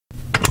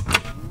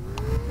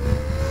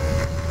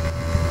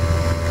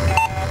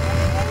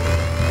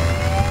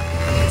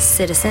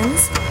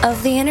citizens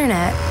of the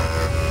internet.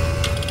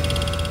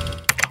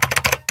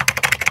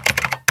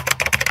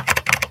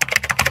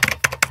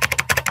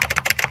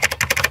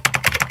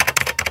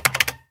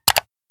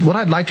 What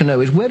I'd like to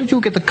know is, where did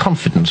you get the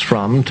confidence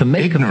from to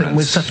make a film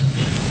with such...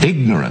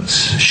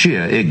 Ignorance.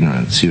 Sheer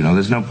ignorance. You know,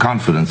 there's no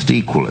confidence to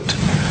equal it.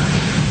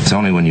 It's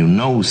only when you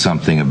know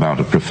something about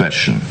a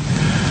profession,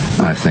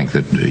 I think,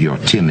 that you're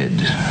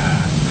timid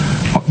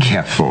or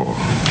careful.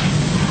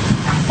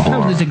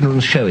 How does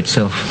ignorance show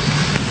itself?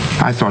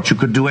 I thought you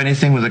could do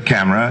anything with a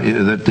camera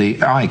that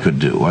the eye could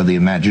do or the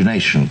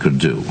imagination could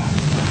do.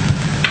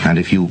 And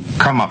if you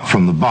come up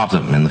from the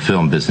bottom in the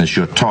film business,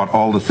 you're taught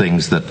all the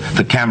things that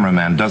the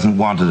cameraman doesn't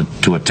want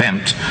to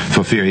attempt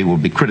for fear he will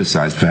be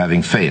criticized for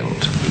having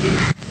failed.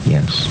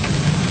 Yes.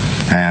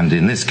 And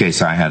in this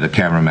case, I had a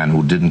cameraman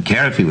who didn't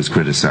care if he was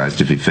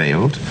criticized if he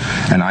failed,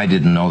 and I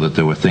didn't know that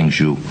there were things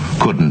you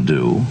couldn't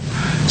do.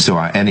 So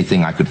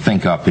anything I could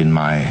think up in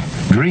my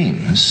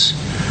dreams,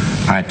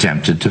 I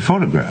attempted to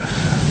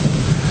photograph.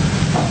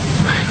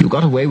 You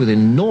got away with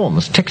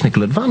enormous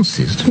technical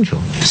advances, didn't you?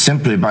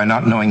 Simply by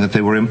not knowing that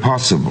they were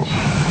impossible,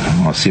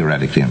 or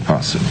theoretically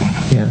impossible.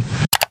 Yeah.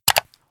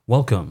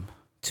 Welcome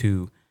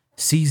to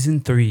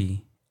Season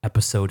 3,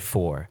 Episode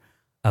 4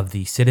 of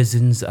the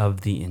Citizens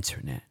of the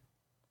Internet.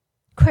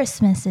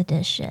 Christmas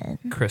edition.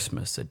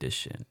 Christmas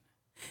edition.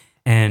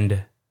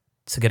 And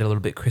to get a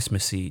little bit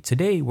Christmassy,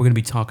 today we're going to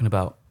be talking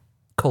about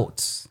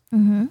cults.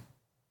 Mm-hmm.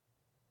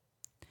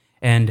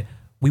 And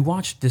we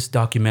watched this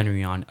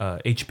documentary on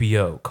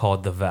HBO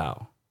called The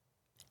Vow.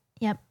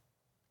 Yep.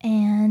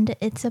 And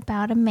it's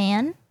about a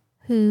man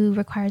who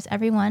requires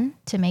everyone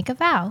to make a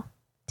vow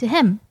to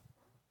him.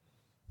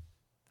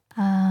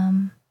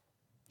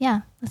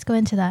 Yeah, let's go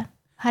into that.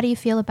 How do you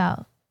feel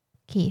about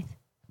Keith?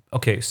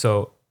 Okay,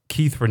 so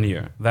Keith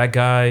Raniere, that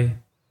guy,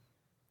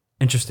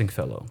 interesting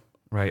fellow,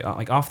 right?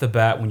 Like off the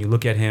bat, when you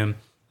look at him,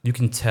 you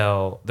can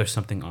tell there's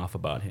something off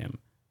about him.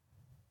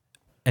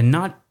 And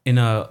not in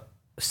a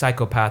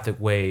psychopathic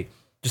way,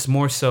 just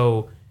more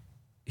so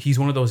he's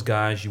one of those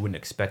guys you wouldn't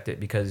expect it,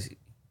 because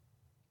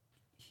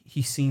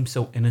he seems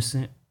so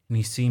innocent and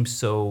he seems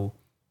so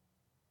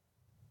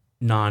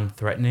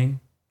non-threatening.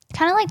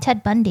 Kind of like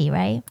Ted Bundy,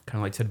 right? Kind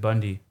of like Ted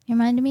Bundy. You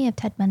reminded me of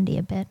Ted Bundy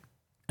a bit.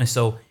 And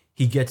so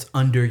he gets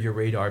under your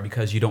radar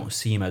because you don't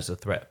see him as a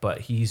threat,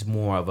 but he's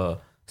more of a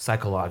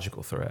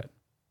psychological threat.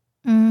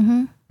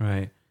 Mm-hmm.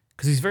 Right?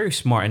 Because he's very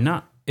smart, and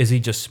not is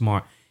he just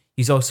smart,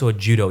 he's also a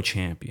judo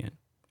champion.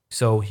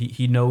 So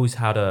he knows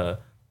how to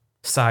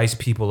size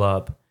people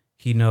up.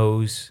 He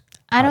knows.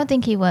 I don't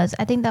think he was.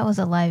 I think that was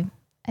a lie.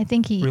 I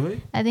think he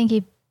Really? I think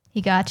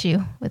he got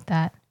you with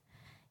that.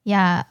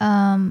 Yeah.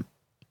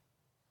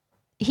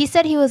 He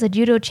said he was a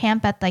judo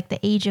champ at like the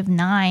age of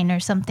 9 or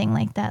something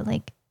like that.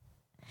 Like,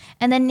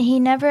 and then he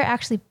never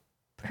actually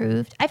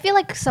proved. I feel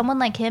like someone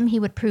like him,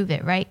 he would prove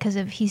it, right? Because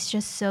if he's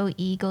just so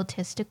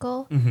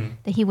egotistical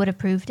that he would have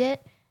proved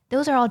it.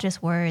 Those are all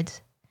just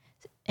words,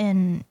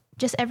 and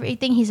just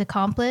everything he's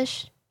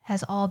accomplished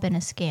has all been a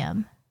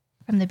scam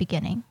from the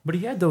beginning. But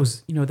he had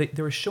those, they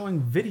were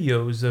showing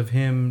videos of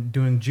him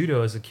doing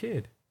judo as a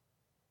kid.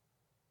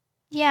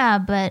 Yeah,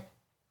 but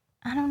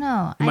I don't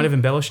know. He might have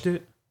embellished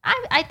it.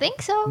 I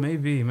think so.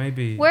 Maybe.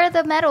 Where are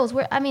the medals?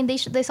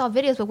 They saw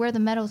videos, but where are the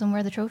medals and where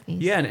are the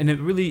trophies? Yeah, and it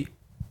really,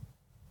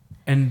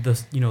 and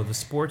the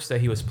sports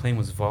that he was playing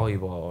was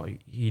volleyball.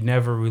 He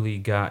never really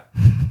got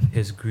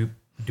his group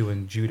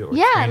doing judo.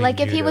 Yeah, like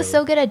if judo. he was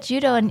so good at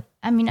judo, and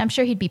I'm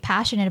sure he'd be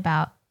passionate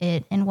about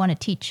it and want to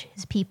teach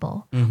his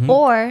people,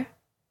 or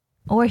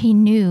he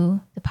knew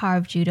the power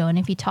of judo, and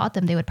if he taught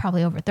them, they would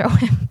probably overthrow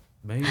him.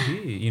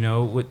 Maybe,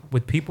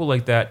 with people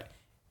like that,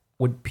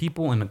 with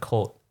people in a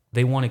cult,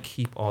 they want to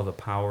keep all the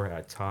power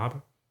at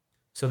top,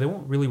 so they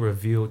won't really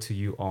reveal to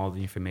you all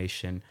the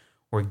information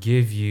or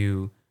give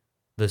you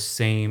the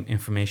same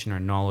information or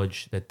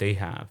knowledge that they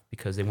have,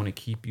 because they want to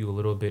keep you a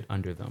little bit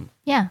under them.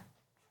 Yeah.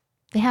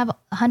 They have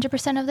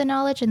 100% of the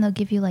knowledge, and they'll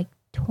give you like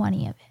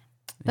 20 of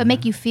it, but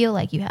make you feel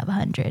like you have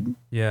 100.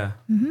 Yeah.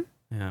 Mm-hmm.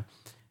 Yeah.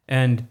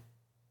 And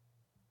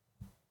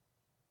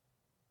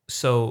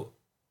so,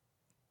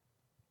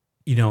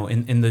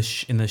 in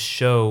the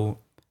show,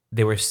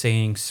 they were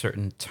saying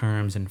certain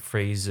terms and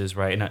phrases,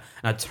 right? And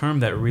a term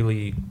that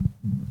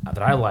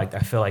I liked, I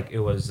feel like it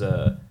was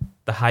the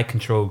high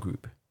control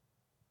group.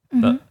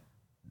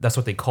 That's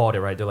what they called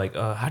it, right? They're like,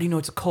 how do you know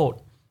it's a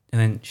cult? And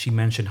then she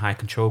mentioned high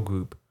control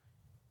group.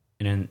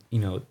 And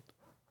then,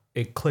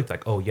 it clicked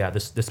like, oh yeah,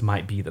 this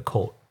might be the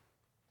cult.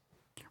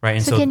 Right?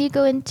 And So can you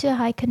go into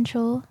high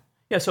control?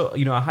 Yeah, so,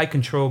 a high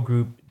control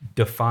group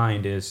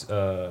defined is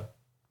a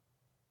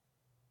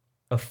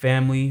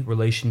family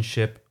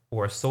relationship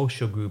or a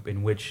social group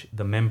in which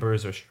the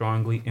members are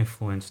strongly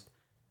influenced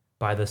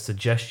by the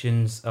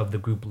suggestions of the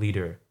group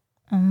leader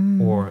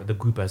or the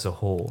group as a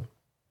whole.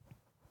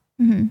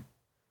 Mm-hmm.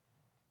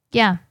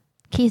 Yeah,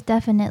 Keith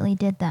definitely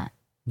did that.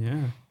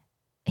 Yeah.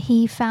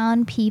 He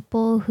found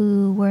people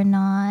who were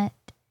not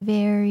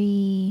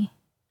very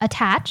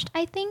attached,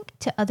 I think,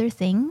 to other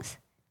things.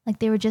 Like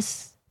they were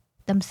just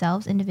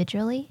themselves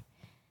individually.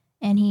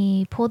 And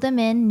he pulled them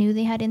in, knew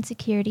they had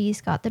insecurities,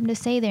 got them to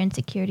say their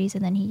insecurities,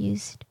 and then he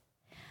used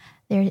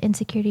their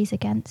insecurities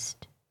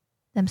against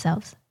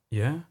themselves.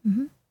 Yeah.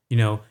 Mm-hmm. You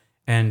know,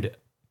 and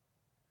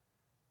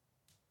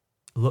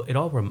look,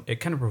 it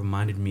kind of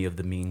reminded me of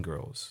the Mean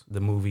Girls,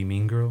 the movie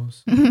Mean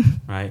Girls,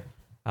 right?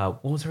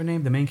 What was her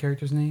name? The main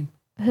character's name?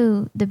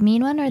 Who? The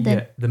mean one or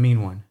Yeah, the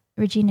mean one.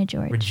 Regina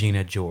George?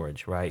 Regina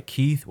George, right?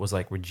 Keith was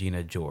like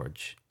Regina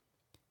George.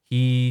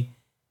 He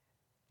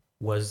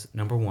was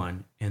number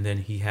one, and then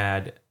he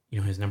had,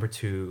 his number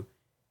two,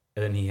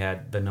 and then he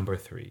had the number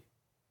three.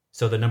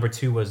 So the number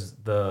two was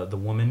the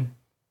woman.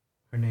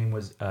 Her name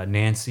was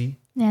Nancy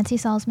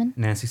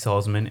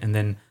Salzman, and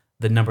then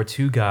the number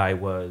two guy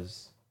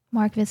was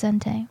Mark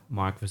Vicente.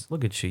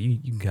 Look at you.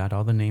 You got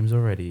all the names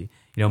already.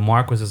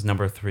 Mark was his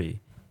number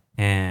three.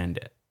 And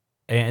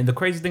the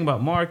crazy thing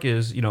about Mark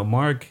is,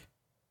 Mark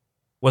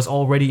was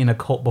already in a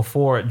cult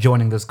before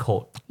joining this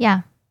cult.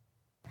 Yeah.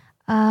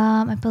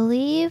 I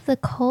believe the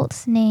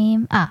cult's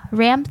name,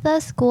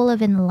 Ramtha School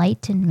of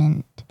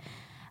Enlightenment.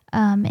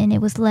 And it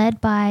was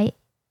led by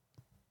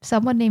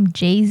someone named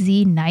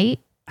Jay-Z Knight.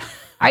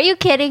 Are you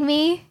kidding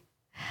me?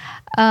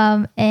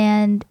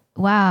 And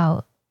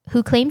wow,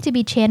 who claimed to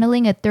be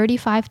channeling a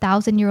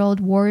 35,000-year-old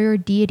warrior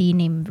deity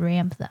named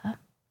Ramtha.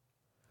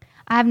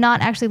 I have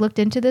not actually looked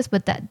into this,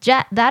 but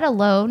that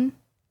alone,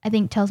 I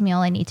think, tells me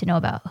all I need to know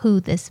about who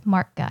this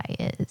Mark guy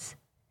is.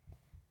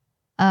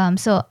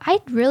 So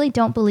I really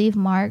don't believe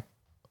Mark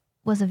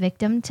was a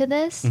victim to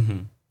this. Mm-hmm.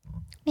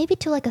 Maybe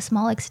to like a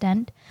small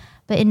extent,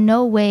 but in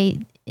no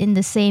way in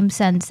the same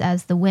sense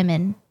as the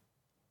women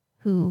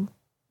who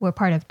were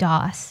part of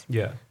DOS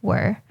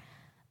were.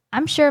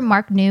 I'm sure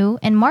Mark knew,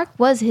 and Mark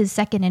was his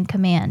second in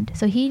command.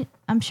 So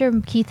I'm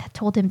sure Keith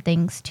told him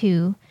things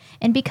too.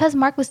 And because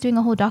Mark was doing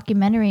a whole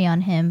documentary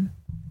on him,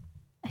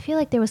 I feel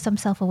like there was some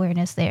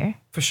self-awareness there.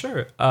 For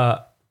sure.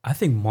 I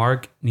think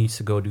Mark needs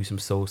to go do some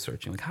soul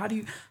searching. Like, how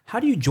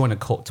do you join a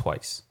cult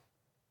twice?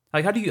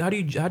 Like, how do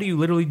you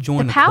literally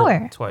join the a power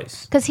cult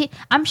twice? Because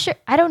I'm sure,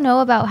 I don't know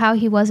about how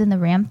he was in the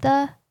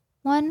Ramtha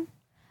one,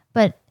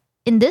 but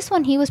in this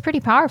one he was pretty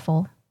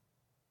powerful.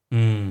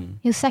 He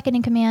was second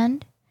in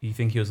command. You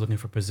think he was looking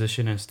for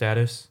position and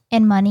status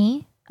and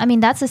money? I mean,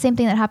 that's the same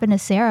thing that happened to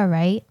Sarah,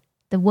 right?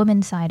 The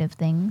woman side of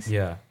things.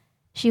 Yeah.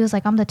 She was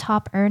like, I'm the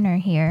top earner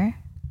here,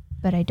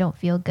 but I don't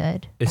feel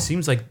good. It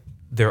seems like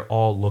they're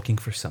all looking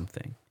for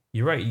something.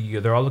 You're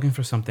right. They're all looking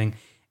for something.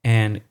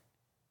 And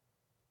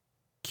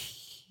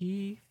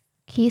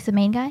Keith, the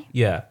main guy?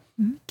 Yeah.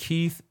 Mm-hmm.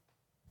 Keith,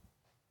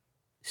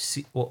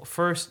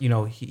 first,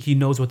 he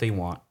knows what they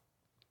want.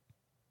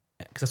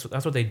 Because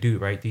that's what they do,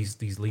 right?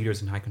 These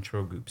leaders in high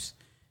control groups.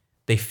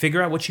 They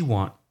figure out what you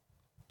want.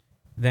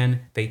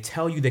 Then they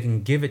tell you they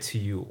can give it to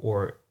you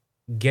or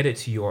get it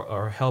to you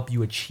or help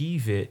you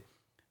achieve it.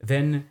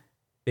 Then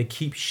they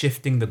keep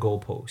shifting the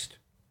goalpost,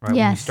 right?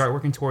 Yes. When you start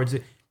working towards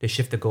it, they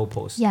shift the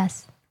goalpost.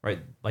 Yes. Right?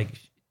 Like,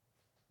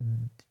 you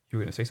were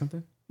going to say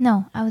something?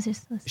 No, I was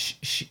just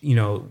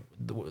listening.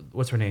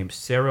 What's her name?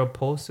 Sarah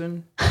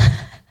Paulson?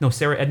 No,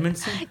 Sarah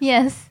Edmondson?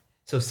 Yes.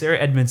 So Sarah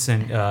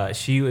Edmondson,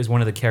 she is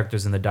one of the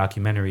characters in the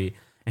documentary,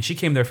 and she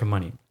came there for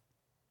money.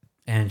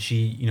 And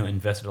she,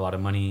 invested a lot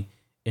of money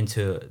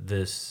into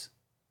this.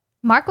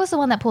 Mark was the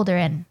one that pulled her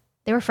in.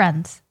 They were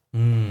friends.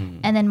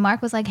 And then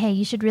Mark was like, hey,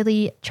 you should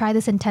really try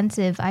this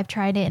intensive. I've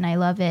tried it and I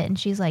love it. And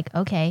she's like,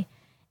 okay.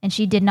 And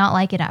she did not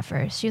like it at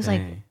first. She was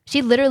like,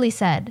 she literally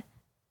said,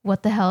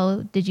 what the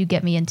hell did you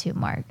get me into,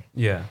 Mark?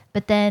 Yeah.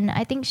 But then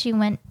I think she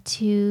went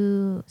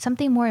to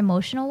something more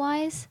emotional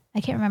wise. I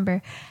can't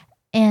remember.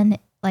 And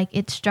like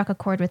it struck a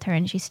chord with her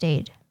and she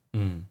stayed.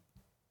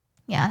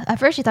 Yeah. At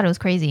first she thought it was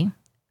crazy.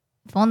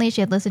 If only she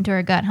had listened to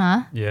her gut,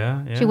 huh?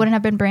 Yeah. She wouldn't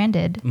have been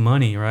branded.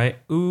 Money, right?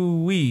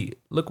 Ooh wee.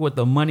 Look what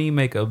the money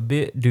make a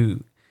bit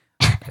do.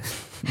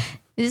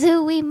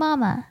 Zoo-wee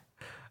mama.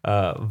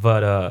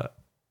 So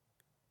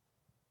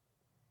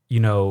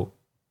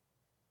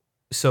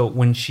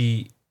when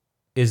she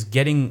is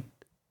getting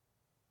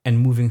and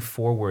moving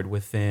forward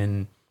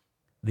within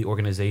the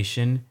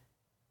organization,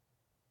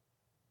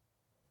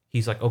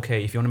 he's like,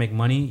 okay, if you want to make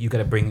money, you got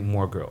to bring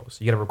more girls.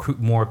 You got to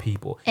recruit more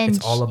people. And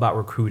it's all about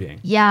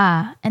recruiting.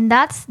 Yeah. And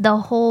that's the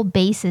whole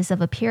basis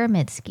of a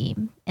pyramid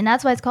scheme. And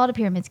that's why it's called a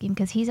pyramid scheme,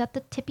 because he's at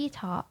the tippy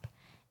top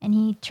and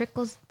he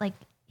trickles, like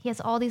he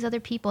has all these other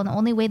people. And the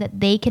only way that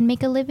they can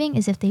make a living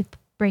is if they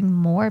bring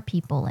more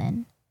people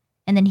in.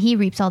 And then he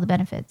reaps all the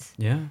benefits.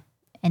 Yeah.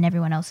 And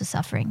everyone else is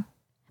suffering.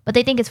 But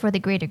they think it's for the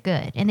greater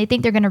good. And they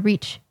think they're going to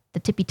reach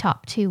the tippy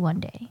top too one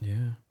day.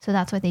 Yeah. So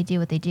that's why they do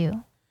what they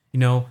do.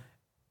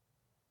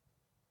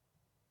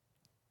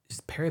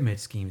 Pyramid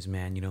schemes,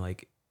 man,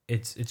 like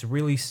it's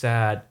really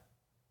sad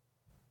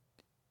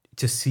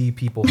to see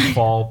people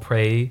fall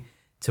prey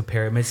to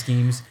pyramid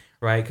schemes,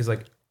 right? Because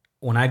like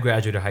when I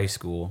graduated high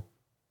school,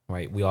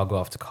 right, we all go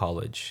off to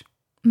college,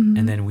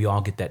 and then we all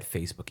get that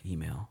Facebook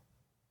email.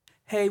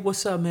 Hey,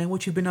 what's up, man?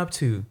 What you been up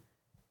to?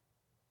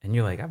 And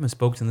you're like, I haven't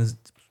spoken to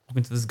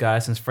this guy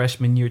since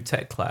freshman year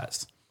tech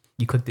class.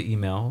 You click the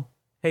email.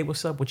 Hey,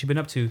 what's up? What you been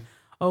up to?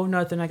 oh,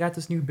 nothing. I got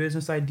this new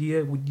business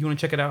idea. Do you want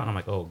to check it out? And I'm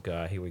like, oh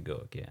God, here we go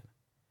again.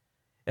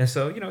 And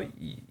so,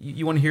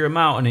 you want to hear him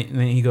out. And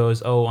then he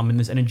goes, oh, I'm in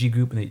this energy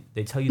group. And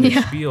they tell you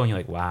their spiel. And you're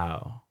like,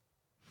 wow.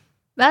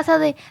 That's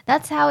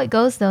how it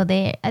goes though.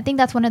 I think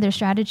that's one of their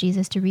strategies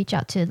is to reach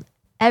out to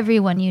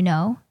everyone you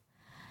know.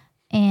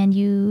 And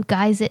you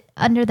guys it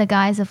under the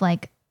guise of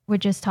like, we're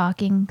just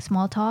talking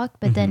small talk.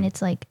 But then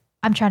it's like,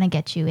 I'm trying to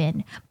get you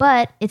in.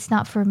 But it's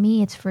not for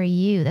me, it's for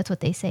you. That's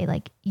what they say.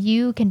 Like,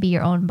 you can be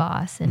your own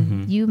boss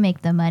and you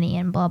make the money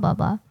and blah, blah,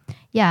 blah.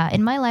 Yeah,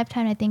 in my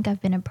lifetime, I think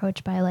I've been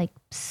approached by like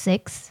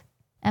 6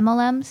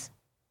 MLMs.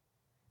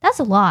 That's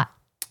a lot.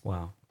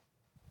 Wow.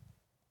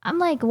 I'm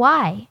like,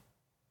 why?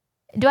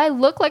 Do I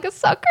look like a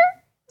sucker?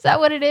 Is that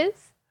what it is?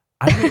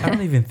 I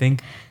don't even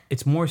think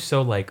it's more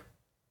so like,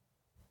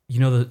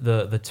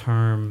 the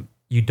term,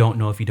 you don't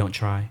know if you don't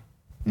try.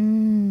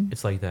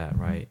 It's like that,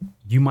 right?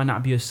 You might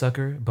not be a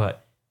sucker,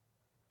 but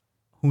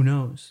who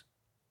knows?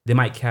 They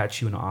might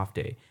catch you on an off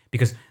day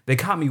because they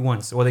caught me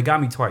once. Well, they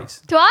got me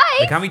twice. Twice?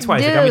 They got me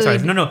twice. Dude. They got me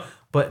twice. No.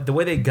 But the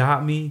way they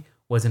got me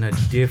was in a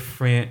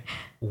different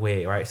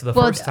way, right? So the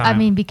first time. I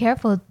mean, be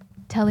careful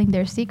telling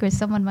their secrets.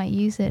 Someone might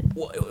use it.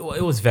 Well,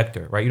 it was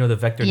Vector, right? The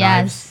Vector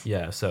Yes. knives?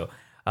 Yeah. So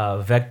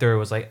Vector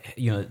was like,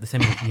 the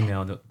same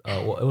email.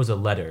 It was a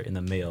letter in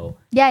the mail.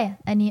 Yeah.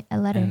 I need a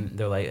letter. And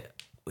they're like,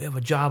 we have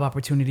a job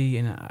opportunity.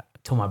 And I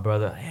told my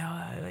brother,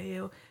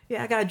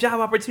 yeah, I got a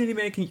job opportunity,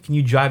 man. Can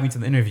you drive me to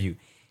the interview?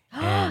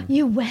 And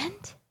You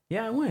went?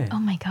 yeah, I went. Oh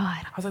my God.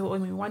 I was like, well, I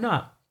mean, why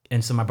not?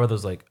 And so my brother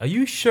was like, are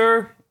you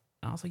sure?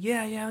 And I was like,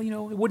 yeah,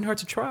 it wouldn't hurt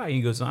to try. And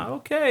he goes,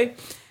 okay.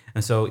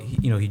 And so,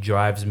 he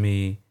drives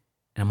me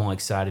and I'm all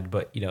excited.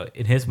 But,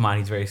 in his mind,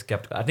 he's very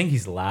skeptical. I think in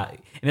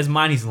his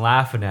mind, he's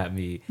laughing at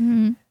me,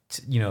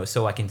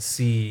 so I can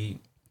see,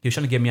 he was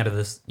trying to get me out of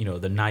this,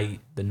 the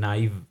naive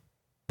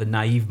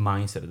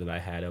mindset that I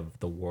had of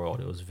the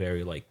world. It was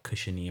very like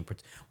cushiony and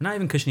not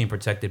even cushiony and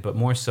protected, but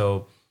more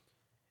so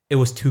it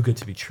was too good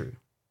to be true.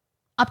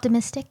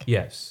 Optimistic?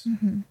 Yes.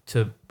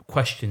 To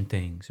question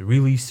things,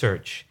 really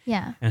search.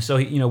 Yeah. And so,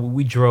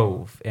 we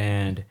drove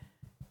and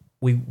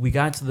we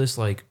got to this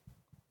like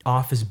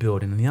office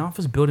building and the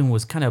office building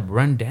was kind of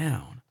run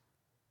down.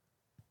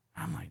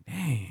 I'm like,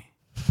 dang.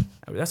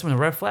 That's when the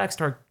red flags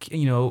start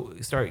ticking.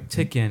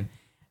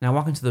 And I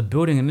walk into the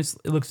building and it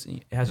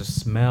has a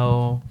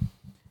smell.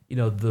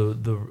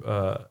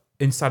 The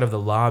inside of the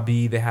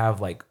lobby, they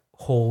have like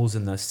holes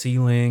in the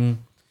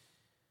ceiling.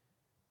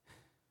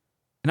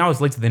 And I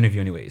was late to the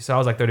interview anyway. So I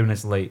was like 30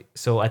 minutes late.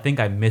 So I think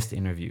I missed the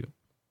interview.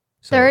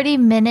 So, 30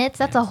 minutes?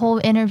 That's a whole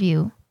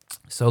interview.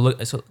 So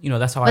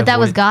that's how But that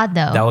was God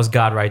though. That was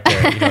God right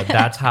there.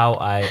 That's how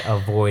I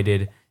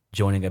avoided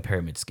joining a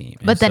pyramid scheme.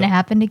 But then it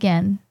happened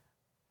again.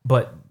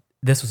 But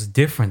this was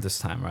different this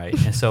time, right?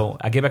 And so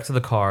I get back to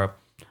the car.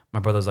 My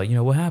brother's like,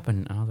 what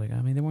happened? And I was like,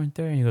 I mean, they weren't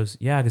there. And he goes,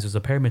 yeah, because it was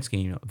a pyramid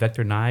scheme.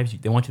 Vector knives.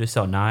 They want you to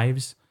sell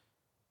knives.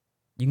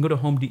 You can go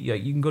to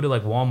you can go to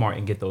like Walmart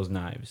and get those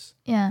knives.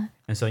 Yeah.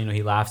 And so,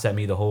 he laughs at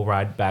me the whole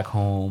ride back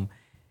home.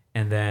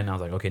 And then I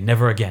was like, okay,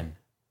 never again.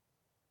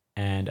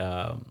 And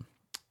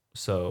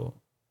so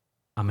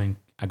I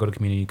go to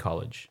community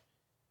college.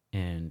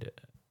 And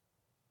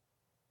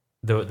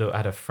I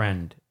had a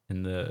friend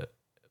in the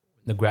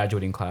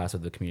graduating class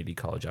of the community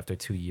college after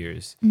 2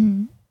 years.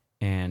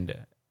 And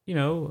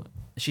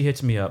she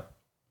hits me up.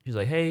 She's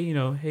like, hey, hey,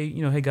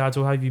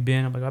 Godzo, how have you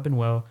been? I'm like, I've been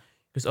well.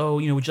 She goes, oh,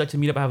 would you like to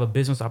meet up? I have a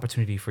business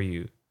opportunity for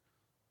you.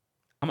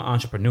 I'm an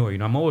entrepreneur,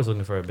 I'm always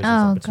looking for a business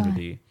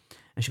opportunity. God.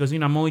 And she goes,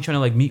 I'm only trying to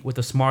like meet with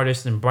the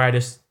smartest and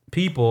brightest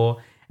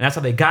people. And that's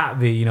how they got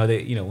me,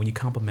 when you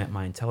compliment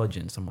my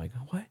intelligence. I'm like,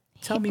 what?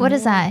 Tell me what more.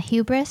 is that?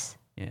 Hubris?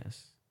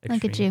 Yes. Extreme.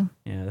 Look at you.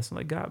 Yeah, that's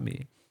what got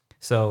me.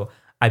 So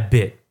I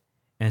bit.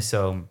 And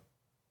so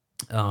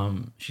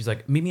she's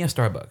like, meet me at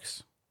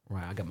Starbucks.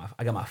 Right, I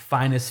got my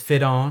finest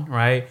fit on,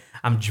 right?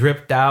 I'm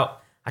dripped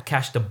out. I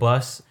catch the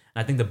bus,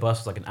 and I think the bus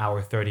was like an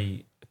hour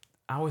 30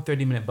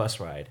 minute bus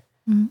ride.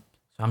 So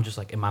I'm just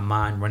like in my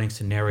mind running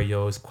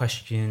scenarios,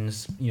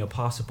 questions,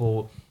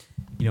 possible,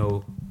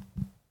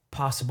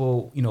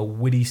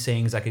 witty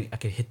sayings I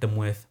could hit them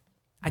with.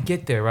 I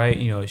get there,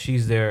 right?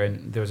 She's there,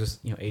 and there's this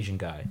Asian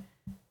guy.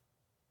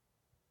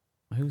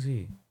 Who's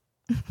he?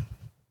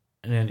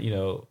 And then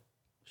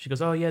she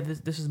goes, oh yeah,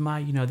 this is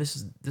my this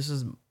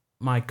is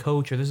my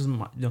coach, or this is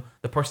my,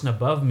 the person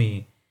above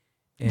me.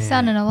 And you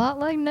sounded a lot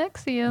like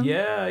Nexium.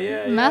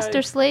 Yeah.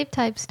 Master slave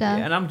type stuff.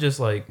 Yeah, and I'm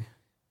just like,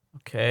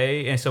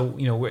 okay. And so,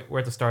 we're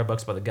at the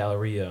Starbucks by the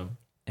Galleria,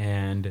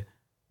 and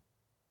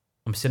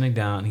I'm sitting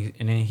down,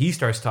 and then he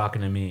starts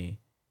talking to me,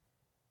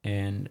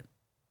 and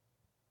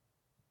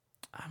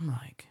I'm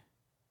like,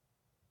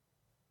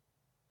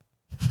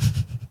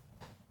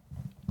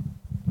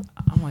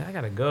 I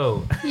gotta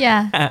go.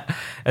 Yeah.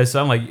 And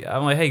so I'm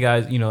like, hey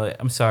guys,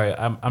 I'm sorry,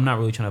 I'm not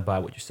really trying to buy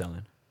what you're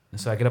selling. And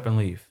so I get up and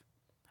leave.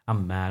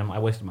 I'm mad. I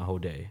wasted my whole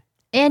day.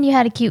 And you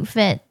had a cute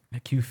fit. A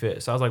cute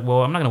fit. So I was like,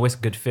 well, I'm not gonna waste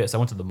a good fit. So I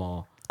went to the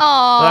mall.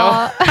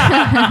 Aww.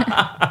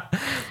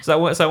 So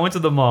I went to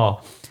the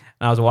mall.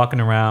 And I was walking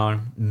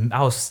around.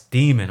 I was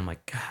steaming. I'm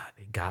like, God,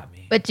 they got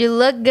me. But you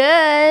look good.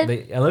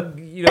 I look,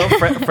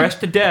 fresh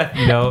to death.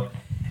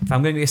 If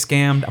I'm gonna get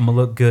scammed, I'm gonna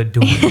look good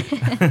doing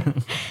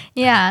it.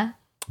 Yeah.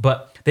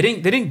 But they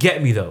didn't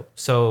get me though.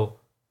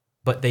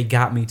 But they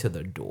got me to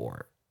the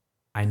door.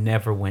 I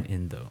never went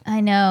in though.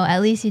 I know.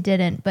 At least you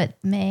didn't. But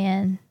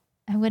man,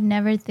 I would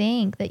never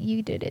think that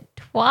you did it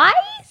twice.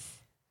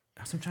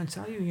 That's what I'm trying to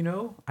tell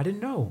you. I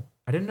didn't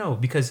know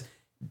because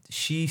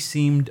she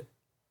seemed.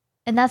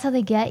 And that's how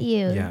they get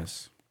you.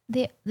 Yes.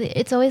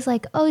 It's always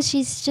like, oh,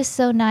 she's just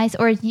so nice,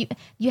 or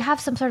you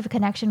have some sort of a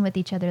connection with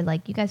each other,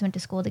 like you guys went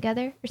to school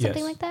together or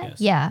something like that.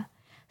 Yes. Yeah.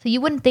 So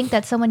you wouldn't think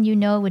that someone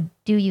would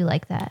do you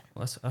like that.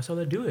 Well, that's how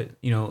they do it.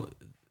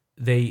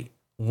 They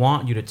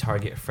want you to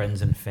target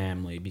friends and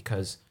family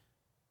because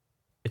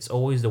it's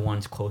always the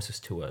ones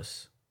closest to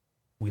us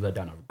we let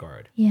down our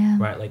guard. Yeah.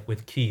 Right? Like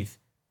with Keith,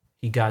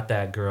 he got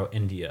that girl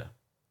India.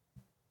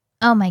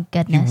 Oh my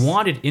goodness. He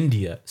wanted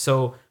India.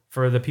 So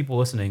for the people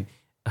listening,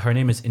 her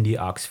name is India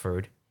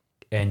Oxford,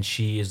 and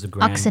she is the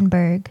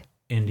Oxenberg.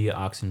 India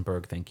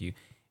Oxenberg, thank you.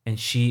 And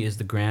she is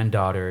the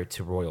granddaughter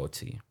to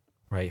royalty,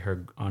 right?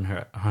 On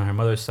her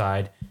mother's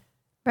side,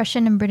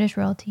 Russian and British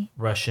royalty.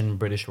 Russian,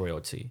 British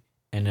royalty.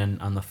 And then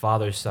on the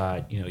father's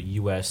side,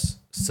 U.S.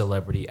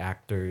 celebrity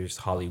actors,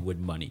 Hollywood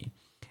money.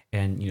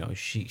 And,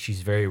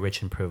 she's very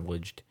rich and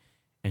privileged,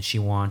 and she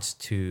wants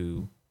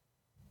to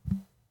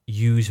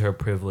use her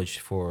privilege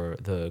for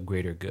the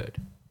greater good.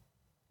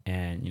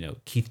 And,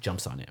 Keith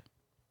jumps on it.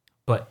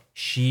 But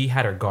she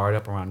had her guard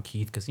up around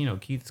Keith because,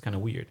 Keith's kind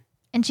of weird.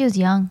 And she was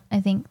young, I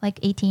think, like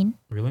 18.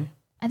 Really?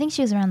 I think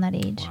she was around that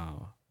age.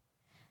 Wow.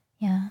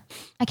 Yeah.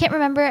 I can't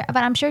remember, but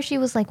I'm sure she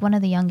was like one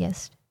of the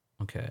youngest.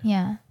 Okay.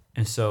 Yeah.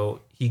 And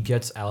so he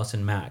gets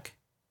Allison Mack.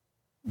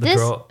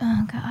 Oh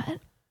God.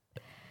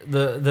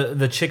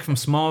 The chick from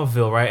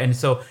Smallville, right? And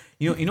so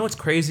you know what's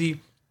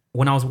crazy?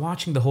 When I was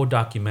watching the whole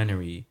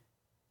documentary,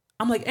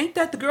 I'm like, ain't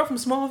that the girl from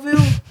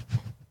Smallville?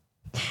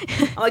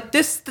 I'm like,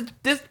 this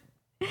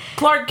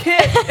Clark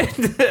Kent,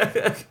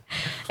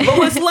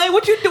 Lois Lane.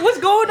 What's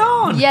going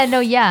on? Yeah,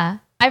 no, yeah.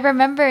 I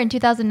remember in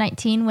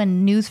 2019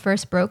 when news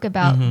first broke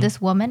about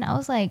this woman, I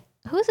was like,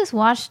 who's this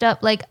washed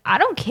up? Like, I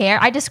don't care.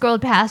 I just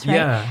scrolled past, right?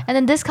 Yeah. And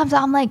then this comes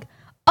out. I'm like,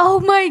 oh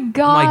my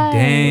God. I'm like,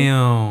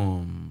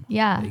 damn.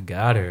 Yeah. They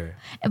got her.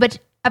 But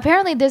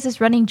apparently there's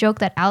this running joke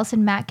that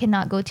Allison Mack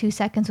cannot go 2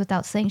 seconds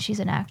without saying she's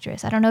an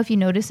actress. I don't know if you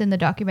noticed in the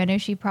documentary,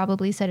 she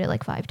probably said it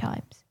like 5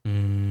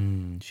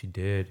 times. She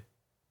did.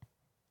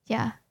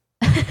 Yeah.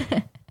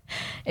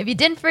 If you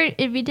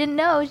didn't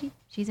know,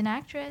 she's an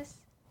actress.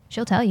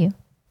 She'll tell you.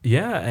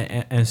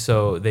 Yeah, and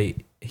so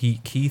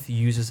Keith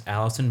uses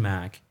Allison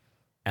Mack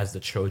as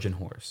the Trojan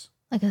horse.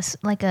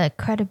 Like a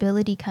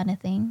credibility kind of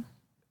thing.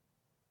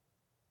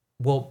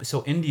 Well,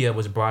 so India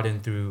was brought in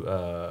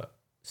through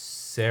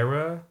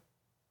Sarah.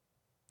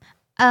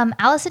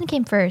 Allison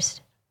came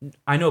first.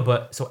 I know,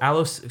 but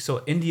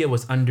so India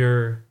was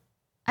under.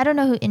 I don't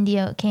know who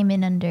India came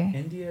in under.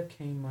 India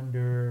came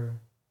under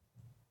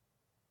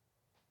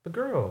the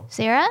girl.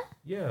 Sarah?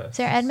 Yeah.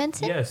 Sarah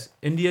Edmondson? Yes.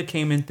 India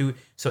came in through.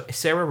 So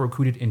Sarah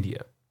recruited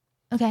India.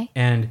 Okay.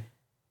 And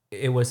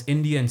it was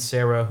India and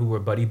Sarah who were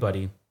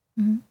buddy-buddy.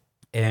 Mm-hmm.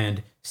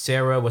 And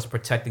Sarah was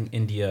protecting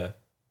India.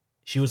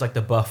 She was like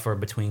the buffer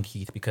between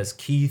Keith because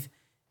Keith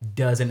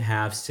doesn't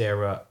have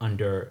Sarah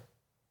under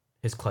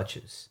his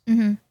clutches.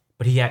 Mm-hmm.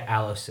 But he had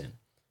Allison.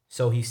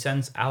 So he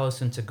sends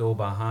Allison to go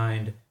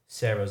behind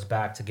Sarah's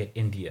back to get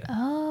India.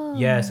 Oh.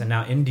 Yes, and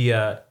now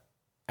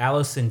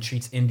Allison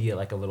treats India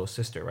like a little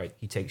sister, right?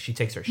 She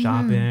takes her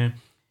shopping.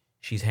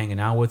 She's hanging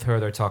out with her.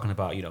 They're talking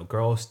about,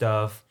 girl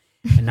stuff.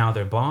 And now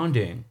they're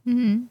bonding.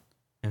 Mm-hmm.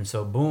 And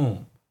so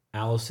boom,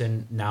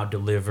 Allison now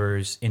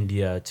delivers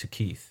India to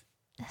Keith.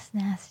 That's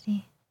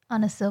nasty.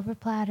 On a silver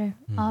platter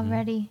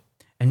already.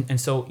 And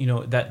so,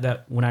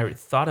 that when I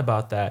thought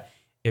about that,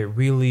 it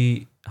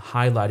really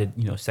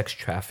highlighted, sex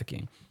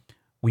trafficking.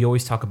 We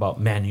always talk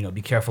about men,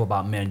 be careful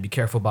about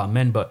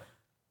men, but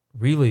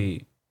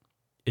really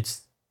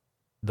it's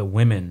the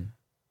women.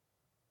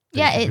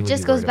 Yeah, it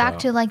just goes back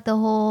to like the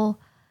whole,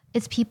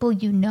 it's people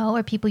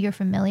or people you're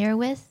familiar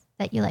with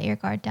that you let your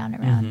guard down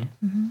around.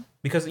 Mm-hmm.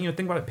 Because, think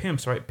about it,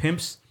 pimps, right?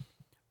 Pimps,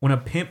 when a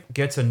pimp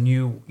gets a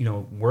new,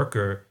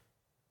 worker,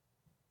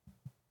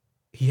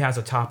 he has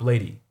a top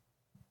lady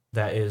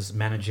that is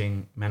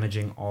managing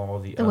all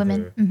the other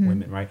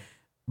women, right?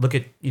 Look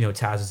at,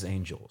 Taz's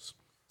Angels.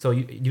 So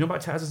you know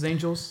about Taz's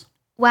Angels?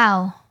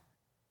 Wow.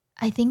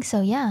 I think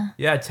so, yeah.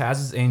 Yeah,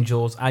 Taz's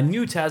Angels. I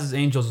knew Taz's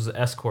Angels was an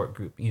escort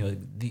group.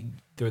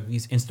 There are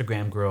these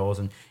Instagram girls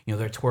and,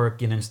 they're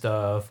twerking and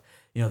stuff.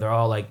 They're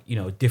all like,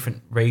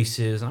 different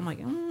races. And I'm like,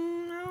 I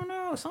don't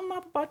know, something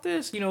up about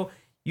this.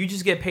 You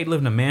just get paid to live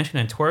in a mansion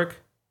and twerk.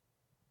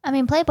 I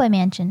mean, Playboy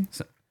Mansion.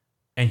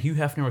 And Hugh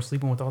Hefner was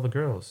sleeping with all the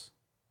girls.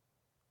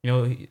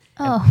 Hugh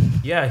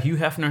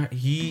Hefner,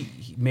 he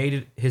made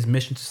it his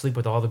mission to sleep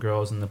with all the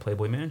girls in the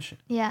Playboy Mansion.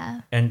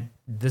 Yeah. And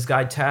this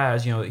guy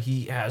Taz,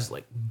 he has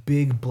like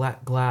big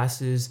black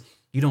glasses.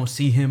 You don't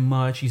see him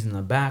much. He's in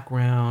the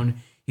background.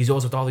 He's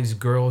always with all these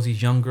girls,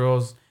 these young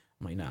girls.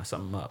 I'm like, nah,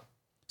 something up.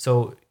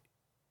 So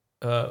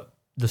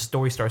the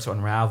story starts to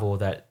unravel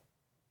that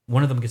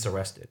one of them gets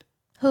arrested.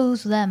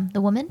 Who's them?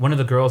 The woman? One of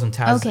the girls in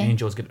Taz's Okay.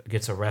 Angels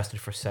gets arrested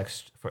for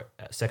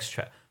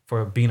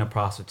being a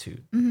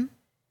prostitute, and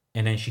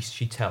then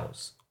she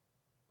tells,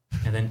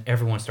 and then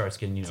everyone starts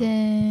getting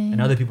Dang.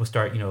 and other people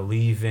start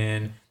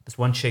leaving. This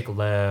one chick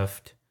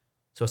left,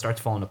 so it starts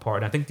falling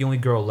apart. And I think the only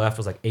girl left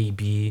was like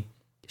AB.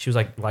 She was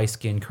like light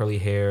skinned, curly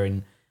hair,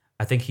 and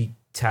I think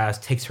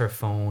Taz takes her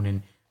phone,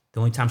 and the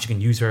only time she can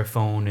use her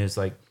phone is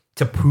like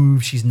to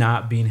prove she's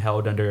not being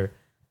held under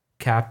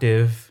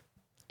captive.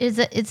 Is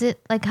it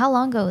like, how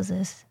long ago was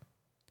this?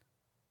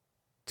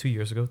 2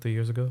 years ago, 3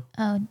 years ago.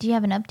 Oh, do you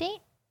have an update?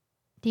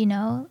 Do you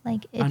know,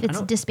 like, if I it's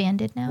don't-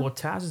 disbanded now? Well,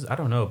 Taz is, I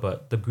don't know,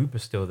 but the group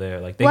is still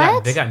there. Like they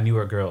What? got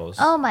newer girls.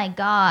 Oh my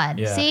God.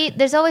 Yeah. See,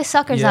 there's always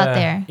suckers out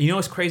there. You know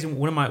what's crazy?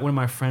 One of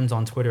my friends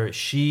on Twitter,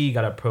 she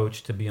got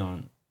approached to be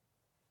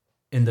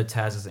in the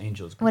Taz's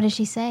Angels group. What did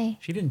she say?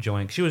 She didn't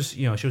join. She was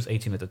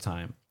 18 at the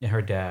time, and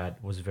her dad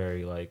was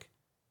very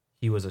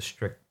he was a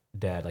strict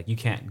dad. Like, you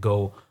can't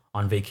go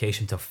on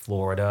vacation to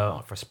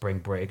Florida for spring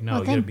break. No, Oh,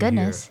 you gotta thank be here.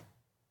 goodness.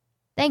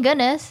 Thank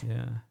goodness.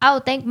 Yeah. Oh,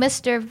 thank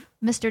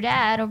Mr.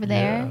 Dad over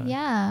there.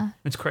 Yeah.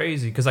 It's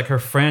crazy because like her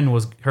friend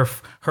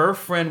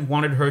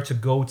wanted her to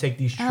go take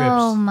these trips.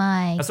 Oh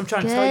my That's what I'm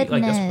trying goodness. to tell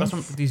you. Like that's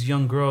what these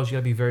young girls, you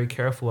gotta be very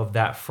careful of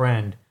that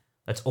friend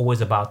that's always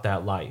about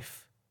that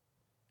life,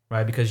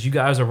 right? Because you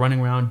guys are running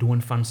around doing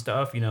fun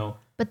stuff,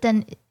 But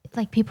then,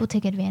 like, people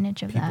take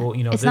advantage of People,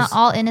 that. It's not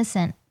all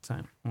innocent.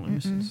 Time. Oh,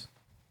 innocence.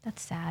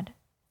 That's sad.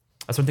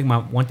 That's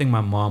one thing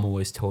my mom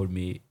always told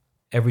me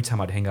every time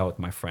I'd hang out with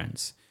my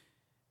friends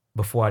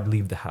before I'd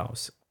leave the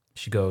house.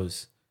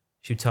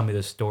 She'd tell me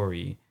this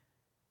story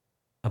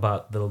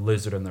about the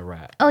lizard and the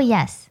rat. Oh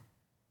yes.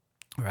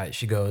 Right.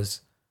 She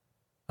goes,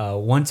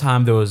 one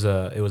time it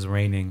was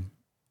raining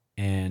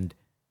and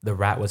the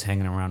rat was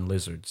hanging around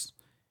lizards.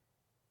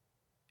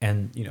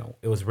 And,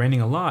 it was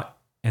raining a lot.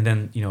 And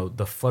then,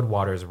 the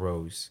floodwaters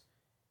rose.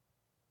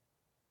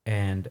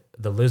 And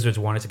the lizards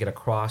wanted to get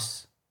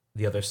across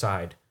the other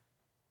side.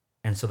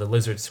 And so the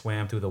lizard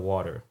swam through the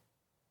water.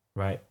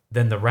 Right.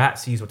 Then the rat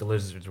sees what the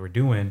lizards were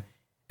doing.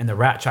 And the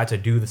rat tried to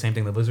do the same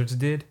thing the lizards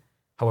did.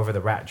 However,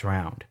 the rat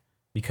drowned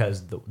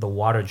because the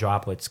water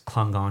droplets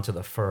clung onto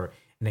the fur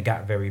and it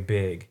got very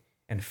big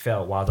and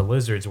fell while the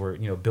lizards were,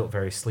 built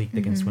very sleek.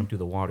 They can swim through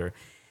the water.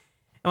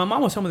 And my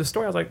mom was telling me the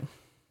story. I was like,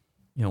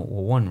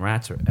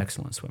 rats are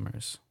excellent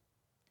swimmers.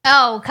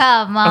 Oh,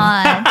 come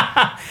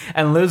on.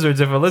 And lizards,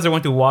 if a lizard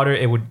went through water,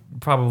 it would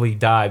probably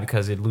die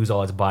because it'd lose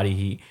all its body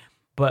heat.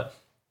 But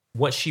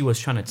what she was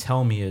trying to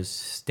tell me is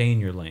stay in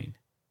your lane,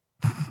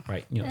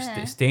 right?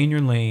 Stay in your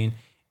lane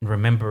and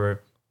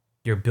remember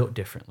you're built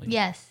differently.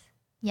 Yes.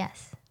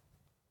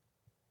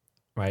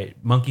 Right?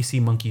 Monkey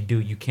see, monkey do.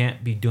 You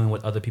can't be doing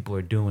what other people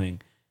are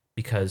doing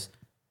because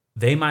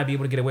they might be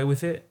able to get away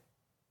with it.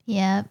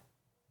 Yeah.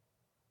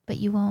 But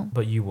you won't.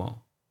 But you won't.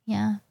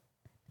 Yeah.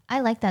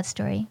 I like that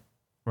story.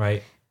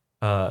 Right?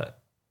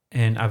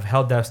 And I've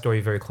held that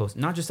story very close.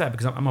 Not just that,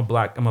 because I'm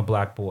a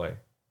black boy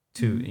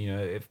too.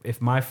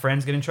 If my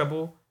friends get in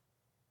trouble,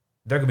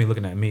 they're gonna be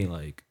looking at me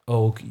like,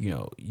 oh,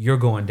 you're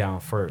going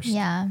down first.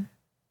 Yeah.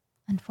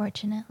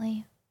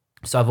 Unfortunately.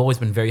 So I've always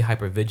been very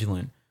hyper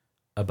vigilant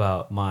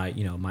about my,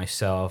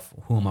 myself,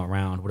 who I'm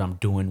around, what I'm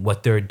doing,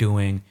 what they're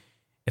doing.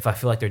 If I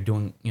feel like they're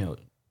doing,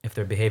 if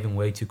they're behaving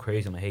way too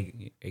crazy, I'm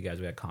like, hey guys,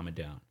 we gotta calm it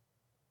down.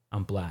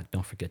 I'm black.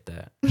 Don't forget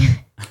that.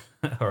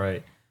 All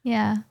right.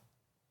 Yeah.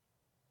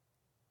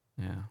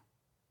 Yeah.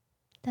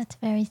 That's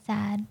very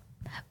sad.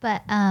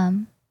 But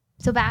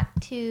so back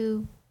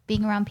to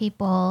being around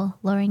people,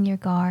 lowering your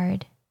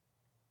guard.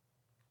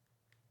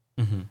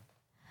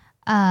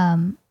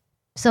 Mm-hmm.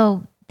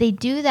 So they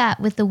do that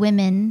with the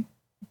women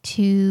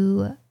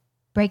to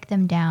break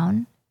them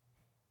down,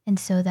 and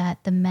so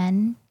that the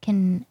men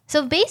can.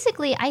 So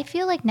basically, I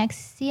feel like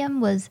NXIVM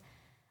was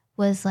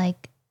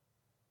like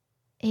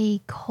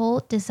a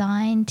cult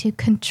designed to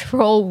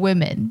control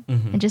women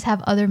and just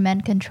have other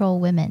men control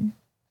women.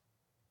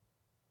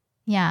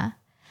 Yeah.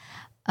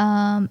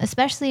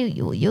 Especially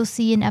you'll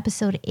see in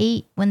episode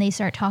 8 when they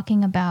start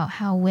talking about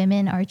how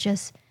women are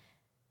just.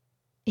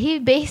 He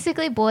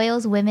basically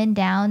boils women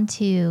down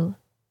to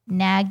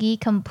naggy,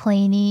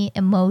 complainy,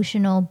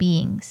 emotional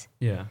beings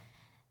Yeah.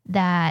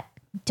 that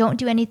don't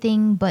do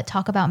anything but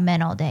talk about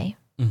men all day.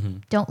 Mm-hmm.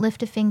 Don't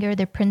lift a finger.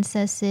 They're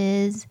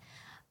princesses.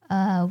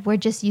 We're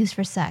just used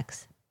for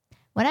sex.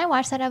 When I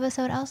watched that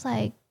episode, I was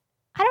like,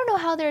 I don't know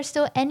how there are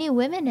still any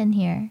women in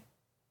here.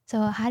 So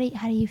how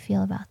do you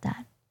feel about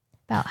that?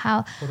 About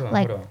how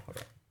Hold on.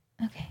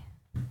 Okay.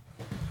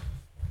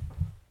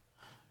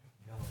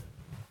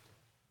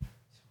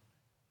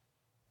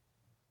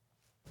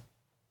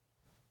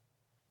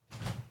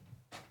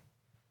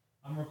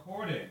 I'm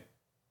recording.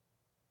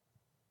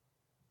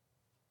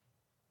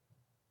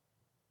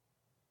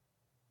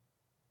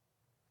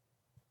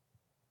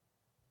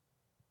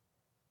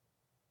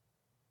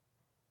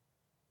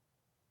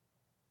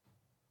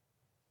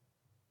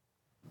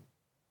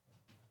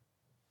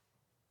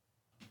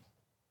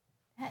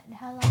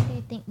 How long do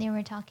you think they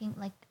were talking?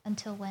 Like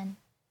until when?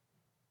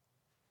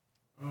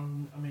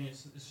 I mean,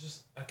 it's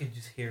just I could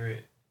just hear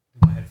it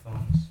through my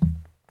headphones.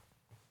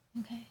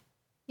 Okay.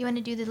 You want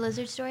to do the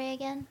lizard story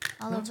again?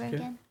 All That's over okay.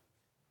 again?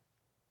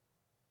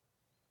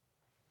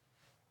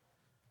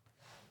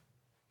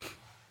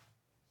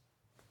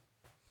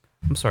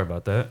 I'm sorry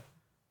about that.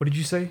 What did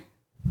you say?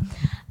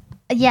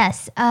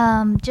 Yes.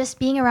 Just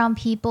being around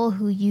people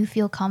who you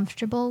feel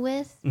comfortable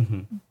with,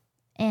 Mm-hmm.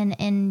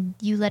 and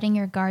you letting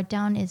your guard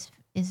down is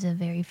a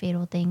very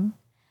fatal thing.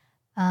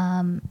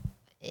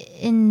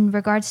 In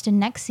regards to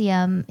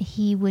NXIVM,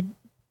 he would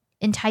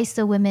entice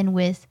the women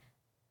with,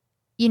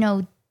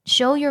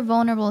 show your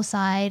vulnerable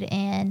side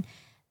and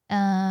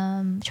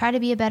try to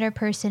be a better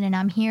person, and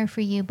I'm here for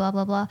you, blah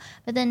blah blah.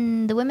 But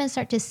then the women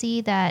start to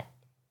see that,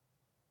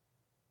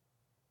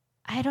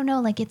 I don't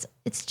know, like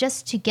it's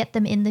just to get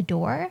them in the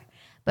door.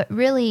 But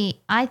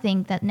really, I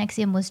think that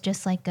NXIVM was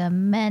just like a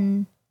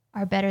men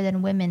are better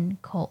than women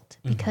cult,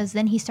 because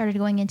then he started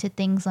going into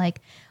things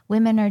like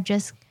women are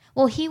just,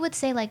 well, he would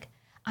say like,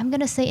 I'm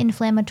going to say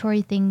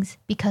inflammatory things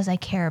because I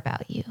care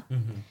about you.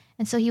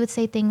 And so he would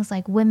say things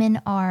like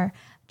women are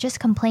just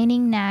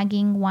complaining,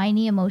 nagging,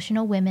 whiny,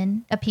 emotional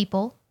women,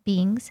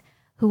 beings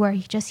who are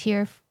just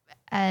here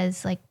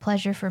as like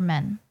pleasure for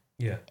men.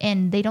 Yeah.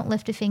 And they don't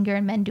lift a finger,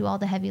 and men do all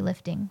the heavy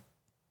lifting.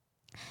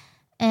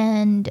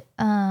 And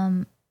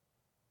I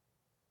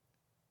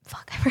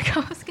forgot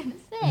what I was gonna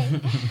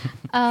say.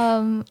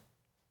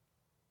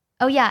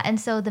 Oh yeah, and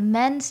so the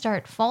men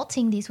start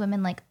faulting these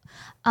women like,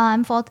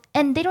 and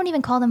they don't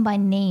even call them by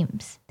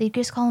names. They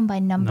just call them by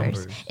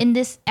numbers. In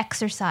this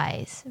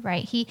exercise,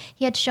 right? He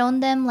had shown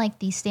them like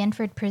the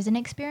Stanford prison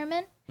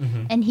experiment,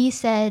 and he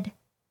said,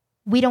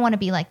 "We don't want to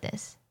be like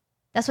this."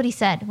 That's what he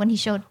said when he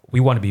showed. We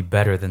want to be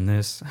better than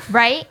this.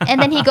 Right? And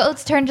then he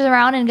turns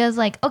around and goes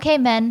like, "Okay,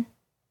 men,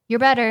 you're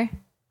better.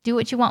 Do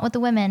what you want with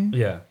the women."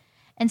 Yeah.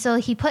 And so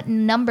he put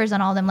numbers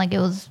on all of them like it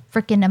was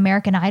freaking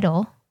American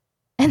Idol,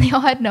 and they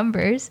all had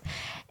numbers.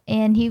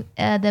 And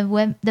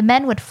the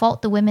men would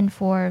fault the women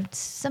for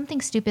something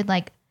stupid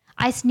like,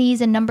 I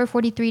sneezed and number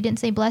 43 didn't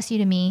say bless you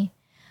to me,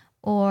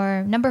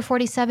 or number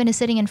 47 is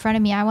sitting in front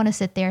of me, I want to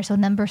sit there. So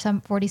number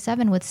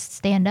 47 would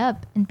stand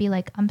up and be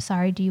like, I'm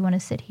sorry, do you want to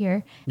sit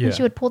here? Yeah. And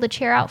she would pull the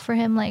chair out for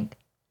him like.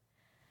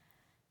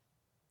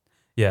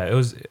 Yeah, it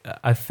was.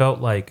 I felt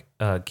like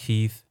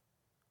Keith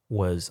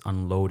was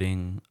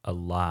unloading a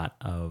lot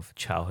of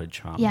childhood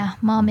trauma. Yeah,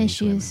 mom on these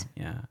issues.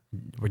 women. Yeah,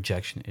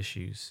 rejection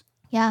issues.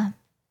 Yeah,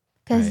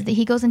 because Right.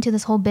 he goes into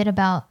this whole bit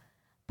about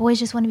boys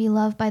just want to be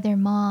loved by their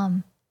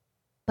mom,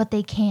 but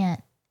they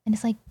can't. And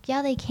it's like,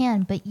 yeah, they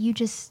can, but you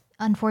just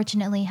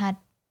unfortunately had,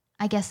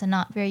 I guess, a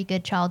not very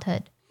good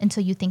childhood, and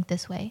so you think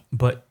this way.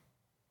 But,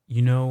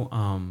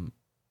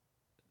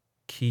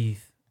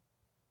 Keith,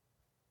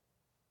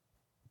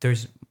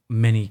 there's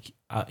many,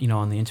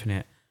 on the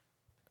internet,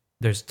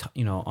 there's,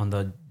 on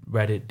the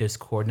Reddit,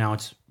 Discord, now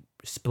it's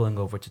spilling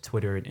over to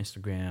Twitter and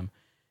Instagram,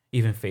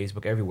 even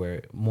Facebook,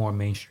 everywhere, more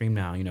mainstream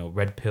now,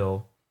 Red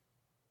Pill,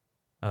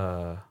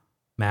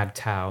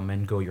 MGTOW,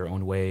 Men Go Your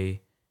Own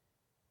Way.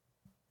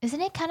 Is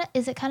it kind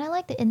of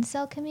like the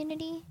incel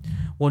community?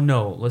 Well,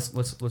 no, let's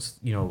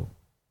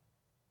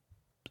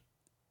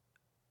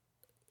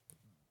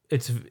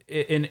it's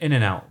in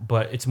and out,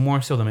 but it's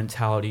more so the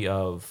mentality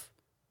of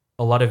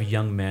a lot of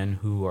young men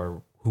who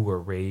were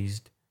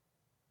raised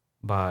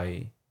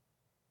by,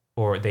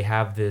 or they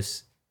have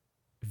this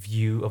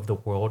view of the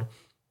world,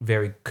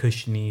 very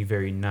cushiony,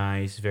 very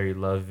nice, very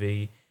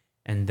lovey,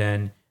 and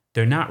then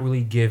they're not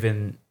really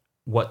given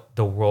what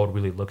the world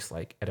really looks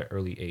like at an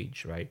early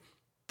age, right?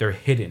 They're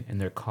hidden and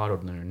they're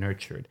coddled and they're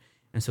nurtured.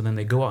 And so then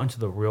they go out into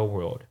the real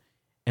world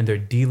and they're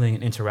dealing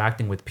and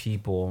interacting with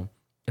people,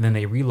 and then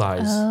they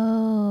realize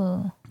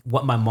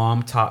what my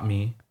mom taught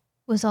me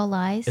was all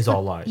lies. is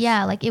all lies.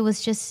 Yeah, like it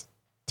was just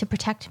to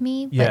protect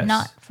me, but Yes.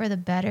 not for the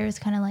better. It's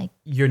kind of like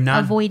You're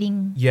not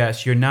avoiding.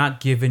 Yes, you're not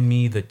giving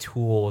me the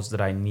tools that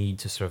I need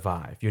to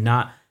survive. You're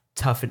not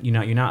tough. You're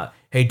not.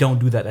 Hey, don't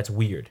do that. That's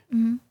weird.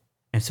 Mhm.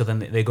 And so then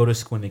they go to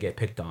school and they get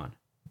picked on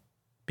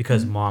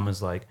because Mm-hmm. mom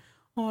is like,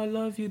 "Oh, I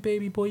love you,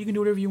 baby boy. You can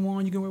do whatever you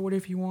want. You can wear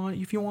whatever you want.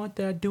 If you want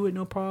that, do it.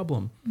 No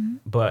problem." Mm-hmm.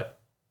 But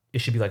it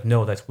should be like,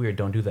 "No, that's weird.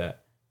 Don't do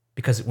that."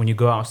 Because when you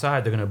go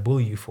outside, they're gonna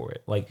bully you for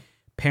it. Like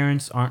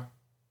parents aren't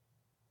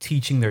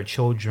teaching their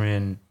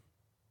children.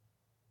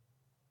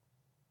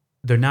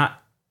 They're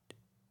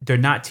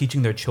not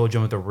teaching their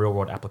children with a real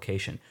world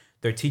application.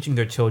 They're teaching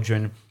their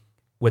children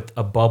with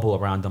a bubble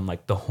around them,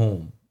 like the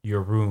home,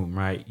 your room,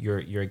 right?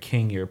 You're a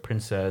king, you're a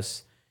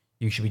princess.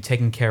 You should be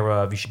taken care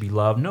of. You should be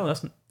loved. No,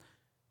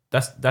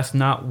 that's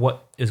not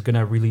what is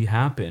gonna really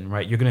happen,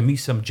 right? You're gonna meet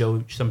some Joe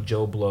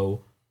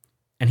Blow,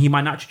 and he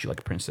might not treat you like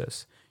a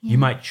princess.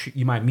 Yeah.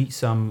 You might meet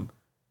some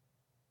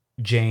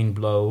Jane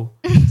Blow,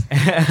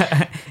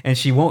 and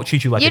she won't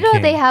treat you like a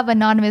king. They have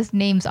anonymous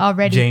names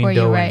already Jane for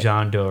Doe you, right? and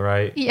John Doe,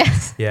 right?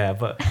 Yes. Yeah,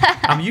 but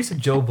I'm used to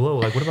Joe Blow.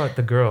 Like, what about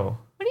the girl?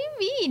 What do you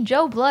mean,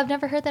 Joe Blow? I've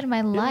never heard that in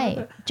my life.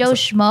 that- Joe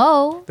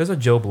Schmo. There's a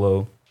Joe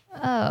Blow.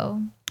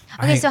 Oh.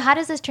 Okay, so how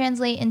does this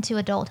translate into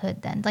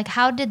adulthood then? Like,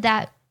 how did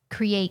that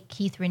create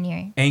Keith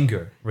Raniere?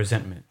 Anger,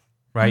 resentment,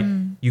 right?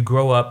 You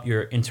grow up,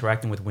 you're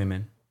interacting with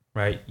women,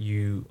 right?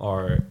 You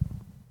are,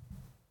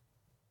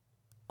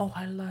 oh,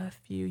 I love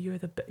you. You're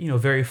the best.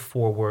 Very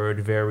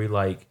forward, very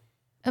like,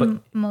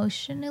 but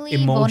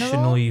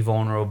Emotionally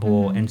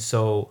vulnerable. And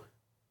so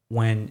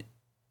when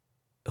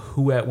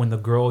the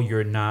girl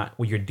you're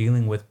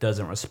dealing with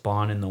doesn't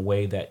respond in the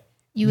way that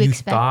you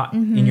expect thought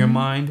in your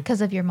mind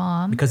because of your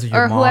mom,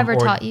 or mom, whoever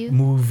taught you,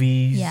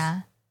 movies,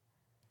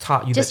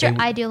 taught you just that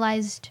your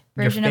idealized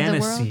version your of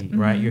the fantasy, world,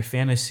 right? Your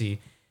fantasy,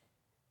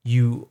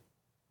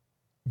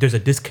 there's a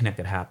disconnect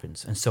that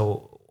happens, and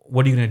so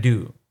what are you gonna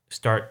do?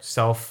 Are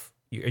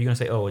you gonna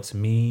say, "Oh, it's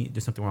me.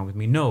 There's something wrong with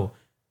me"? No,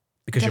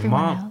 because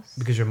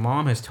your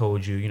mom has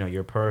told you,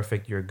 you're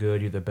perfect, you're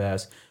good, you're the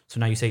best. So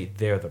now you say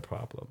they're the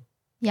problem.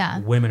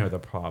 Yeah, women are the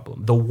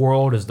problem. The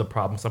world is the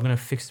problem. So I'm gonna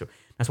fix it.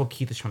 That's what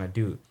Keith is trying to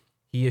do.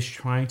 He is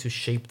trying to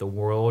shape the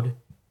world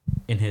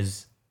in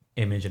his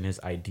image and his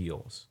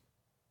ideals.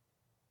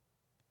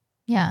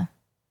 Yeah.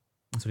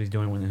 That's what he's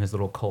doing in his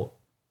little cult.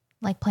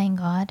 Like playing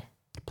God.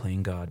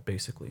 Playing God,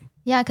 basically.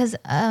 Yeah, because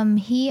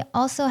he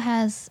also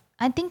has,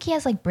 I think he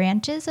has like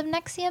branches of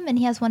NXIVM, and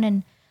he has one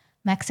in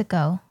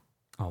Mexico.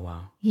 Oh,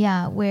 wow.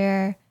 Yeah,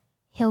 where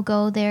he'll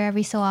go there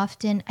every so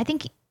often. I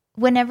think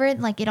whenever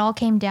like it all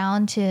came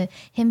down to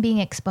him being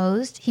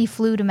exposed, he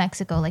flew to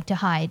Mexico like to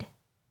hide.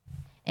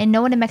 And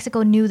no one in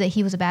Mexico knew that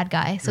he was a bad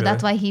guy. So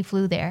that's why he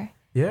flew there.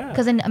 Yeah.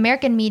 Because in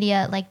American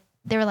media, like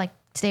they were like,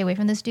 stay away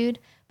from this dude.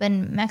 But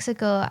in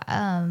Mexico,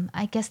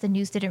 I guess the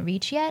news didn't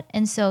reach yet.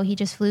 And so he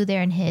just flew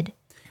there and hid.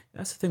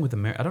 That's the thing with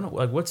America. I don't know,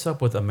 like, what's up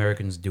with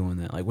Americans doing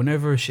that? Like,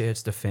 whenever shit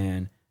hits the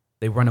fan,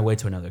 they run away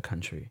to another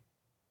country.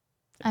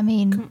 I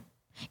mean,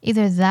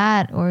 either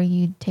that or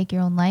you take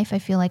your own life. I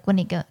feel like when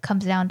it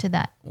comes down to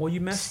that. Well,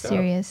 you messed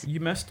serious. up. You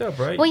messed up,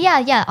 right? Well,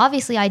 yeah.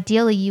 Obviously,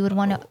 ideally, you would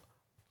want to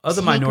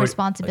take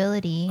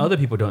responsibility. Other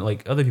people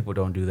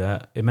don't do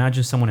that.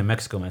 Imagine someone in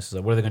Mexico messes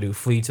up. What are they gonna do?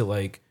 Flee to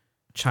like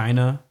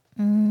China?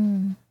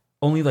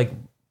 Only like,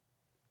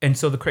 and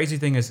so the crazy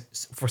thing is,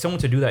 for someone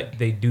to do that,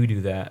 they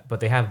do that, but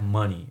they have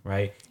money,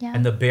 right? Yeah.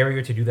 And the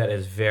barrier to do that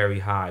is very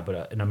high.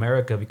 But in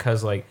America,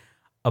 because like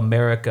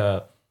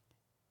America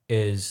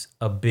is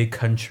a big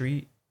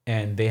country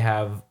and they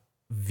have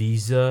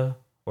visa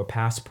or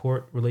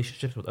passport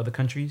relationships with other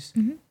countries,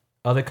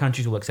 other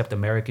countries will accept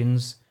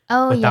Americans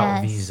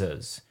without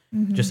visas.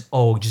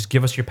 Just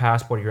give us your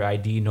passport, your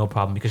ID, no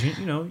problem. Because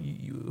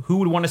who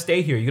would want to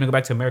stay here? You're gonna go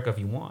back to America if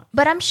you want.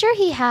 But I'm sure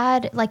he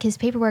had like his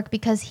paperwork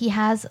because he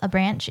has a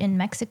branch in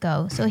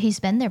Mexico, so he's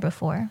been there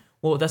before.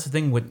 Well, that's the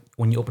thing with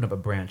when you open up a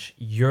branch,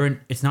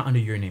 it's not under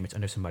your name; it's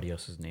under somebody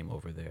else's name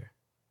over there.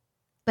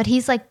 But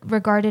he's like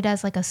regarded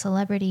as like a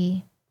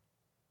celebrity,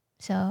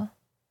 so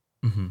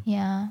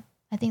yeah,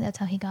 I think that's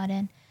how he got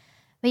in.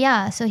 But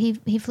yeah, so he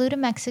flew to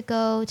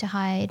Mexico to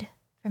hide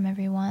from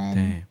everyone.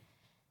 Dang.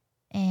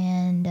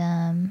 And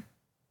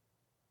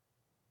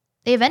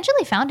they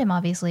eventually found him,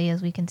 obviously,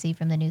 as we can see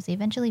from the news. They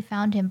eventually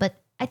found him.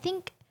 But I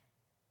think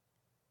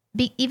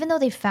even though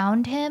they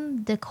found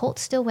him, the cult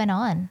still went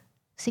on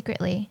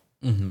secretly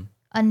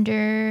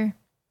under,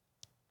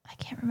 I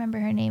can't remember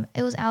her name.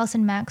 It was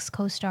Allison Mack's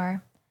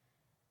co-star.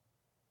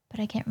 But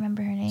I can't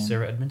remember her name.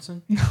 Sarah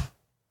Edmondson?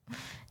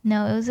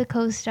 No, it was a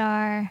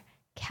co-star,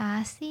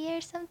 Cassie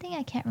or something.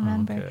 I can't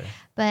remember. Okay.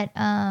 But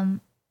I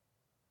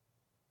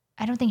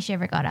don't think she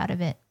ever got out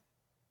of it.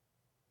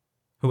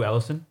 Who,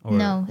 Allison? Or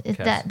no, it's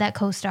that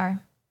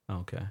co-star.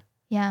 Okay.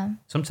 Yeah.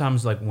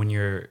 Sometimes, like when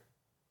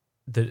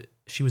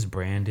she was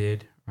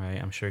branded, right?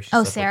 I'm sure she.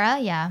 Oh, Sarah,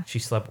 yeah. She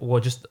slept. Well,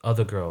 just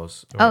other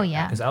girls. Right? Oh,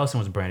 yeah. Because Allison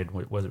was branded.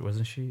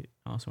 Wasn't she?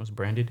 Allison was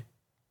branded.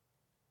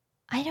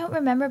 I don't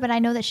remember, but I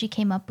know that she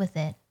came up with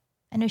it.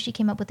 I know she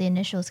came up with the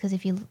initials because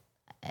if you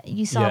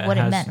saw what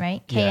it meant,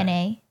 right? K and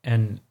A.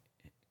 And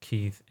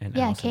Keith and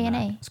Allison K and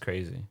A. It's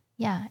crazy.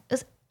 Yeah. It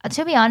was,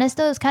 to be honest,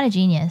 though, it was kind of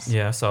genius.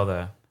 Yeah, I saw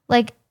that.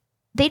 Like.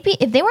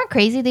 If they weren't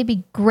crazy, they'd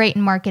be great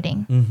in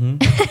marketing.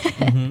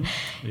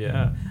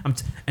 Yeah.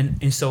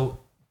 And so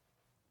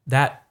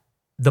that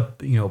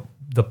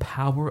the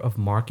power of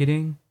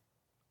marketing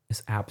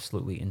is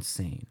absolutely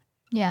insane.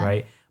 Yeah.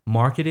 Right?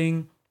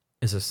 Marketing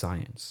is a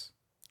science.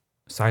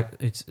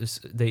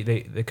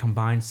 They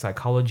combine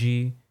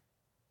psychology,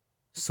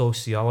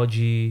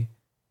 sociology,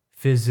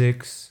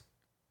 physics,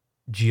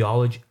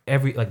 geology,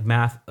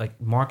 math, like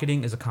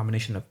marketing is a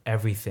combination of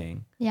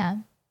everything. Yeah.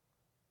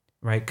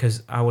 Right,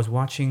 because I was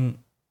watching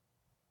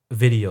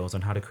videos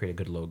on how to create a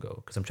good logo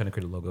because I'm trying to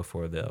create a logo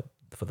for the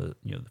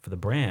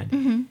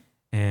brand,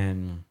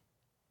 and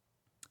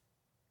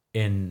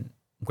in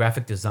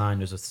graphic design,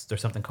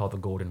 there's something called the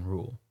golden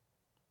rule.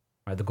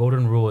 Right, the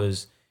golden rule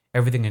is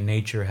everything in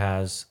nature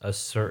has a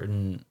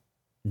certain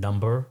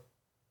number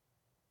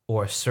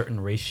or a certain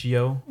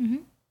ratio,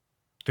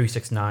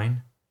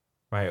 369,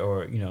 right?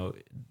 Or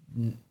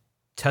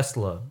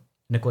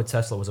Nikola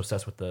Tesla was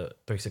obsessed with the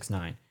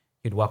 369.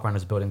 He'd walk around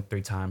his building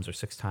 3 times or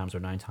 6 times or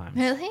 9 times.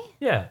 Really?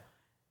 Yeah.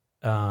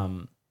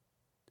 And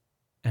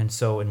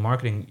so in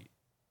marketing,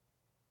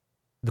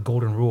 the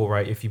golden rule,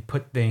 right? If you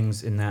put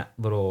things in that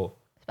little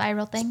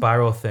spiral thing.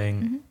 spiral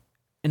thing.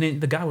 And then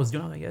the guy was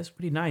doing, like, yeah, it's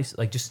pretty nice.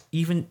 Like, just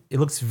even, it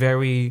looks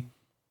very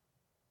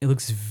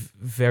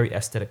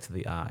aesthetic to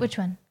the eye. Which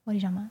one? What are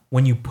you talking about?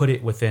 When you put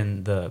it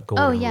within the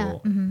golden Oh yeah.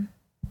 rule.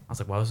 I was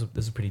like, wow,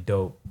 this is pretty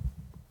dope.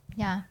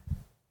 Yeah.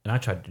 And I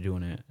tried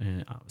doing it,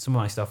 and some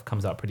of my stuff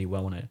comes out pretty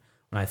well when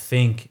I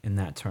think in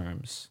that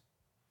terms.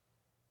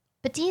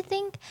 But do you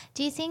think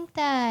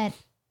that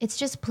it's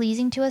just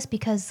pleasing to us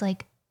because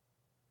like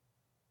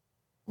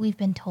we've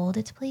been told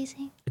it's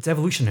pleasing? It's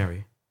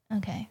evolutionary.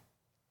 Okay.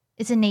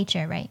 It's in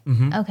nature, right?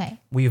 Okay.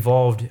 We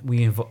evolved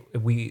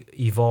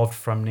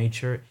from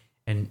nature,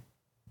 and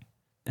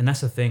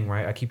that's the thing,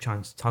 right? I keep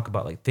trying to talk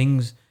about like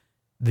things.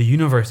 The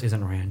universe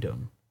isn't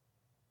random.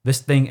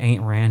 This thing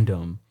ain't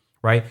random,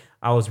 right?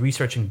 I was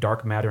researching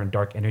dark matter and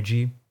dark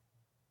energy,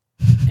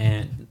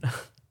 and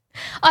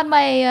on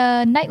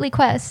my nightly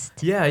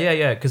quest.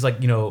 yeah, because like,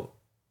 you know,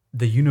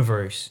 the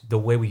universe, the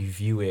way we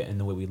view it and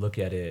the way we look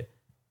at it,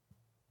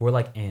 we're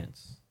like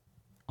ants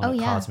on a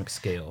cosmic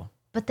scale.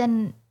 But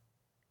then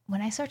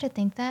when I start to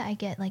think that, I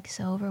get like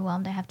so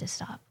overwhelmed I have to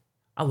stop.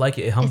 I like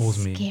it. It humbles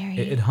It's me. scary.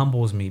 It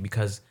humbles me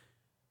because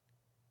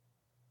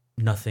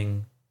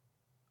everything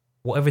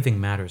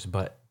matters,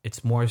 but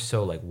it's more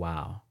so like,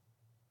 wow,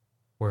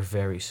 we're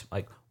very,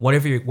 like,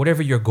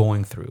 whatever you're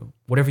going through,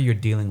 whatever you're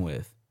dealing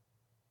with,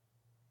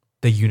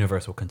 the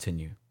universe will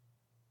continue.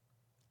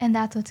 And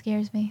that's what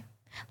scares me.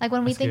 Like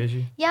when we think, scares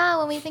you?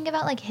 when we think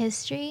about like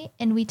history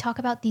and we talk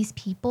about these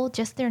people,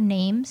 just their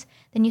names,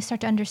 then you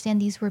start to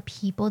understand these were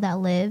people that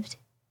lived.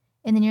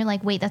 And then you're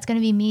like, wait, that's going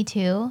to be me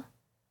too.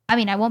 I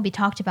mean, I won't be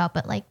talked about,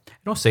 but like,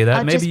 Don't say that.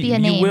 I'll just Maybe be a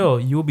name.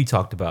 you will be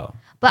talked about.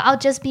 But I'll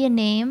just be a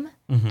name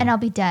and I'll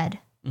be dead.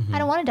 I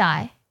don't want to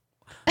die.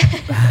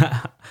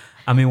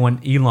 I mean, when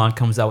Elon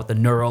comes out with the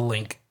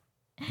Neuralink,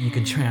 you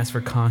can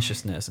transfer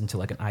consciousness into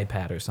like an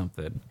iPad or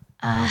something.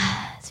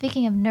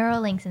 Speaking of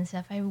Neuralinks and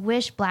stuff, I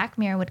wish Black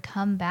Mirror would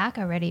come back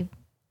already.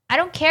 I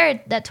don't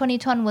care that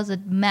 2020 was a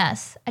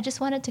mess. I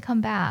just want it to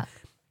come back.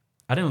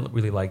 I didn't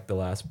really like the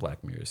last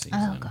Black Mirror season.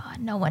 Oh God,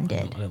 no one I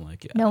did. didn't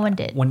like it. No one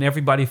did. When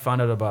everybody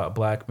found out about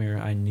Black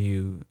Mirror, I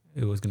knew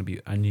it was gonna be.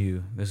 I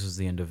knew this was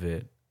the end of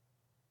it.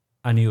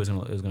 I knew it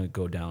was gonna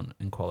go down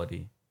in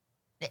quality.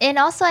 And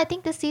also, I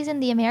think this season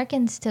the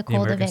Americans took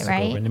hold of it, Americans took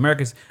over. right? And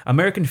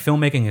American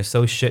filmmaking is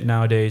so shit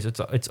nowadays. It's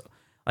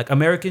like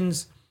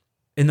Americans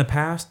in the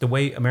past, the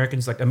way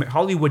Americans like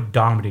Hollywood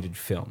dominated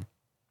film,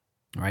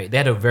 right? They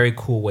had a very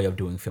cool way of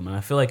doing film, and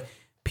I feel like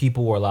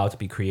people were allowed to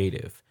be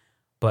creative.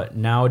 But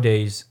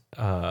nowadays,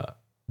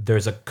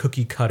 there's a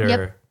cookie cutter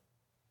Yep.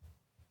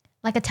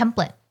 Like a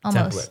template,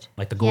 almost.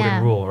 like the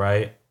golden rule,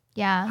 right?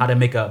 Yeah. How to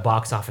make a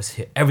box office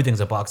hit. Everything's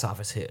a box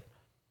office hit.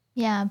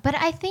 Yeah, but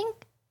I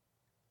think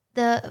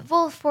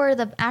for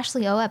the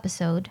Ashley O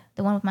episode,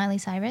 the one with Miley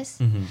Cyrus,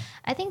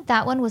 I think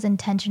that one was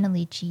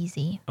intentionally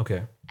cheesy.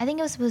 Okay. I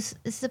think it was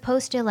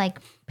supposed to like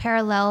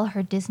parallel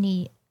her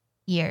Disney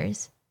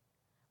years,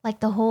 like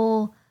the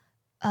whole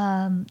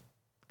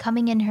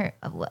coming in her.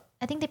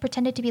 I think they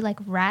pretended to be like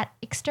rat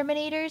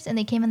exterminators, and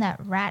they came in that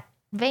rat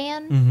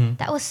van.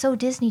 That was so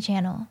Disney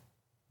Channel.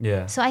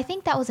 Yeah. So I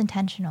think that was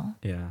intentional.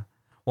 Yeah.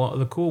 Well,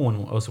 the cool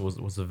one also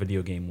was the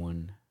video game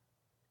one,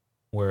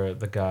 where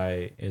the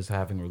guy is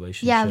having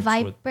relationships. Yeah, with,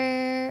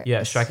 Viper.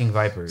 Striking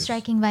Vipers.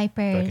 Striking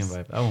Vipers. Striking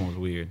Vipers. That one was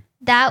weird.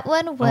 That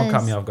one That one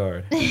caught me was. off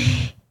guard.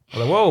 I was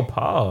like, whoa,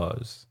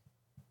 pause.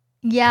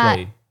 Yeah.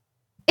 Play.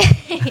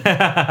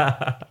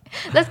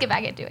 Let's get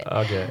back into it.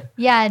 Okay.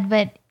 Yeah,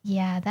 but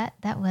yeah,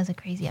 that was a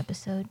crazy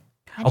episode.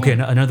 Okay,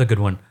 another good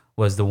one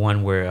was the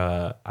one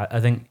where I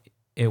think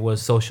it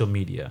was social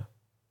media,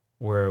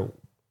 where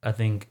I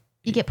think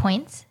You get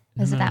points?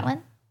 Was it that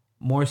one?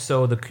 more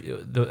so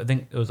the I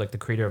think it was like the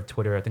creator of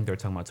Twitter. I think they were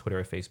talking about Twitter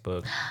or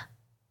Facebook.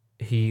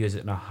 He is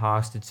in a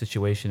hostage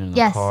situation in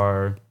a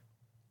car.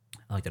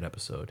 I like that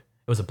episode.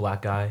 It was a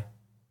black guy.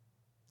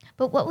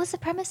 But what was the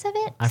premise of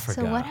it? I So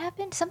forgot. what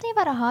happened? Something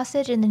about a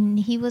hostage, and then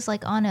he was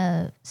like on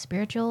a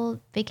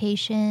spiritual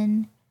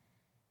vacation,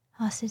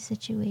 hostage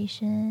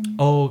situation.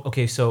 Oh,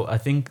 okay. So I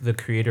think the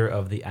creator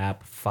of the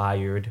app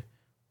fired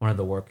one of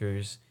the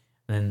workers.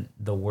 Then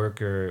the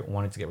worker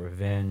wanted to get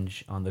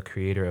revenge on the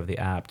creator of the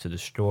app to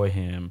destroy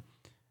him.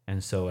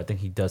 And so I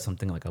think he does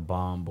something like a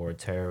bomb or a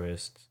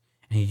terrorist.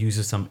 And he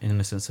uses some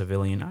innocent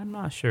civilian. I'm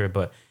not sure,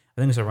 but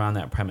I think it's around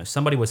that premise.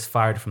 Somebody was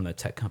fired from the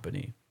tech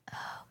company.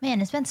 Man,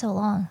 it's been so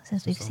long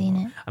since we've seen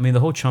it. I mean, the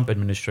whole Trump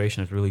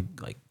administration is really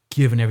like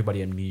giving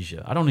everybody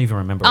amnesia. I don't even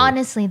remember.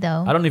 Honestly,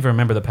 though, I don't even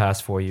remember the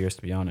past 4 years,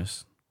 to be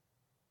honest.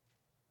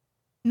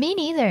 me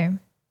neither.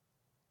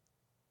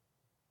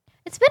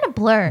 It's been a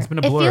blur. It's been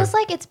a blur. It feels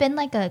like it's been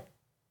like a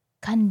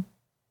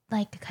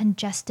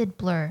congested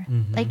blur.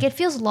 Mm-hmm. Like it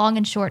feels long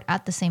and short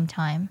at the same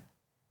time.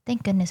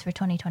 Thank goodness for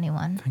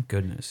 2021. Thank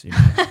goodness. You know?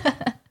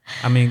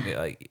 I mean,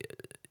 like,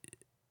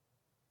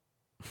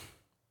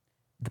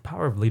 the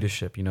power of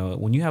leadership, you know,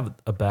 when you have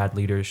a bad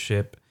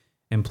leadership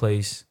in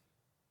place,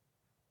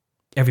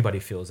 everybody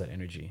feels that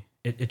energy.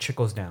 It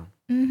trickles down.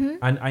 Mm-hmm.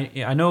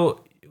 I know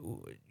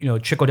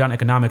trickle down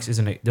economics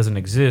doesn't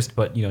exist,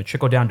 but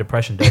trickle down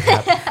depression does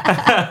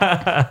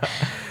happen.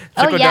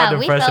 Trickle down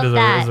we depression felt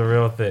that. is a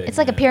real thing. It's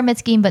like a pyramid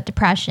scheme, but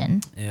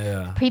depression.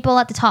 Yeah. People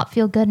at the top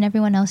feel good, and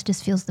everyone else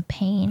just feels the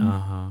pain.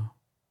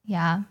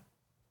 Yeah.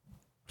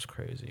 It's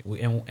crazy.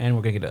 And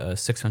we're gonna get a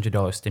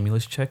 $600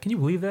 stimulus check. Can you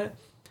believe that?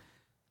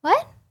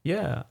 What?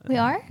 Yeah. We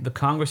are? The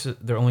Congress,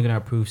 they're only gonna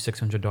approve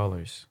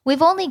 $600.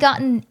 We've only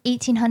gotten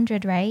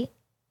 1,800, right?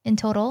 In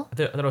total? I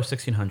thought it was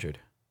 1,600.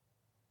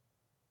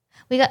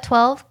 We got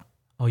 12,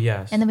 Oh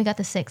yes. and then we got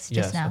the 6 just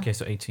yes. now. Okay,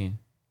 so 18.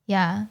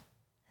 Yeah.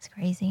 That's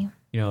crazy.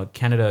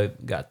 Canada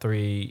got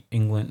 3.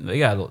 England, they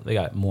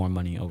got more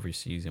money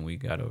overseas than we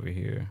got over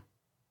here.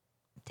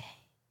 Dang.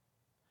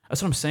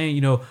 That's what I'm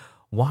saying.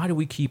 Why do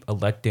we keep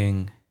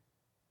electing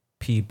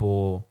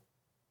people?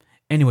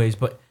 Anyways,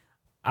 but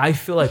I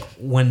feel like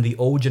when the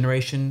old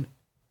generation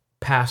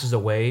passes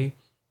away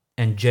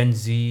and Gen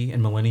Z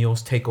and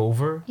millennials take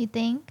over, You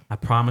think? I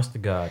promise to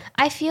God.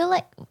 I feel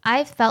like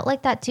I felt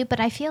like that too, but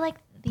I feel like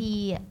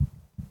the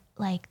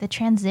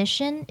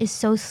transition is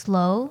so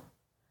slow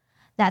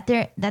that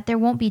there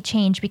won't be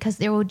change because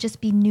there will just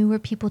be newer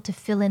people to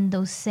fill in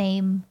those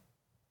same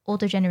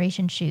older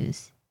generation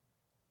shoes.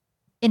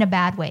 In a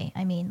bad way.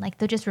 I mean, like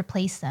they'll just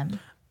replace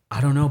them.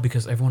 I don't know,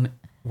 because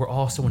we're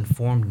all so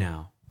informed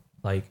now.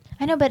 Like,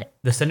 I know, but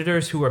the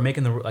senators who are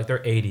making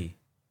they're 80,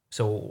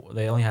 so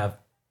they only have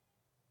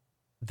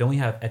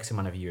X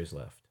amount of years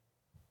left,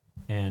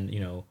 and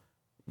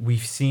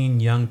we've seen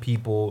young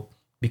people,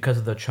 because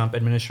of the Trump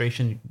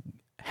administration,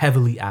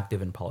 heavily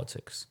active in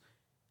politics,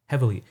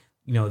 heavily.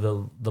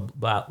 The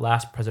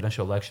last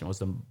presidential election was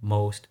the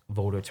most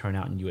voter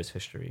turnout in U.S.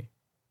 history.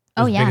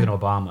 It was bigger than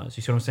Obama's.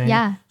 You see what I'm saying?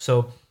 Yeah.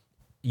 So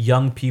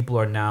young people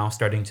are now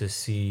starting to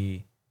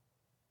see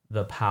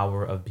the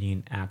power of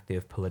being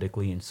active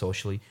politically and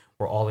socially.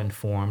 We're all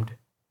informed.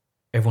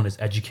 Everyone is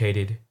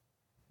educated,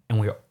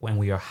 and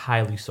we are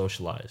highly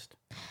socialized.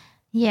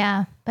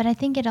 Yeah, but I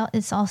think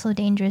it's also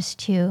dangerous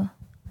too,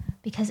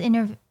 because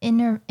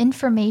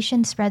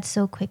information spreads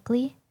so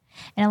quickly,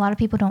 and a lot of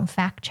people don't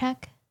fact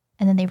check,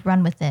 and then they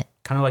run with it.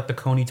 Kind of like the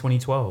Kony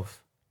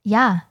 2012.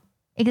 Yeah,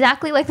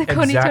 exactly like the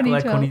Kony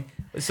 2012.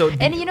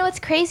 And what's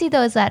crazy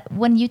though is that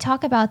when you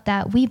talk about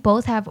that, we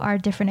both have our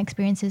different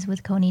experiences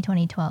with Kony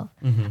 2012.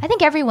 I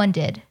think everyone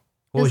did.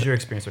 What was your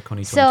experience with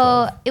Kony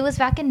 2012? So it was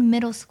back in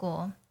middle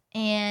school,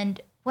 and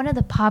one of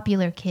the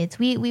popular kids,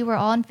 we were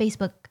all on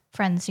Facebook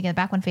friends together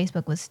back when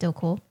Facebook was still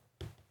cool.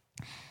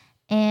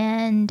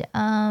 And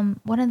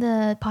one of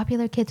the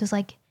popular kids was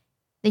like,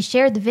 they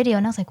shared the video,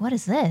 and I was like, what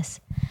is this?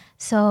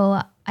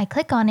 So I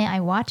click on it, I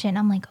watch it, and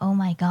I'm like, oh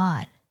my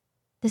God,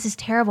 this is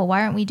terrible.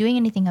 Why aren't we doing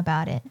anything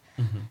about it?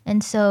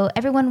 And so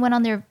everyone went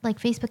on their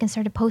Facebook and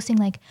started posting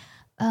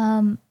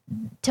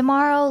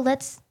tomorrow,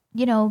 let's,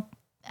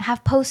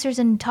 have posters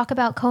and talk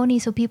about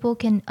Kony so people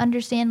can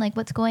understand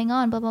what's going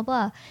on, blah, blah,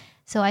 blah.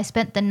 So I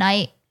spent the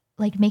night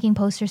making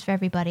posters for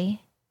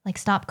everybody,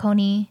 Stop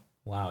Kony.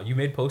 Wow, you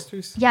made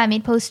posters? Yeah, I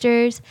made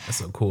posters. That's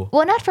so cool.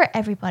 Well, not for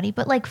everybody,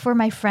 but for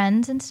my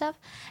friends and stuff.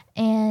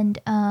 And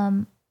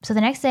so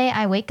the next day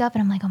I wake up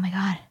and I'm like, oh my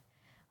God,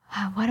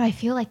 wow, why do I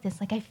feel like this?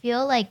 I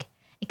feel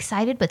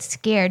excited but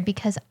scared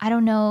because I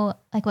don't know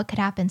what could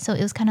happen. So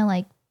it was kind of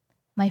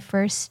my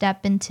first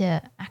step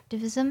into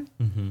activism.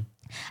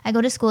 I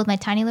go to school with my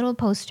tiny little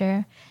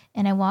poster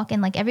and I walk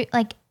in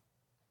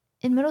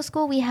in middle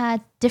school we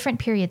had different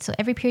periods. So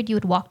every period you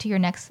would walk to your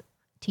next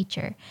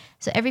teacher.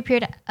 So every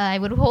period I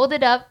would hold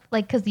it up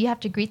because you have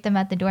to greet them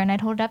at the door, and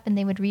I'd hold it up and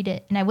they would read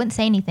it and I wouldn't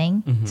say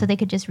anything so they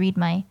could just read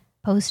my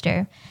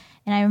poster.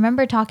 And I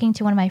remember talking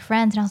to one of my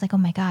friends and I was like, oh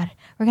my God,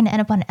 we're going to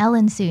end up on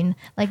Ellen soon.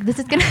 This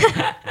is going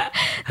to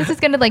this is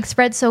going to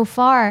spread so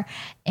far.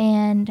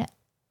 And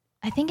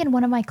I think in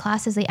one of my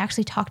classes they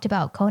actually talked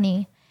about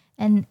Kony,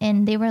 and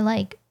they were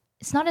like,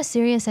 it's not as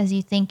serious as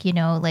you think,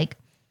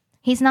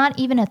 he's not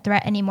even a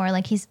threat anymore.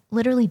 He's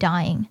literally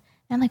dying. And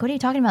I'm like, what are you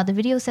talking about? The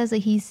video says that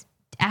he's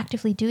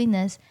actively doing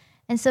this.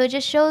 And so it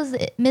just shows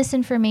the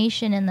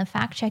misinformation and the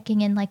fact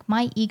checking and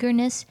my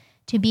eagerness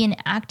to be an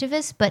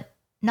activist, but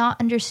not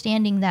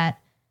understanding that,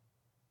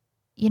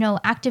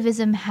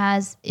 activism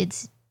has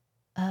its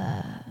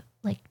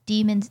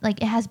demons,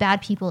 it has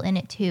bad people in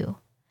it too.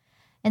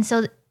 And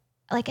so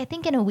I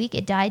think in a week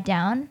it died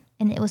down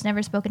and it was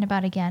never spoken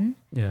about again.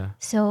 Yeah.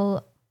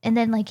 So, and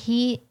then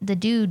the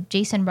dude,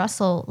 Jason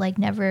Russell, I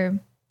never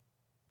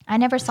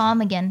saw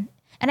him again.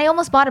 And I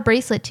almost bought a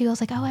bracelet too. I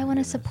was like, oh, I want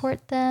to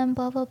support them,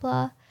 blah, blah,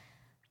 blah.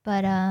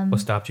 But what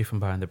stopped you from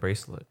buying the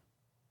bracelet?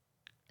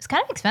 It's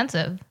kind of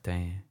expensive.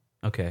 Dang.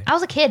 Okay. I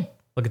was a kid.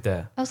 Look at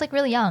that. I was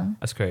really young.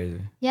 That's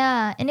crazy.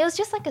 Yeah. And it was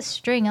just a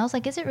string. I was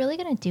like, is it really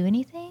going to do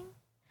anything?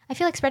 I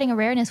feel like spreading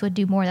awareness would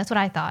do more. That's what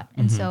I thought.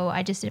 And so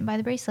I just didn't buy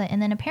the bracelet.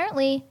 And then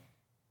apparently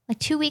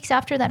 2 weeks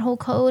after that whole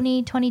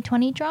Kony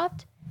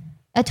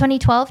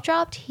 2012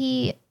 dropped,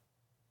 he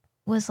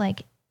was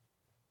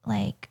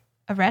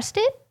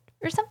arrested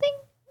or something.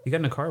 He got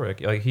in a car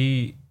wreck.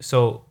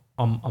 So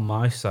on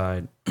my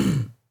side,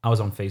 I was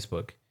on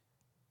Facebook.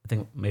 I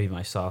think maybe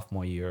my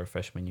sophomore year or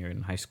freshman year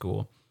in high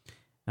school.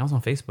 And I was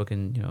on Facebook,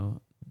 and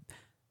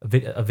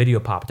a video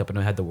popped up and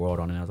it had the world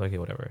on it. And I was like, okay,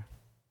 whatever.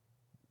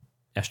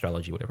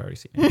 Astrology, whatever, I already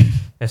seen it.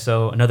 And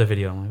so another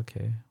video, I'm like,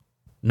 okay.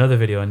 Another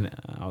video, and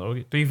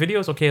 3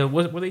 videos? Okay,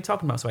 what are they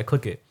talking about? So I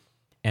click it.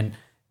 And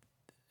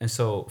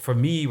so for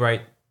me,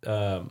 right,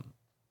 I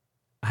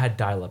had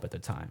dial-up at the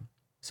time.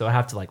 So I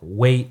have to like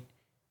wait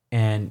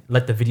and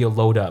let the video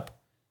load up.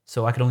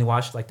 So I could only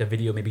watch like the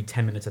video maybe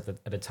 10 minutes at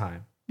a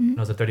time. And it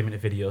was a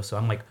 30-minute video. So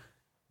I'm like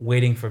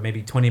waiting for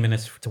maybe 20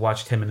 minutes to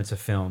watch 10 minutes of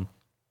film.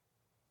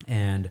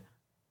 And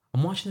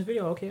I'm watching the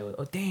video. Okay,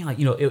 oh, dang, like,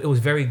 it was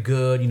very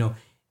good.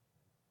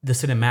 The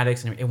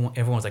cinematics, and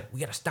everyone's like, we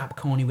gotta stop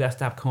Coney.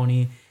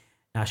 And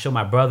I show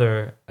my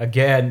brother,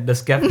 again, the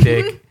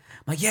skeptic. I'm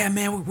like, yeah,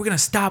 man, we're gonna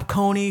stop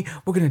Coney.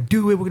 We're gonna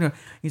do it.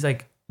 He's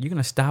like, you're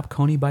gonna stop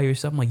Coney by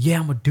yourself? I'm like, yeah,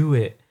 I'm gonna do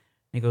it.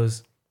 And he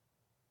goes,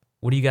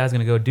 what are you guys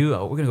gonna go do?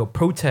 Oh, we're gonna go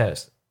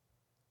protest.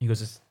 He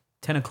goes, it's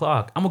 10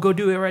 o'clock. I'm gonna go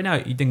do it right now.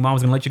 You think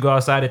mom's gonna let you go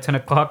outside at 10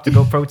 o'clock to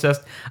go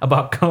protest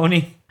about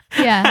Coney?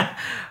 Yeah.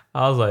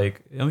 I was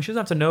like, she doesn't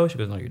have to know. She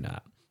goes, no, you're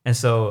not. And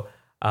so,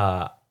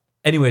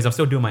 anyways, I'm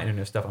still doing my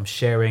internet stuff. I'm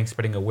sharing,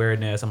 spreading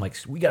awareness. I'm like,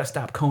 we got to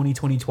stop Coney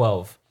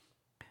 2012.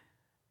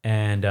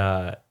 And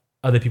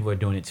other people are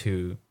doing it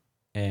too.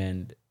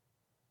 And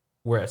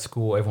we're at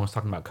school. Everyone's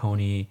talking about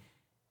Coney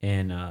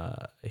in AP,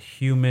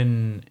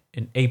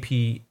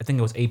 I think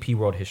it was AP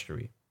World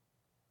History.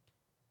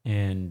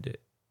 And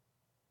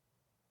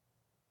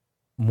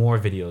more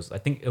videos. I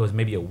think it was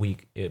maybe a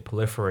week. It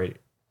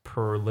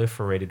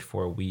proliferated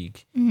for a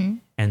week. Mm-hmm.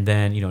 And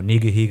then,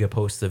 Niga Higa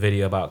posts a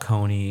video about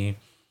Coney.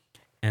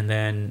 And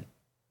then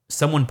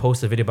someone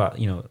posted a video about,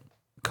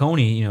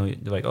 Coney,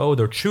 they're like, oh,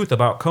 the truth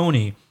about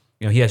Coney.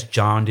 He has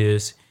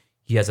jaundice.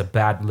 He has a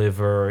bad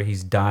liver.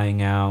 He's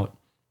dying out.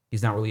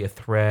 He's not really a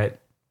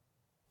threat.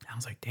 I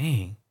was like,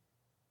 dang.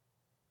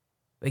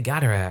 They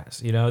got her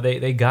ass.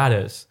 They got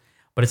us.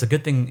 But it's a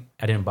good thing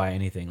I didn't buy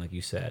anything, like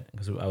you said,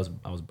 because I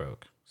was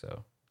broke.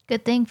 So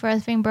Good thing for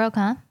us being broke,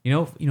 huh?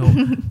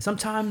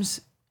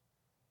 Sometimes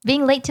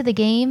being late to the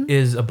game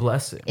is a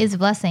blessing.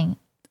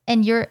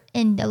 And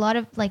a lot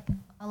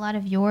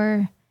of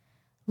your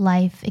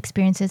life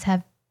experiences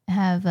have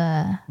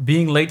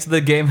being late to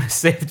the game has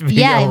saved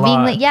me a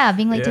lot.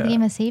 Being late to the game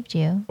has saved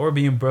you. Or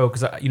being broke,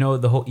 because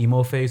the whole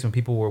emo phase when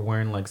people were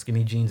wearing like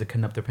skinny jeans that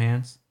couldn't up their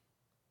pants.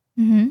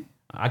 Mm-hmm.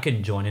 I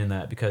couldn't join in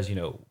that because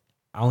I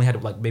only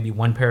had like maybe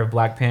one pair of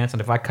black pants,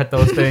 and if I cut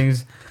those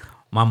things,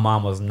 my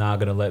mom was not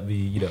gonna let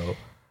me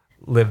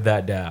live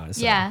that down.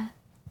 So, yeah.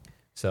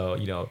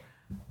 So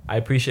I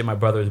appreciate my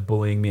brothers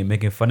bullying me and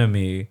making fun of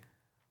me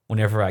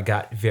whenever I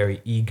got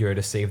very eager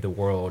to save the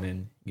world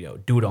and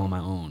do it on my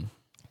own.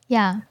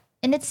 Yeah.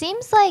 And it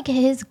seems like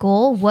his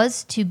goal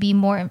was to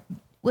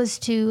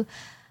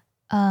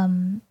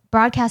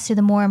broadcast to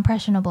the more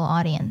impressionable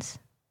audience,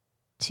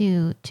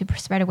 to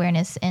spread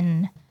awareness.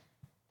 And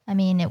I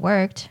mean, it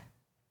worked.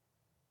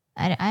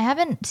 I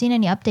haven't seen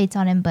any updates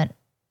on him, but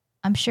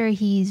I'm sure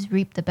he's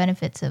reaped the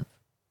benefits of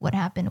what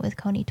happened with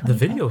Coney 2012.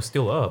 The video's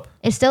still up.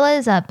 It still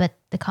is up, but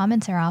the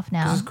comments are off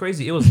now. This is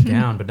crazy. It was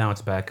down, but now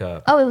it's back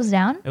up. Oh, it was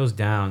down? It was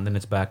down, then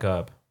it's back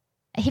up.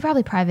 He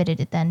probably privated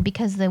it then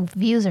because the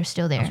views are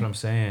still there. That's what I'm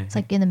saying. It's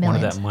like in the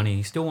millions. Wanted that money.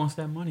 He still wants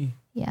that money.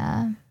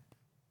 Yeah.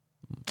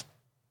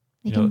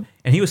 And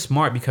he was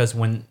smart because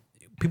when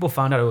people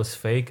found out it was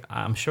fake,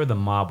 I'm sure the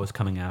mob was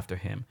coming after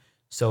him.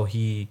 So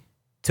he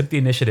took the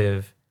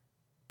initiative,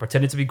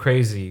 pretended to be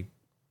crazy.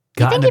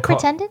 You think he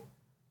pretended?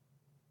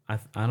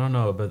 I don't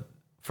know, but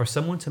for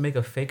someone to make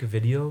a fake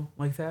video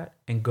like that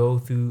and go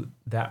through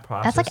that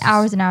process. That's like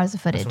hours and hours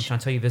of footage. I'm trying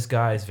to tell you, this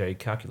guy is very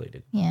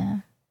calculated. Yeah.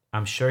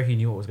 I'm sure he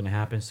knew what was going to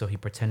happen, so he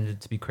pretended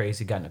to be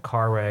crazy, got in a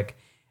car wreck,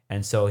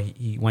 and so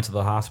he went to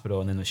the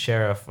hospital, and then the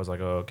sheriff was like,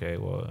 oh, okay,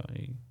 well,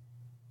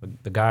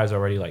 the guy's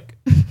already, like,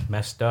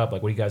 messed up.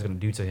 Like, what are you guys going to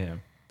do to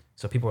him?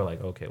 So people were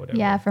like, okay, whatever.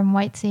 Yeah, from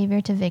white savior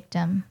to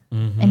victim.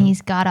 Mm-hmm. And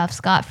he's got off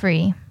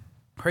scot-free.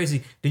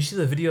 Crazy. Did you see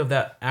the video of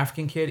that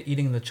African kid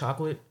eating the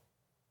chocolate?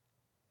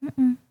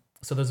 Mm-mm.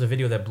 So there's a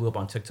video that blew up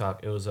on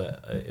TikTok. It was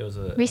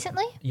a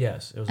Recently?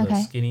 Yes. It was Okay.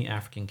 a skinny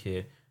African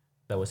kid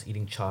that was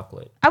eating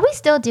chocolate. Are we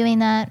still doing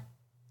that?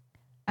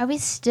 Are we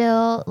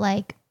still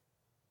like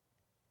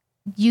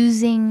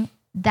using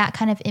that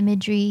kind of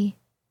imagery?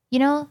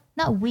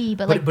 Not we,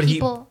 but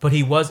people.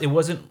 It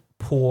wasn't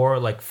poor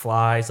like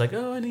flies, like,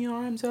 oh, in the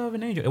arms of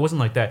an angel. It wasn't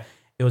like that.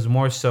 It was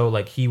more so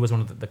like he was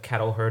one of the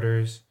cattle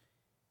herders.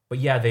 But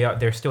yeah,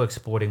 they're still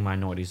exploiting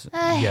minorities.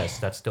 Yes,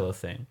 that's still a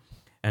thing.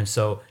 And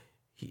so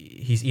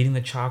he's eating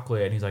the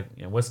chocolate and he's like,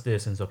 what's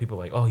this? And so people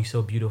are like, oh, he's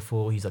so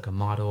beautiful. He's like a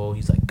model.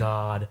 He's like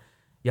God.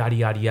 Yada,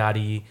 yada,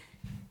 yada.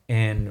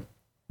 And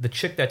the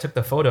chick that took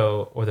the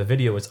photo or the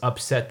video was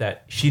upset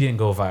that she didn't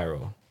go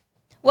viral.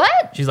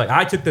 What? She's like,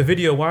 I took the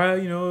video. Why,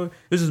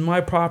 this is my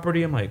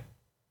property. I'm like,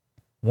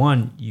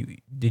 one,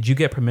 did you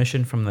get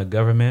permission from the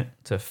government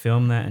to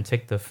film that and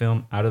take the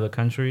film out of the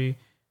country?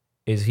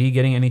 Is he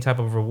getting any type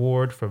of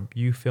reward for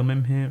you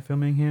filming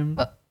him?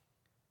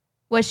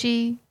 Was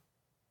she?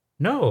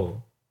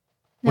 No.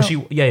 Well, she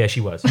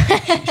was.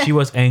 She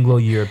was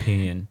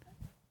Anglo-European,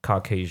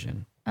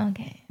 Caucasian.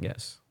 Okay.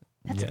 Yes.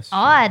 That's Yes,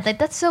 odd. Like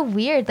that's so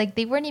weird. Like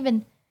they were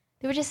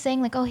just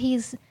saying like, oh,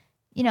 he's,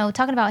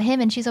 talking about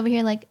him, and she's over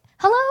here like,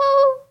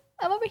 hello,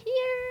 I'm over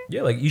here.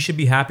 Yeah, like you should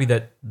be happy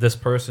that this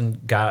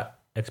person got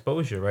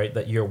exposure, right?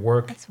 That your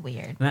work. That's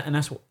weird. And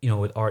that's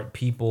with art,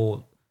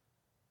 people,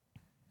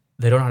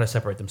 they don't know how to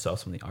separate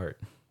themselves from the art.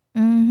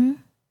 Mm-hmm.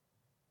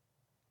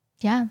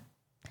 Yeah,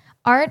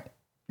 art.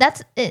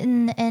 That's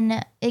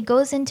and it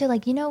goes into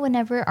like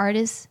whenever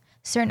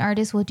certain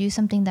artists will do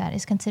something that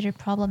is considered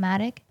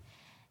problematic,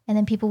 and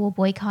then people will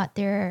boycott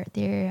their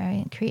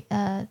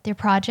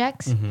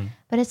projects. Mm-hmm.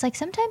 But it's like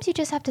sometimes you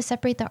just have to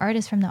separate the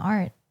artist from the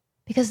art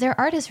because their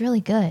art is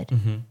really good,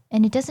 Mm-hmm.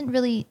 and it doesn't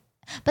really.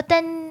 But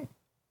then,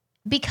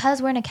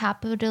 because we're in a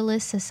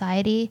capitalist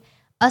society,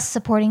 us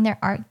supporting their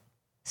art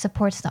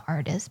supports the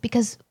artist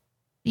because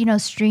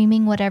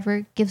streaming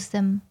whatever gives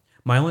them.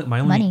 My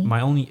money.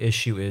 only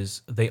issue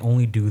is they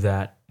only do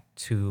that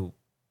to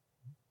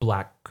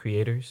black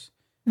creators.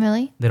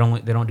 Really? They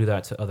don't do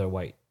that to other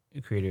white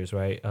creators,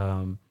 right?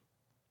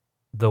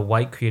 The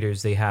white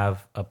creators, they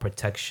have a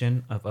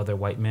protection of other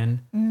white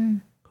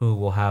men who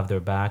will have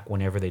their back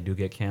whenever they do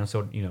get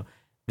canceled.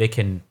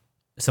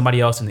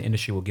 Somebody else in the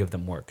industry will give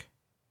them work.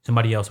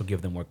 Somebody else will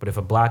give them work. But if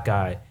a black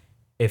guy,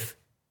 if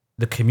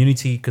the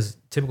community, because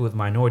typically with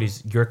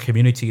minorities, your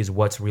community is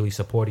what's really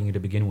supporting you to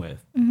begin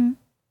with. Mm-hmm.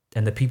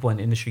 And the people in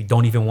the industry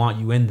don't even want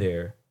you in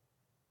there.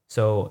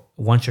 So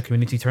once your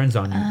community turns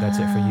on you, that's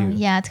it for you.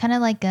 Yeah, it's kind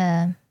of like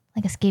a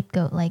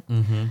scapegoat. Like,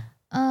 Mm-hmm.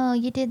 oh,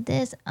 you did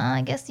this.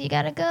 I guess you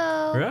gotta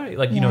go. Right.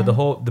 Like, Yeah.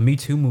 the Me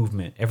Too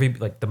movement,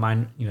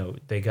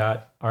 they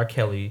got R.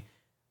 Kelly,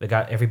 they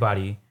got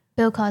everybody,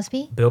 Bill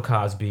Cosby. Bill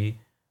Cosby,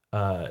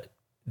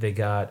 they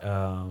got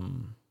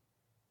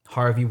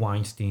Harvey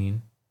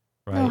Weinstein,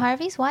 right? No,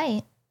 Harvey's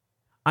white.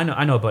 I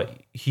know, but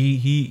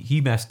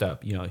he messed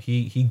up.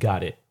 He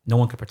got it. No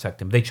one could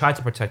protect him. They tried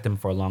to protect him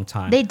for a long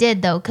time. They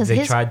did though, because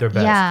They tried their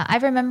best. Yeah, I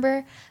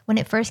remember when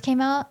it first came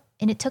out,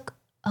 and it took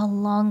a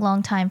long,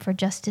 long time for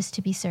justice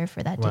to be served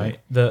for that Right.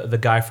 dude. The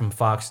guy from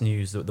Fox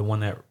News, the one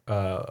that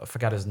I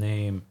forgot his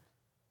name.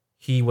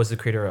 He was the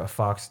creator of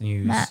Fox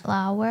News. Matt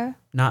Lauer.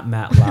 Not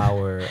Matt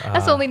Lauer.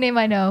 That's the only name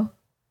I know.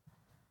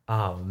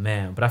 Oh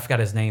man, but I forgot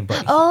his name.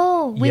 But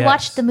We yes,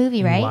 watched the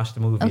movie, right? We watched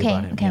the movie Okay,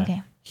 about him. okay, yeah.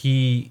 okay.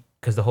 He,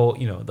 because the whole,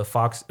 the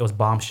Fox, it was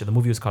Bombshell. The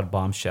movie was called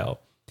Bombshell,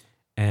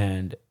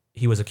 and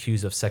he was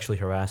accused of sexually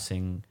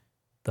harassing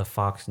the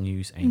Fox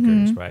News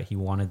anchors. Mm-hmm. Right? He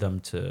wanted them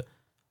to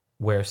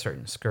wear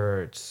certain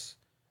skirts,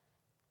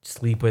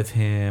 sleep with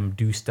him,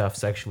 do stuff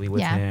sexually with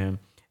Yeah. him,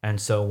 and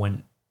so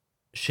when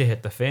shit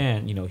hit the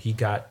fan, he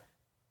got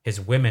his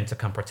women to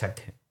come protect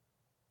him.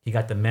 He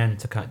got the men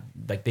to come,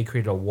 like they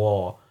created a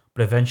wall,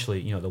 but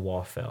eventually, the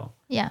wall fell.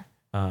 Yeah.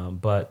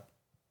 But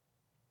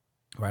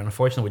right,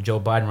 unfortunately with Joe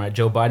Biden, right?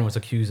 Joe Biden was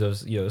accused of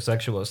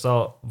sexual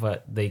assault,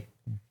 but they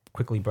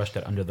quickly brushed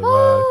that under the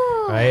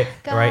rug, right?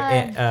 God.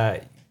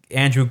 Right.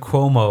 Andrew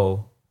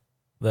Cuomo,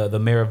 the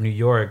mayor of New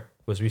York,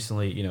 was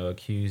recently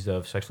accused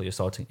of sexually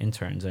assaulting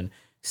interns, and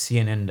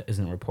CNN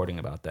isn't reporting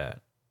about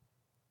that.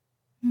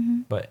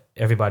 Mm-hmm. But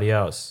everybody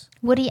else,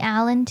 Woody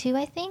Allen too,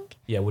 I think.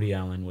 yeah, Woody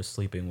Allen was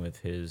sleeping with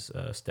his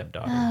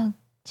stepdaughter. Oh,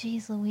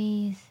 jeez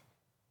Louise.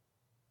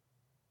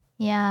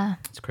 Yeah.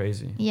 It's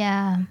crazy.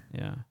 Yeah.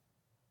 Yeah,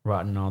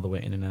 rotten all the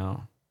way in and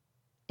out.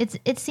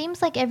 It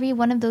seems like every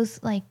one of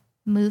those like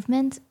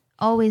movements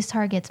always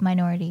targets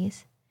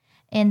minorities,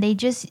 and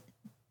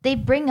they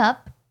bring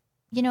up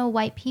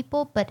white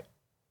people, but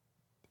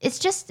it's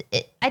just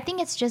I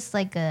think it's just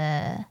like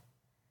a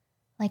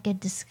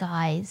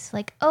disguise.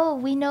 Like, oh,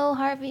 we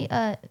know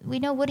we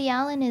know Woody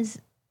Allen is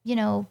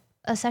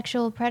a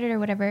sexual predator or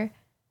whatever,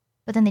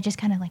 but then they just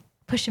kind of like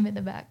push him in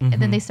the back,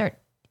 and then they start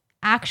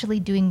actually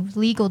doing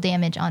legal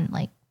damage on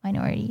like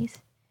minorities.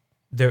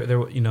 There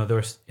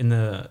was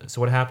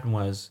so what happened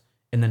was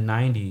in the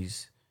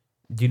 90s,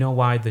 do you know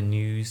why the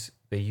news,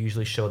 they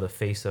usually show the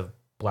face of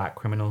black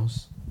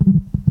criminals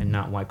and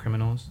not white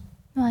criminals?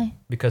 Why?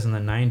 Because in the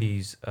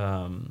 90s,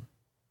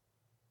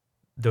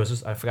 there was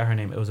this, I forgot her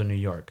name, it was in New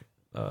York.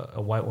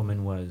 A white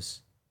woman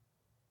was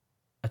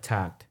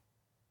attacked,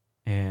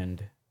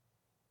 and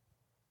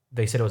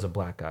they said it was a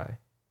black guy,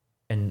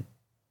 and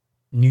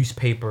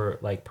newspaper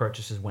like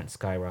purchases went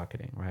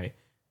skyrocketing, right?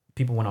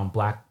 People went on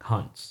black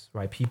hunts,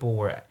 right?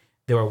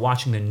 They were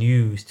watching the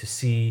news to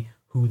see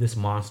who this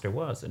monster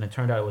was, and it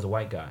turned out it was a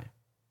white guy.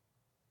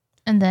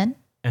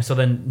 And so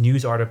then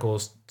news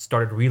articles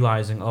started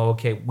realizing, oh,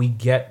 okay, we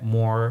get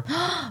more.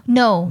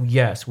 no.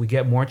 Yes, we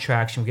get more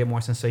traction, we get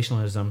more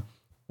sensationalism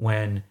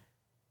when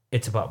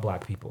it's about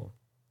black people.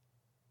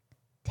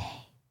 Dang.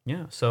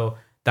 Yeah, so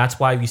that's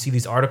why you see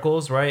these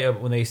articles,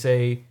 right? When they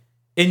say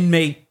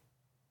inmate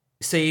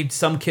saved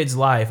some kid's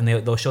life, and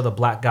they'll show the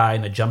black guy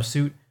in a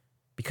jumpsuit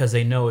because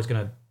they know it's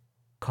going to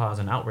cause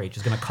an outrage.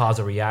 It's going to cause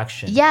a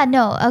reaction. Yeah,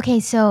 no. Okay,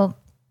 so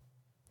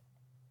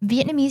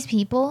Vietnamese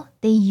people,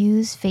 they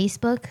use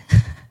Facebook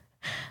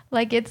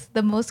like it's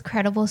the most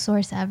credible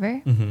source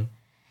ever. Mm-hmm.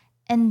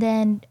 And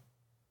then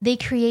they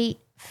create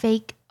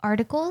fake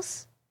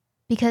articles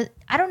because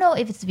I don't know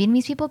if it's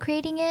Vietnamese people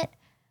creating it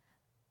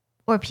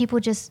or people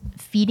just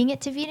feeding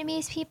it to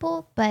Vietnamese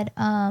people. But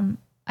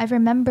I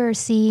remember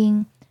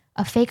seeing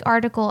a fake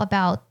article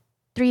about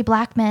 3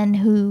 black men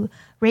who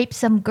raped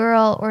some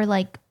girl or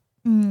like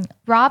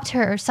robbed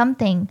her or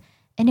something,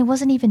 and it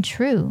wasn't even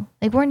true.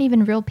 They weren't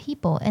even real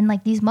people, and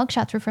like these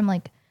mugshots were from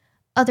like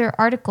other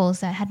articles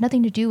that had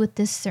nothing to do with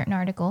this certain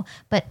article,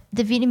 but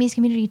the Vietnamese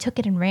community took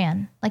it and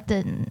ran. Like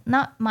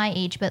not my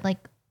age, but like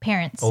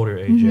parents, Older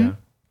age, yeah.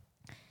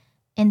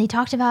 and they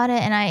talked about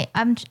it.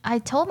 And I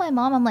told my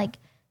mom, I'm like,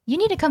 you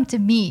need to come to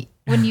me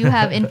when you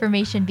have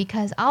information,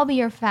 because I'll be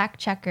your fact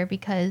checker,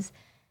 because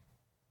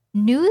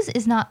news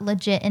is not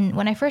legit. And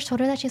when I first told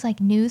her that, she's like,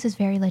 news is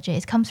very legit.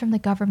 It comes from the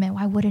government.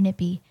 Why wouldn't it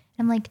be?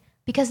 And I'm like,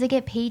 because they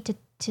get paid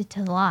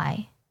to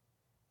lie.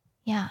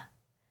 Yeah.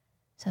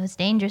 So it's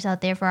dangerous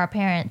out there for our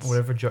parents.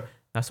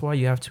 That's why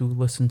you have to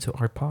listen to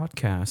our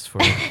podcast for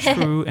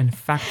true and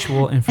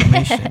factual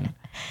information.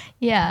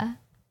 Yeah.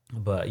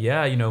 But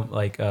yeah, you know,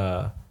 like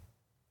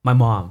my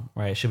mom,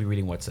 right? She'll be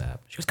reading WhatsApp.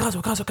 She goes,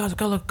 Kazu,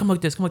 come look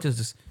at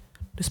this.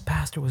 This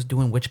pastor was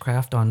doing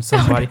witchcraft on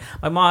somebody.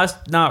 My mom,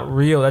 that's not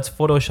real. That's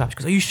Photoshop. She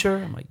goes, are you sure?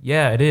 I'm like,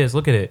 yeah, it is.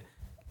 Look at it.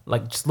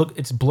 Like, just look,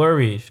 it's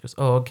blurry. She goes,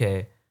 oh,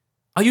 okay.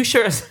 Are you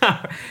sure it's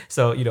not?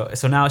 So, you know,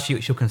 so now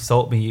she'll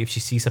consult me if she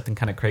sees something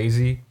kind of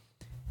crazy.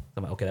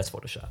 I'm like, okay, that's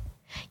Photoshop.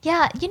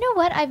 Yeah, you know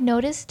what I've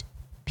noticed?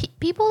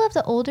 People of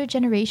the older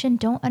generation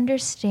don't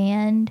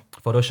understand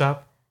Photoshop?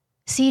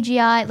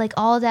 CGI, like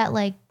all that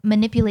like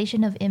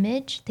manipulation of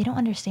image. They don't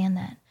understand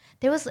that.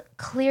 There was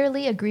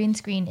clearly a green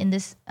screen in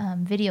this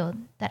video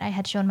that I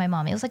had shown my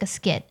mom. It was like a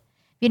skit,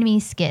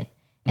 Vietnamese skit.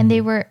 And they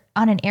were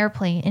on an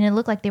airplane, and it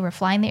looked like they were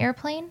flying the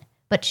airplane.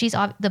 But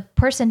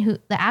the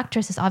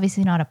actress is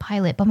obviously not a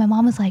pilot. But my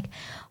mom was like,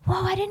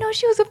 whoa, I didn't know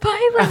she was a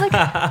pilot. Like,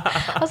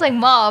 I was like,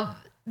 Mom,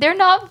 they're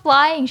not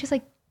flying. She's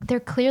like, they're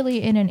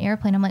clearly in an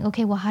airplane. I'm like,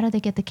 okay, well, how do they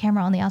get the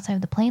camera on the outside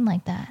of the plane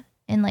like that?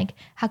 And like,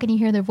 how can you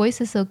hear their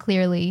voices so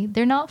clearly?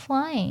 They're not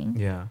flying.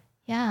 Yeah.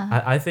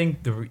 Yeah. I think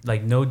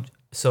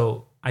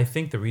I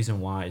think the reason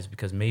why is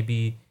because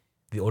maybe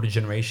the older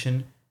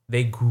generation,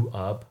 they grew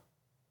up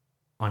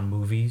on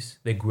movies.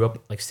 They grew up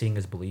like seeing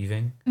is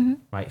believing,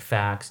 right?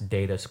 Facts,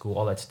 data, school,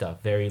 all that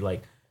stuff. Very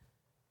like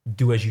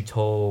do as you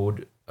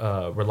told,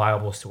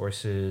 reliable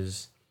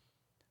sources.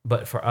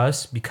 But for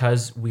us,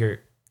 because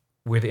we're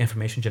the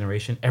information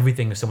generation,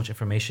 everything is so much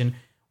information.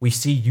 We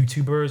see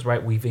YouTubers,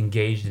 right? We've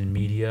engaged in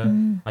media.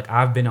 Like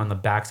I've been on the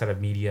backside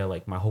of media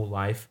like my whole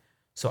life.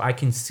 So I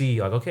can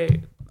see like,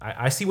 okay,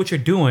 I see what you're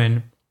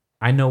doing.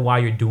 I know why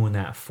you're doing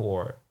that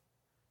for.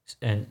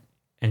 And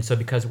so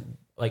because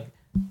like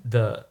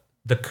the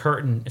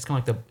curtain, it's kind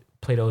of like the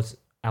Plato's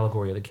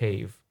allegory of the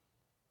cave.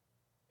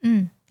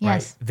 Yes.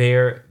 Right?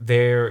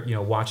 They're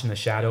watching the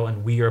shadow,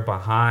 and we are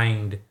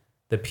behind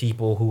the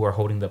people who are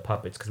holding the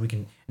puppets, because we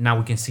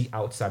can see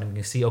outside, and we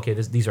can see, okay,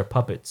 these are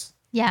puppets.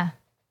 Yeah.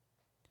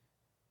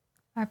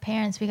 Our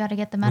parents, we got to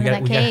get them out of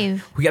that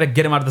cave. We got to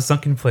get them out of the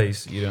sunken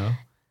place, you know?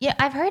 Yeah,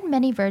 I've heard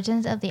many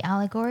versions of the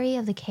allegory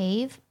of the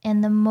cave,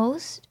 and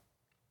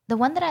the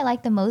one that I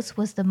liked the most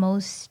was the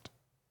most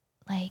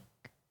like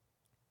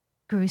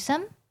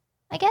gruesome,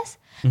 I guess,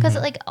 because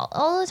like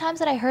all the times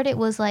that I heard it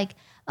was like,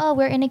 oh,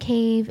 we're in a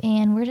cave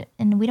and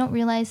we don't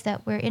realize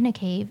that we're in a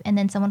cave, and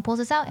then someone pulls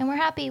us out and we're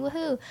happy,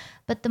 woohoo.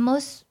 But the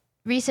most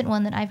recent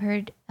one that I've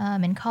heard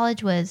in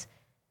college was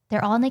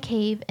they're all in the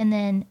cave, and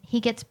then he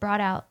gets brought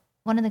out.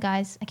 One of the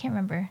guys, I can't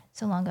remember,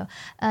 so long ago,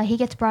 he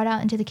gets brought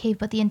out into the cave,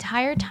 but the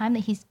entire time that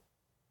he's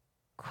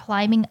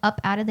climbing up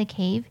out of the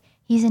cave,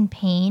 he's in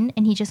pain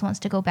and he just wants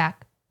to go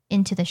back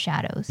into the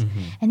shadows.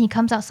 And he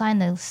comes outside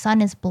and the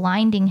sun is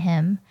blinding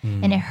him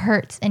and it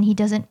hurts, and he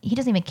doesn't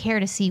even care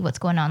to see what's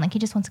going on. Like, he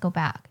just wants to go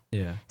back.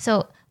 Yeah.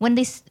 So when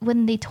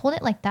they told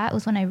it like that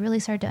was when I really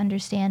started to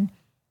understand,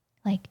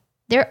 like,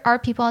 there are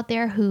people out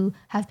there who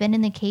have been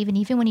in the cave, and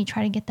even when you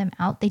try to get them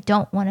out, they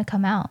don't want to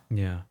come out.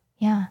 Yeah.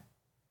 Yeah.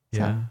 So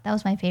Yeah. that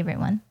was my favorite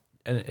one.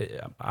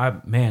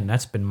 And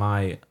that's been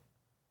I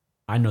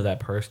know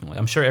that personally.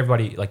 I'm sure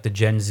everybody, like the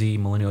Gen Z,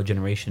 millennial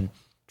generation,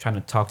 trying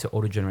to talk to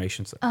older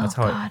generations. That's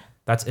how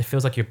it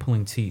feels like you're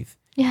pulling teeth.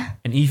 Yeah.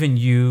 And even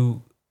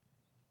you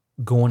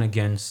going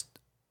against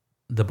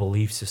the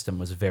belief system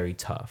was very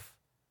tough,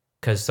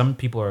 because some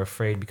people are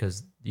afraid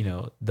because,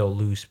 they'll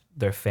lose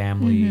their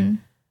family.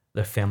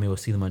 Their family will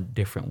see them a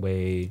different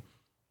way.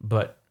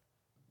 But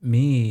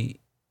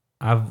me,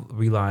 I've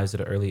realized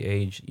at an early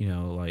age,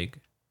 like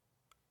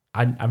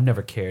I've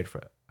never cared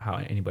for how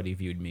anybody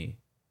viewed me.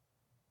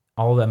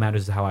 All that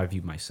matters is how I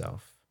view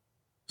myself.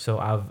 So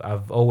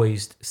I've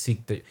always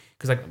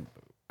because like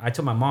I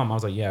told my mom, I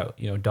was like, yeah,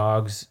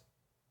 dogs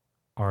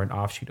are an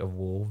offshoot of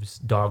wolves.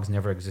 Dogs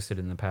never existed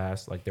in the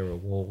past. Like, there were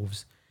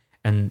wolves,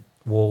 and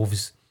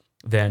wolves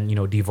then,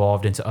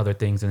 devolved into other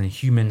things, and then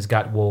humans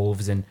got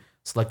wolves and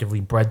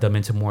selectively bred them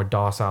into more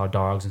docile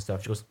dogs and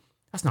stuff. She goes,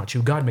 that's not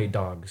true. God made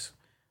dogs.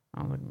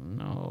 I was like,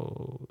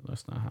 no,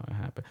 that's not how it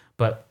happened.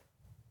 But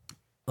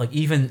like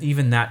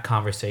even that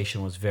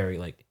conversation was very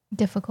like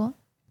Difficult.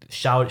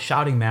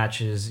 Shouting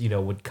matches,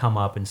 would come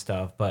up and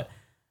stuff. But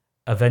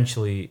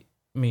eventually,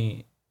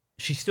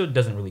 she still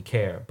doesn't really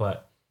care.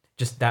 But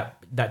just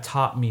that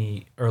taught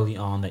me early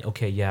on that,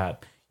 okay, yeah,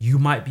 you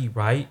might be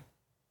right,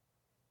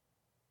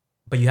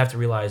 but you have to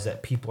realize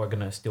that people are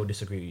going to still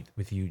disagree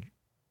with you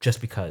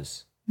just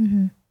because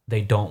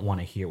they don't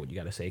want to hear what you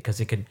got to say, because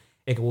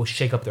it will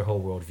shake up their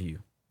whole worldview.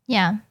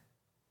 Yeah.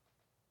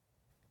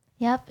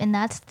 Yep. And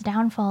that's the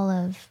downfall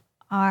of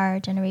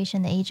our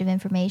generation, the age of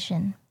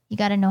information. You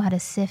got to know how to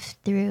sift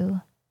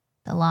through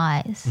the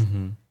lies.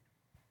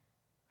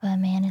 But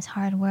man, it's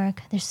hard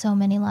work. There's so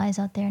many lies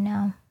out there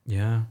now.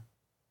 Yeah.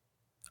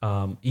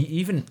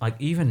 Even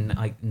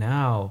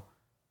now,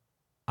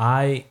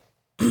 I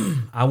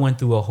went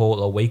through a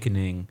whole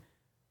awakening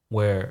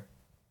where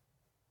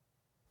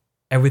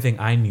everything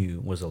I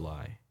knew was a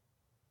lie.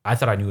 I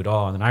thought I knew it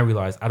all, and then I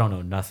realized I don't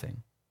know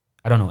nothing.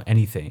 I don't know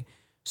anything.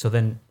 So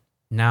then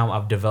now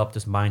I've developed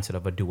this mindset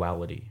of a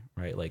duality,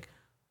 right? Like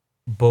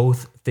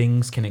both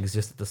things can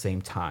exist at the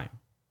same time,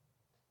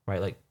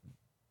 right? Like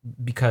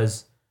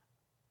because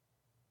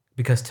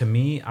to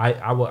me,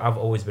 I've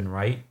always been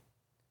right,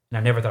 and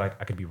I never thought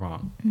I could be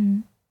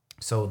wrong.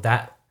 So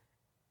that,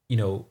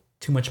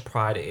 too much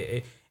pride,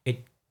 it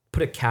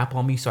put a cap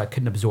on me, so I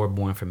couldn't absorb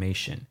more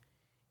information.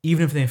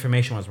 Even if the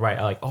information was right,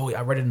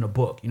 I read it in a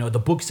book. The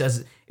book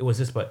says it was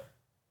this, but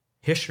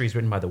history is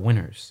written by the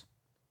winners,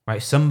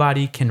 right?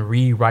 Somebody can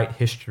rewrite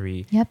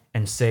history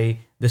and say,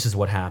 this is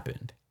what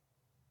happened.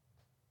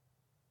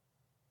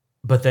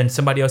 But then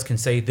somebody else can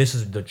say, this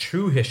is the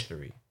true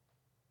history.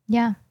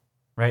 Yeah.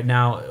 Right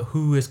now,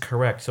 who is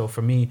correct? So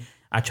for me,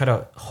 I try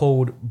to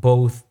hold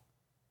both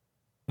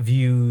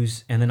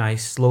views, and then I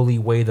slowly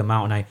weigh them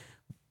out, and I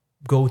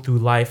go through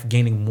life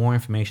gaining more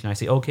information. I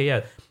say, okay,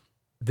 yeah,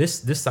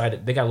 this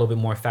side, they got a little bit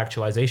more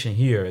factualization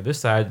here. This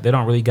side, they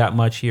don't really got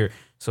much here.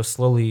 So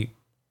slowly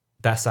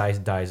that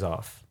side dies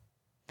off.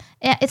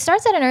 Yeah, it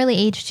starts at an early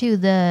age too,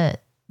 the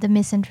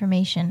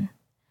misinformation.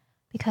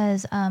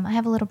 Because I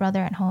have a little brother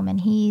at home, and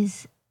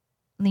he's,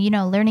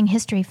 learning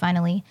history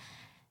finally.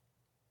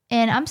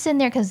 And I'm sitting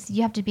there, because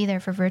you have to be there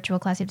for virtual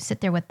class. You have to sit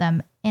there with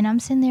them. And I'm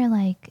sitting there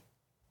like,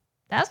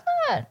 that's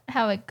not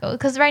how it goes.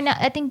 Because right now,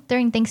 I think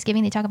during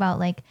Thanksgiving, they talk about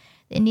like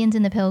the Indians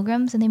and the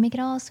Pilgrims, and they make it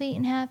all sweet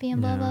and happy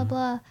and blah, blah,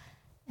 blah.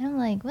 And I'm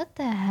like, what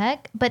the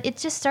heck? But it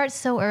just starts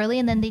so early,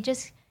 and then they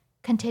just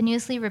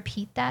continuously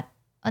repeat that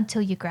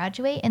until you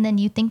graduate. And then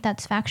you think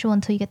that's factual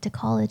until you get to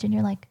college, and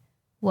you're like,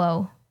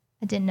 whoa,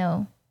 I didn't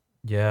know.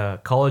 Yeah,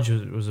 college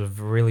was a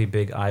really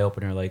big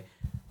eye-opener. Like,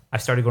 I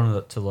started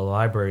going to the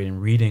library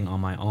and reading on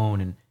my own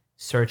and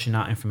searching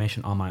out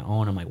information on my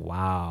own. I'm like,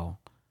 wow,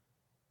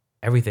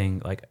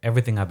 everything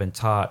I've been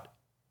taught,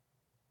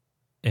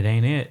 it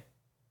ain't it.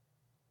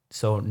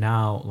 So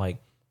now,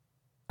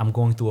 I'm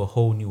going through a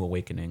whole new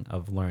awakening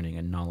of learning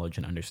and knowledge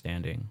and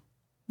understanding.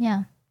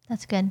 Yeah,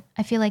 that's good.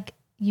 I feel like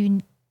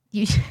you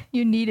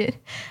need it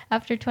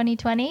after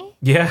 2020.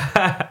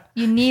 Yeah.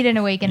 You need an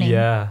awakening.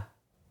 Yeah.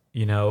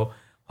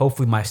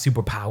 Hopefully my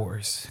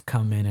superpowers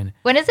come in. And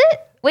when is it?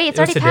 Wait, it's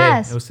already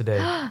passed. It was today.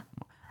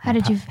 How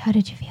did you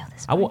feel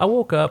this morning? I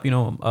woke up,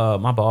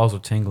 my balls were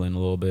tingling a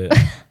little bit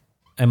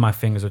and my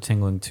fingers are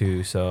tingling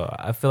too. So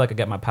I feel like I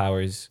got my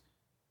powers.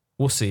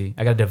 We'll see.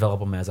 I got to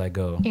develop them as I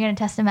go. You're going to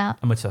test them out?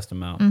 I'm going to test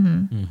them out.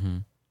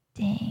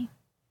 Dang.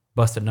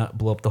 Bust a nut,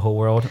 blow up the whole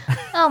world.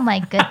 Oh my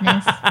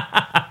goodness.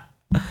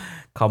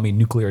 Call me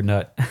nuclear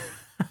nut.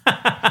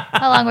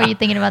 How long were you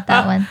thinking about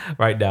that one?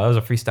 Right now. That was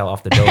a freestyle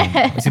off the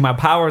dome. See, my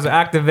powers are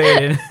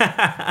activated.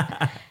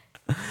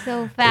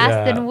 So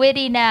fast and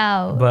witty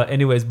now. But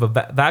anyways,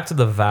 back to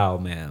the vow,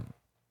 man.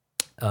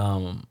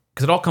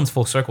 Because it all comes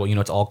full circle.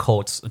 It's all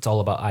cults. It's all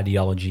about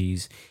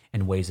ideologies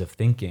and ways of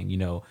thinking,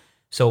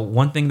 So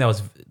one thing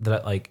that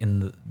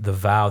in the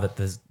vow that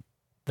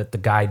the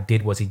guy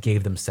did was he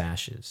gave them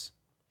sashes,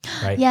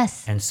 right?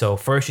 Yes. And so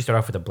first you start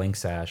off with a blank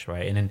sash,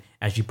 right? And then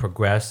as you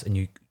progress and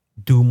you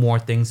do more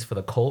things for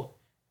the cult,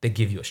 they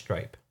give you a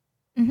stripe,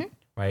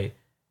 right?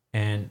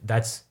 And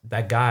that's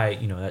that guy,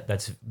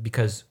 that's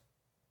because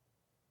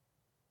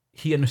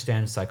he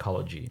understands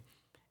psychology,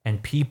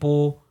 and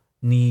people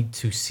need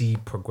to see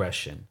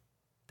progression.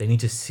 They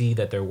need to see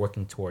that they're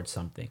working towards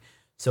something.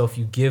 So if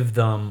you give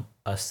them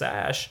a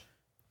sash,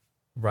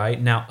 right,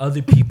 now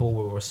other people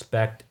will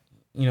respect.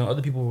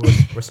 Other people will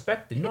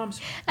respect it.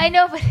 I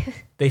know, but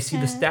they see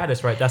the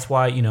status, right? That's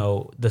why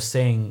the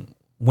saying,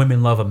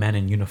 "Women love a man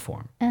in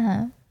uniform."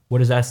 What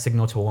does that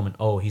signal to a woman?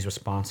 Oh, he's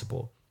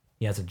responsible.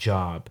 He has a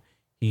job.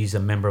 He's a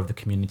member of the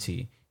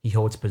community. He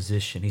holds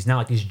position. He's not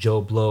like he's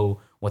Joe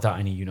Blow without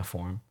any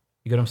uniform.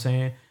 You get what I'm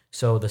saying?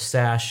 So the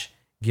sash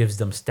gives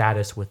them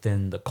status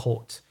within the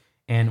cult.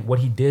 And what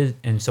he did,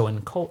 and so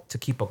in cult, to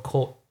keep a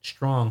cult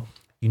strong,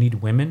 you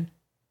need women,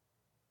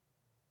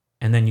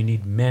 and then you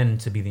need men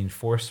to be the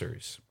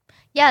enforcers.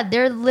 Yeah,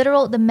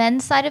 the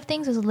men's side of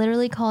things was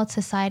literally called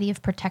Society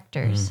of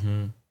Protectors.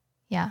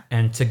 Yeah.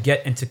 And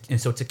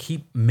to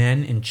keep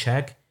men in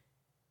check,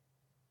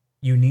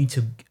 you need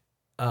to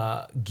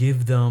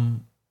give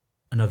them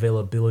an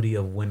availability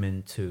of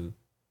women to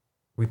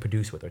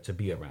reproduce with or to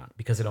be around,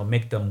 because it'll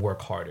make them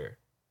work harder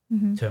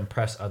to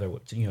impress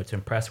to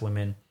impress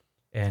women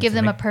and give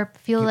them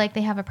like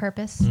they have a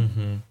purpose.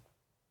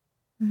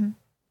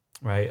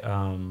 right?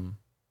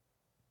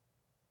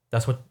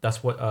 That's what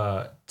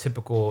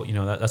typical,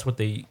 that's what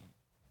they,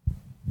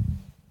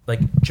 like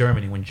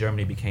Germany, when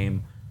Germany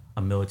became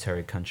a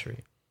military country,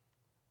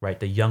 right?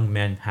 The young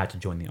men had to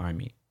join the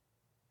army.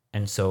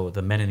 And so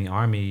the men in the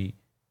army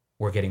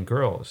were getting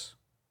girls.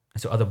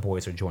 And so other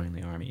boys are joining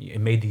the army. It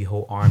made the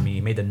whole army,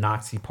 it made the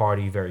Nazi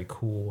party very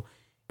cool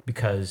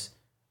because,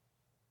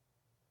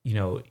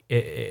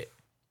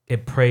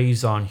 it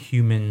preys on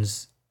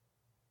humans'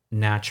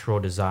 natural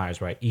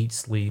desires, right? Eat,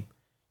 sleep.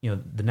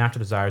 The natural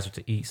desires are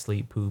to eat,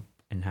 sleep, poop,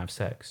 and have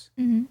sex.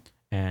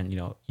 And,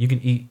 you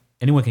can eat,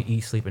 anyone can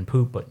eat, sleep, and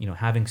poop, but,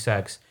 having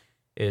sex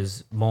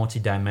is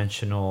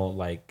multidimensional.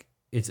 Like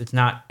it's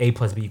not A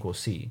plus B equals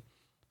C.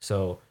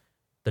 So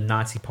the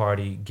Nazi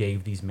party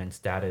gave these men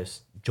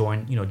status.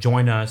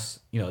 Join us.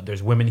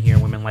 There's women here,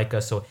 women like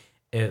us. So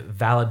it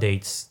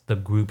validates the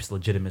group's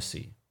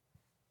legitimacy.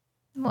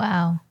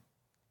 Wow.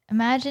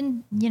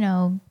 Imagine,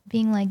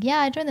 being like, yeah,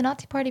 I joined the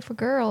Nazi party for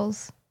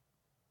girls.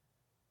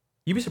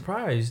 You'd be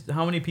surprised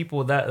how many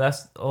people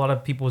that's a lot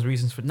of people's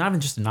reasons for, not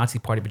even just the Nazi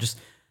party, but just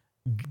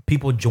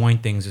people join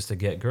things just to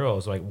get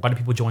girls. Like, why do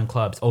people join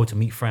clubs? Oh, to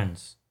meet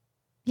friends.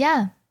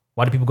 Yeah.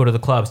 Why do people go to the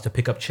clubs? To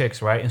pick up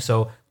chicks, right? And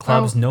so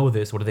clubs know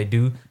this. What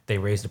do? They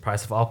raise the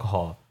price of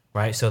alcohol,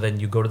 right? So then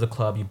you go to the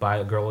club, you buy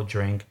a girl a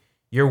drink.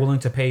 You're willing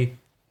to pay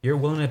a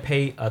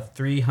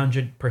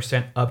 300%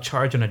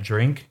 upcharge on a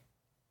drink.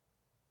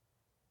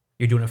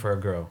 You're doing it for a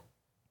girl.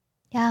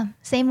 Yeah.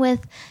 Same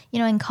with,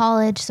 in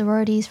college,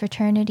 sororities,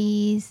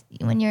 fraternities.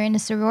 When you're in a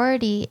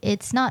sorority,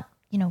 it's not,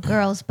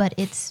 girls, but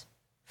it's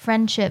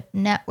friendship,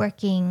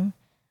 networking,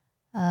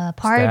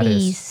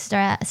 parties,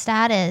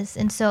 status.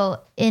 And so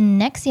in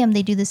NXIVM,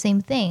 they do the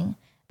same thing,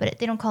 but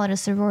they don't call it a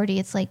sorority.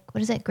 It's like,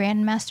 what is it?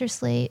 Grandmaster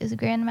Slave? Is it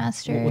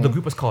Grandmaster? Well, the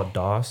group was called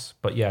DOS,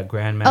 but yeah,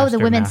 Grandmaster. Oh, the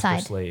women's Master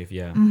side. Slave,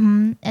 yeah.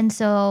 Mm-hmm. And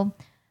so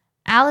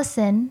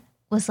Allison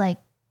was like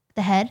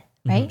the head,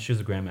 right? Mm-hmm. She was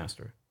the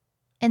Grandmaster.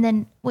 And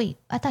then, wait,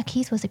 I thought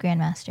Keith was the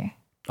Grandmaster.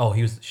 Oh,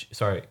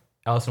 sorry.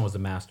 Allison was the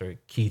master.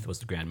 Keith was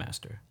the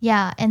Grandmaster.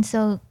 Yeah. And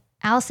so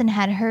Allison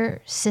had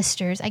her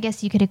sisters. I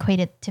guess you could equate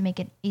it to make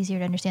it easier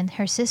to understand.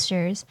 Her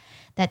sisters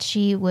that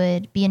she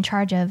would be in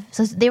charge of.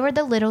 So they were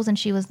the littles and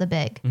she was the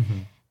big. Mm-hmm.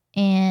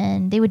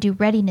 And they would do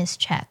readiness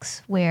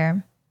checks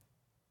where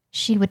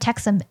she would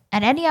text them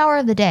at any hour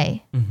of the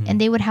day,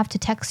 and they would have to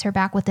text her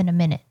back within a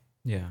minute.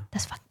 Yeah.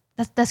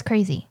 That's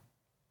crazy.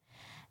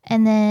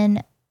 And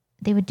then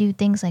they would do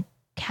things like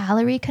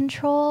calorie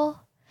control.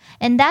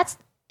 And that's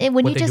it.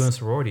 When what you they just do in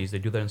sororities, they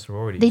do that in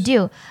sororities. They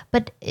do,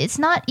 but it's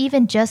not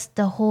even just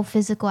the whole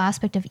physical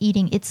aspect of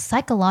eating. It's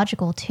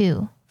psychological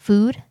too.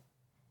 Food.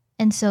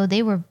 And so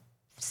they were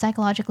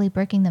psychologically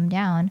breaking them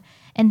down,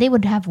 and they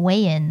would have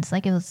weigh-ins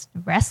like it was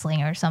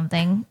wrestling or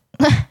something.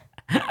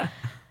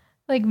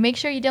 Like, make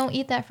sure you don't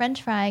eat that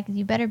French fry because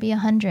you better be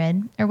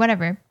 100 or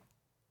whatever.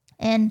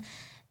 And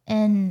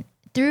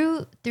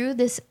through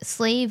this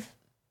slave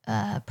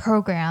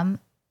program,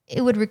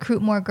 it would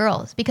recruit more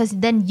girls because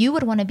then you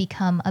would want to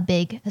become a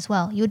big as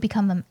well. You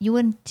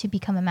want to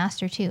become a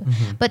master too.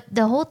 Mm-hmm. But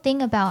the whole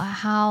thing about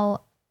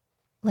how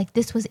like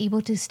this was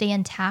able to stay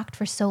intact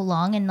for so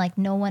long and like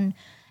no one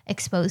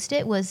exposed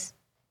it was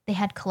they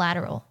had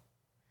collateral.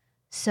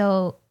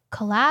 So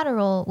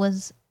collateral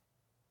was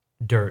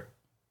dirt.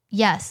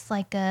 Yes,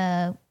 like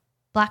a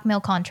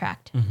blackmail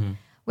contract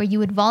where you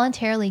would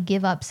voluntarily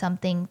give up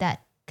something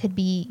that could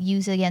be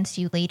used against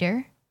you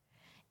later.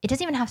 It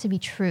doesn't even have to be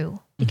true.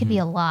 It could be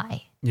a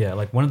lie. Yeah,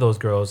 like one of those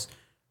girls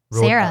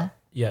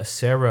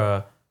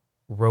Sarah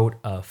wrote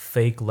a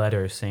fake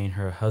letter saying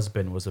her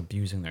husband was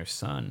abusing their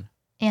son.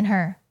 And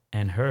her.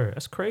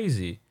 That's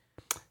crazy.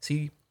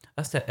 See,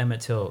 that's that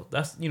Emmett Till.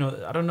 That's,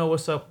 I don't know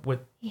what's up with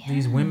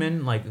these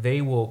women. Like,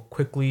 they will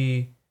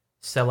quickly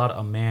sell out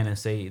a man and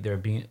say they're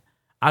being,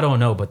 I don't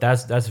know, but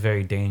that's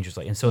very dangerous.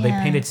 Like, and so they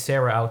painted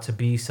Sarah out to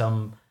be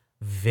some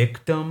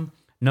victim.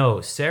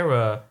 No,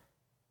 Sarah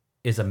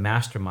is a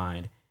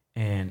mastermind.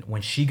 And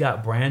when she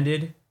got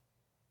branded,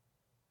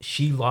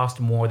 she lost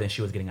more than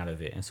she was getting out of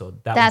it. And so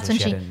that's when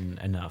she had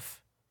enough.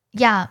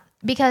 Yeah,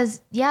 because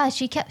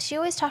she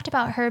always talked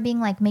about her being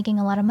like making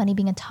a lot of money,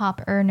 being a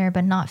top earner,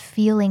 but not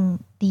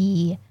feeling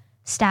the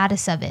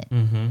status of it.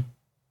 Mm-hmm.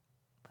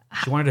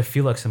 She wanted to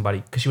feel like somebody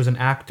because she was an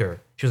actor.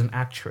 She was an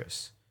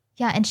actress.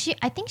 Yeah, and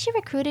I think she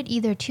recruited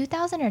either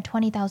 2,000 or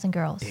 20,000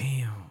 girls.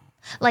 Damn.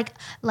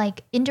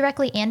 Like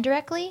indirectly and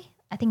directly,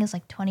 I think it's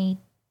like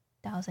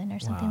 20,000 or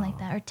something like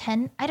that, or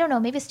 10. I don't know.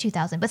 Maybe it's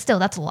 2,000, but still,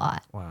 that's a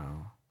lot.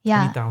 Wow.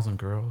 Yeah. 20,000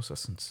 girls.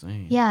 That's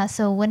insane. Yeah.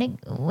 So when it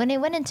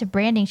went into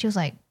branding, she was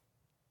like,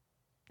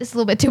 "This is a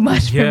little bit too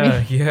much for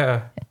me."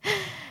 Yeah.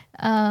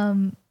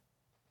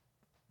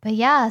 But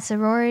yeah,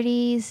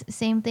 sororities,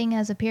 same thing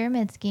as a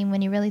pyramid scheme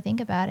when you really think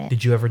about it.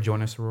 Did you ever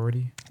join a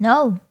sorority?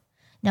 No.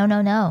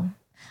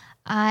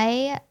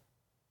 I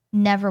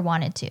never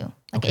wanted to.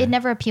 Like, It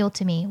never appealed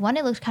to me. One,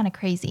 it looked kind of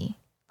crazy.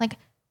 Like,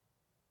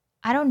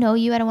 I don't know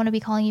you. I don't want to be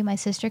calling you my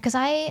sister because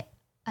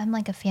I'm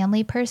like a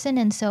family person.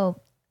 And so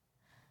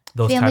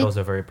those titles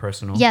are very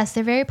personal. Yes,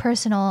 they're very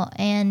personal.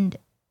 And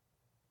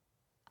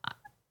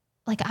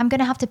like I'm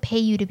gonna have to pay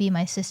you to be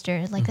my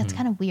sister. Like that's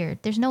kind of weird.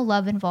 There's no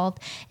love involved.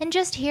 And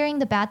just hearing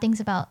the bad things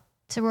about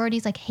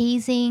sororities, like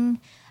hazing,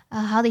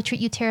 how they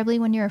treat you terribly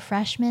when you're a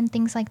freshman,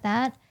 things like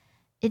that.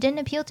 It didn't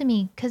appeal to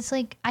me because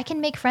like I can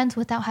make friends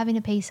without having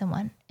to pay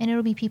someone, and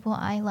it'll be people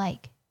I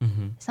like.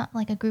 It's not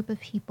like a group of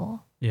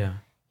people. Yeah.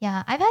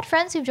 Yeah, I've had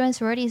friends who've joined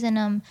sororities,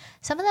 and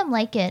some of them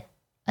like it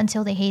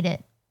until they hate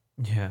it.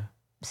 Yeah.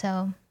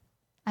 So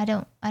I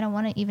don't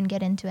want to even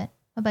get into it.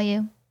 What about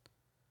you?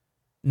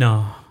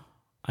 No,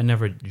 I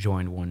never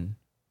joined one,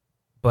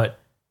 but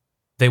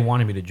they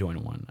wanted me to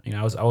join one. You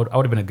know, I would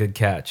have been a good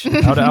catch.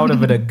 I would have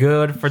been a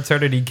good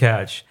fraternity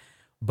catch,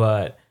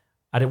 but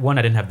I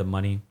didn't have the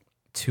money.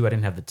 2, I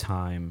didn't have the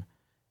time.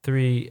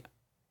 3,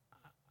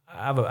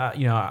 I'm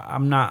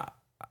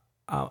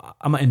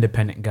an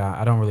independent guy.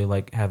 I don't really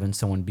like having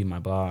someone be my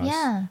boss.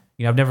 Yeah.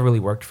 You know, I've never really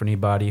worked for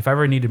anybody. If I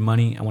ever needed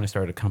money, I want to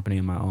start a company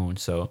of my own.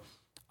 So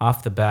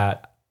off the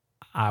bat,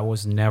 I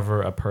was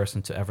never a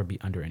person to ever be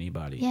under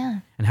anybody. Yeah.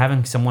 And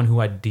having someone who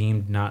I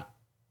deemed not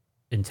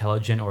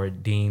intelligent or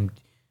deemed,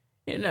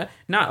 you know,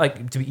 not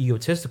like to be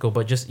egotistical,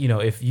 but just, you know,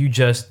 if you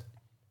just,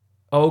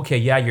 okay,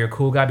 yeah, you're a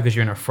cool guy because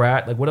you're in a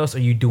frat. Like, what else are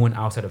you doing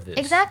outside of this?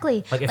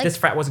 Exactly. Like, if this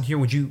frat wasn't here,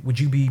 would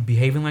you be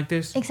behaving like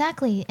this?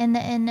 Exactly.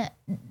 And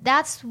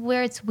that's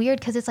where it's weird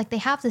because it's like they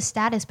have the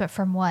status, but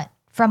from what?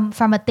 From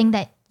a thing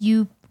that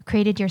you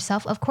created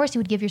yourself. Of course, you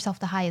would give yourself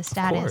the highest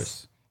status. Of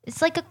course.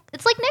 It's like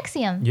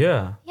NXIVM.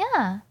 Yeah.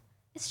 Yeah.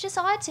 It's just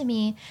odd to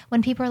me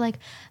when people are like,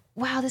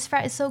 "Wow, this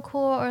frat is so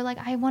cool," or like,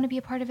 "I want to be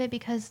a part of it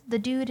because the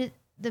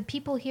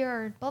people here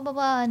are blah blah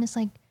blah," and it's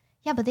like.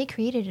 Yeah, but they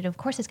created it. Of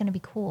course it's going to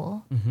be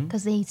cool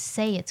because they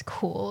say it's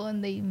cool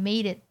and they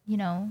made it, you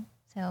know.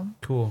 So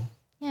cool.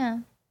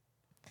 Yeah.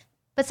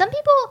 But some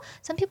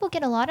people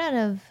get a lot out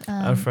of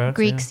frats,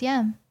 Greeks,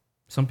 yeah.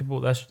 Some people,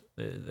 that's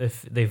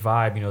if they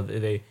vibe, you know,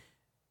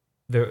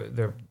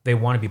 they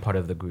want to be part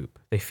of the group.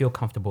 They feel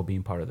comfortable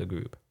being part of the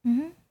group.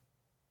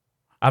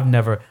 I've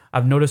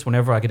noticed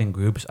whenever I get in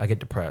groups, I get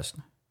depressed.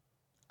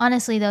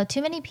 Honestly though,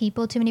 too many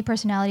people, too many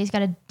personalities got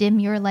to dim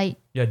your light.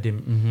 Yeah,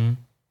 dim.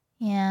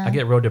 Yeah. I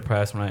get real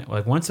depressed when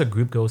once a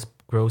group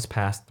grows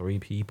past 3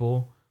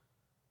 people,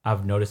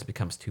 I've noticed it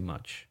becomes too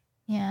much.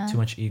 Yeah. Too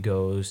much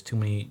egos, too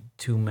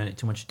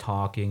much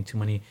talking, too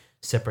many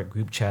separate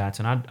group chats,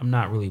 and I'm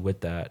not really with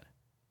that.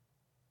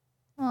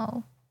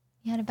 Oh,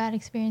 you had a bad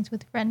experience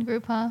with friend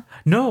group, huh?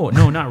 No,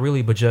 not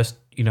really, but just,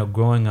 you know,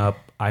 growing up,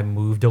 I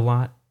moved a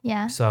lot.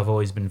 Yeah. So I've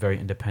always been very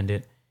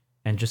independent,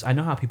 and just I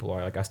know how people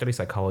are. Like I study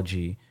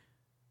psychology.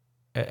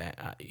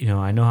 You know,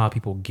 I know how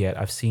people get.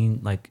 I've seen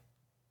like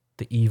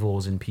the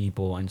evils in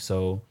people, and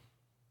so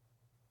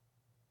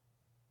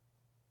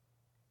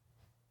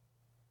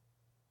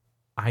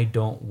I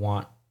don't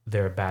want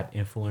their bad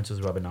influences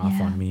rubbing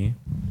off on me.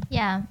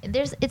 Yeah,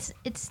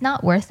 it's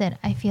not worth it.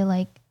 I feel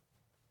like,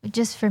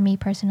 just for me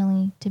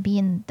personally, to be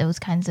in those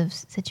kinds of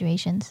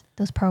situations,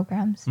 those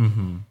programs.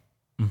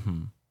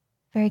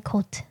 Very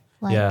cult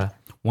like. Yeah,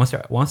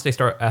 once they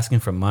start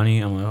asking for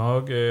money, I'm like,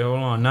 okay, hold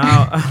on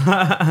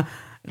now.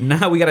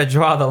 Now we gotta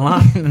draw the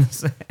line.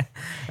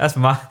 That's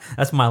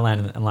my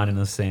line in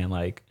the sand.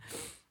 Like,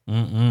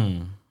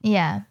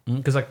 Yeah.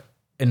 Because like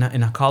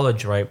in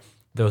college, right,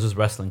 there was this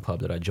wrestling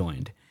club that I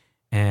joined,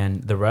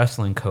 and the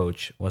wrestling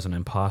coach was an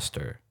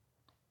imposter,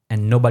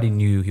 and nobody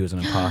knew he was an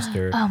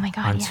imposter. Oh my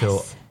God!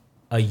 Until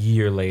a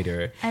year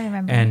later. I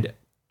remember. And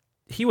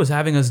he was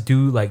having us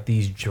do like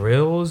these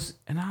drills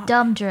and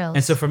dumb drills.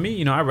 And so for me,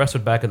 you know, I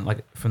wrestled back in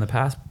like from the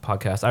past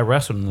podcast. I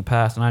wrestled in the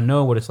past, and I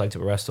know what it's like to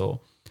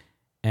wrestle.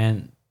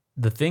 And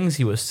the things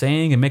he was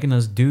saying and making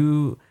us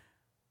do,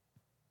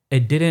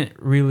 it didn't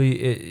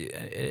really.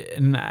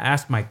 And I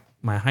asked my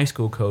high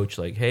school coach,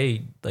 like,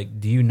 "Hey, like,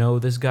 do you know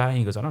this guy?" And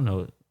he goes, "I don't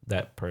know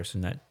that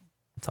person that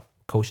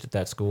coached at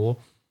that school."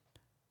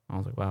 I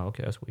was like, "Wow,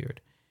 okay, that's weird."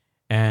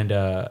 And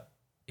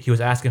he was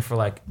asking for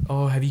like,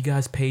 "Oh, have you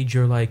guys paid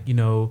your like, you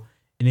know,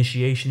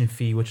 initiation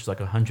fee, which is like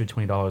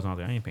 $120?" And I was like,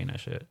 "I ain't paying that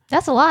shit.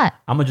 That's a lot.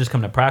 I'm gonna just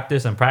come to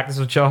practice and practice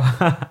with y'all."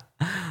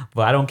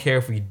 But I don't care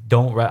if we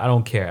don't. I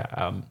don't care.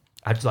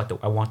 I just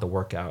I want the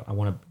workout. I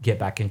want to get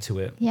back into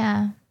it.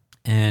 Yeah.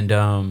 And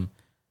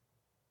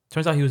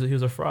turns out he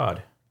was a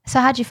fraud. So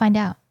how'd you find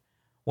out?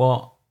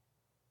 Well,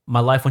 my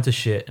life went to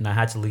shit, and I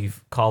had to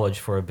leave college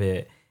for a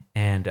bit.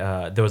 And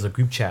there was a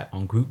group chat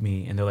on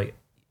GroupMe, and they're like,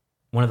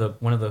 one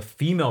of the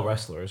female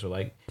wrestlers were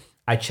like,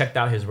 I checked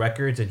out his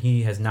records, and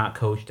he has not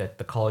coached at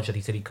the college that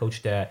he said he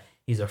coached at.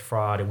 He's a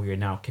fraud, and we are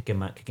now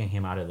kicking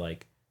him out of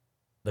like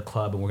the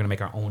club, and we're gonna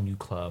make our own new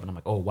club. And I'm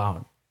like, oh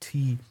wow,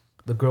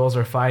 the girls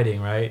are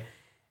fighting, right?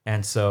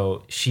 And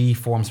so she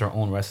forms her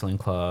own wrestling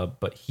club,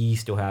 but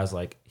he's still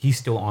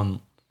on,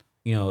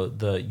 you know,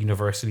 the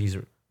university's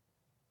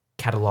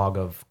catalog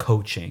of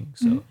coaching.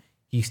 So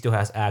he still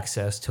has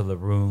access to the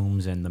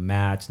rooms and the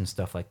mats and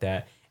stuff like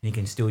that, and he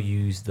can still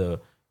use the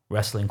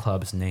wrestling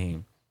club's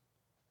name.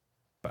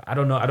 But I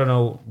don't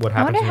know what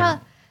happened to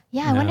him.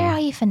 I wonder how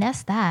you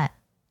finesse that.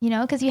 You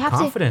know, because you have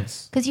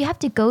confidence. Because you have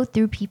to go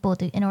through people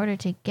in order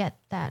to get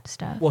that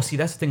stuff. Well, see,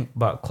 that's the thing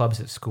about clubs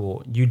at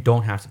school. You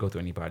don't have to go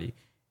through anybody.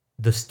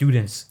 the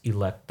students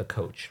elect the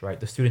coach, right?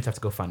 The students have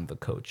to go find the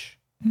coach.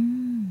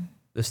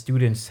 The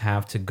students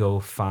have to go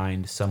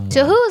find someone.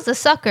 So who's the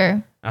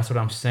sucker That's what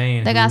I'm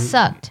saying. that got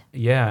sucked?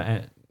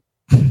 Yeah.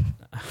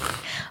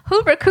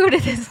 Who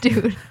recruited this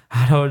dude?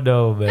 I don't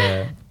know,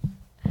 man.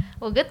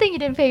 Well, good thing you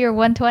didn't pay your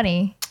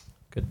 120.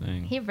 Good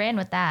thing. He ran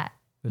with that.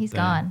 Good He's thing.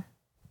 gone.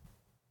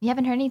 You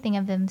haven't heard anything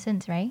of him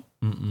since, right?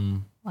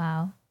 Mm-mm.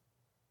 Wow.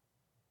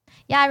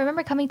 Yeah, I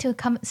remember coming to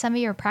some of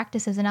your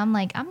practices, and I'm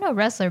like, I'm no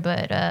wrestler,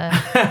 but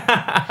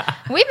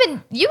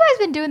you guys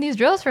been doing these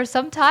drills for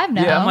some time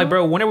now. Yeah, I'm like,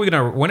 bro, when are we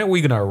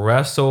gonna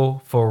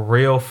wrestle for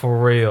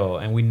real?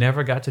 And we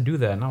never got to do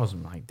that. And I was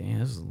like, damn,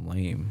 this is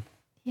lame.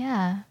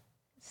 Yeah,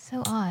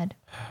 so odd.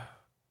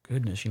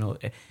 Goodness, and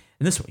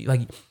this,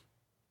 like,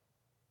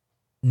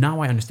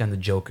 now I understand the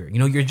Joker.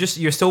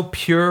 You're so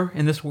pure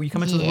in this. You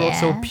come into the world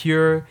so Yeah.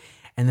 pure,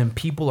 and then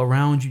people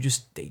around you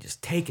they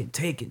just take, and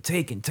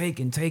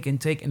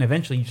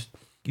eventually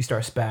you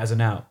start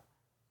spazzing out.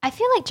 I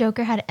feel like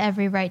Joker had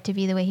every right to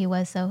be the way he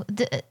was, though.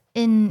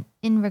 In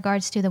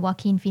regards to the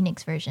Joaquin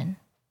Phoenix version,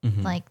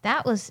 like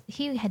that was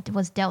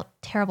was dealt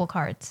terrible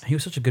cards. He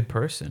was such a good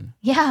person.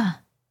 Yeah,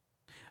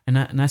 And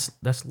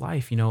that's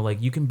life,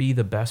 like you can be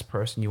the best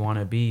person you want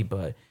to be,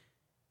 but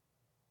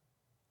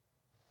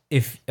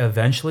if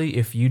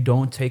you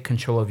don't take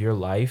control of your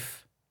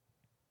life,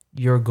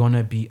 you're going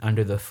to be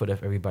under the foot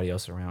of everybody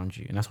else around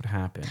you. And that's what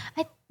happened.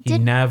 He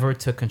never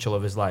took control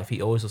of his life.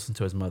 He always listened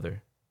to his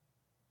mother.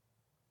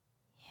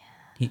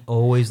 He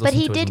always listened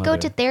to his mother. But he did go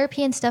to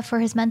therapy and stuff for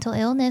his mental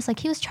illness. Like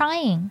he was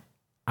trying.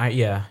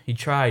 He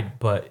tried,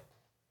 but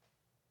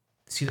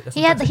see,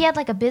 He had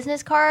like a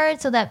business card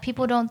so that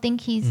people don't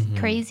think he's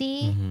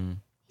crazy.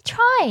 He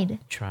tried.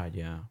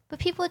 Yeah. But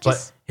people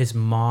just... But his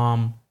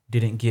mom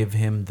didn't give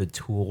him the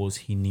tools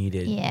he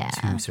needed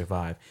to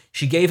survive.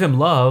 She gave him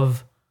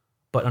love,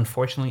 but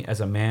unfortunately, as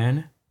a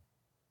man,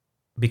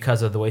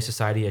 because of the way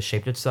society has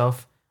shaped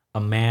itself, a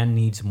man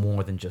needs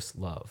more than just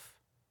love.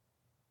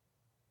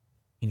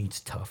 He needs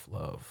tough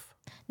love.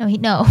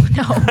 No.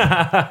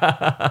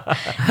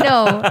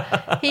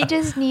 He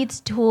just needs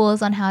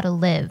tools on how to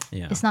live.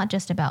 Yeah. It's not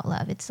just about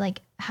love. It's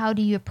like, how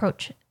do you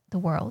approach the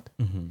world?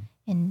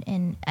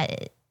 And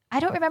I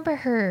don't remember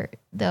her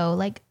though.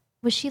 Like,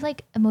 was she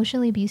like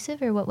emotionally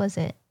abusive, or what was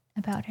it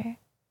about her?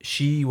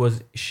 She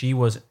was,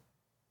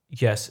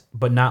 yes,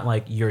 but not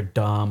like you're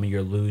dumb,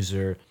 you're a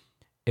loser.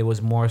 It was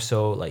more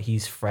so like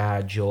he's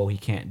fragile. He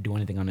can't do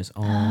anything on his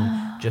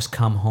own. Just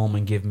come home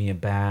and give me a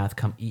bath.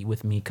 Come eat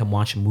with me. Come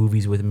watch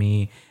movies with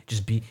me.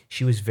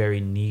 She was very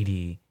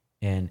needy.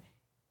 And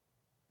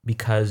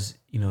because,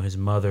 his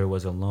mother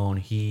was alone,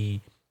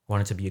 he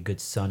wanted to be a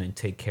good son and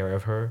take care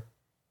of her.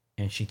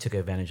 And she took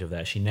advantage of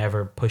that. She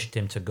never pushed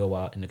him to go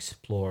out and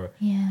explore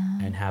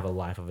and have a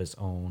life of his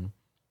own.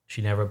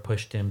 She never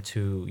pushed him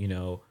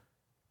to,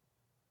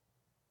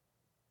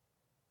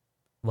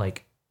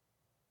 like,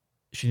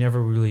 she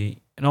never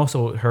really, and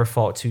also her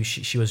fault too.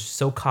 She was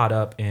so caught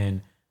up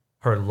in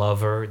her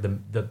lover,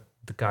 the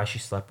guy she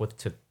slept with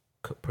to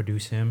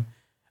produce him.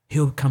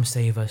 He'll come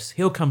save us.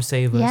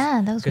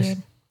 Yeah, that was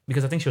weird.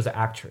 Because I think she was an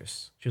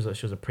actress. She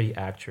was a pretty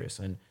actress,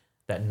 and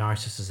that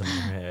narcissism in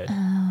her head.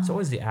 It's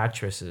always the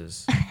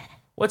actresses.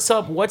 What's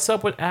up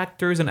with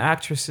actors and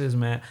actresses,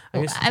 man?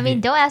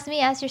 Don't ask me.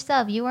 Ask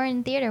yourself. You were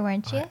in theater,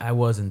 weren't you? I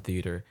was in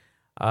theater.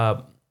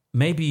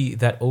 Maybe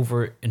that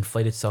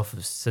overinflated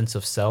sense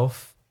of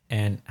self.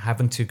 And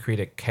having to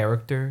create a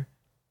character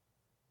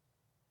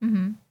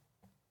can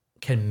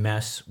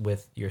mess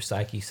with your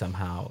psyche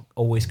somehow.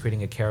 Always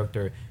creating a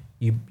character,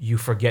 you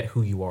forget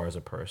who you are as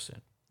a person.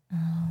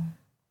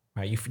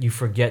 Right? You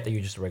forget that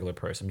you're just a regular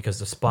person because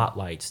the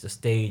spotlights, the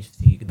stage,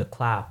 the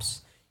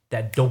claps,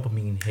 that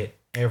dopamine hit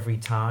every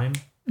time.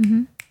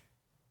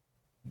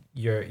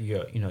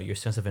 Your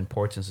sense of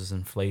importance is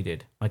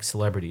inflated, like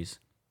celebrities.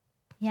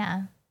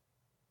 Yeah.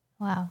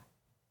 Wow.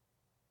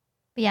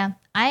 But yeah,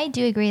 I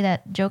do agree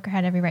that Joker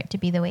had every right to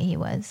be the way he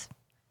was.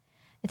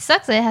 It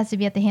sucks that it has to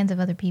be at the hands of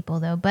other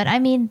people, though. But I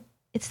mean,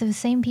 it's the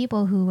same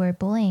people who were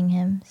bullying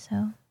him,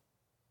 so.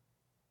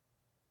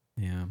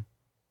 Yeah.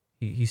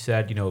 He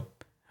said,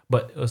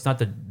 but it's not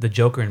the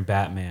Joker in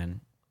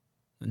Batman,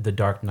 The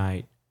Dark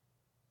Knight.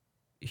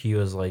 He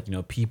was like,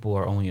 people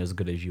are only as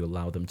good as you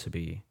allow them to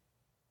be.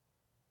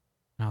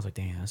 And I was like,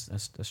 damn,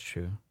 that's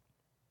true.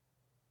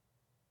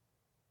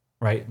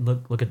 Right?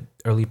 Look at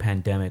early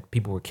pandemic.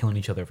 People were killing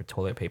each other for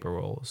toilet paper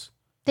rolls.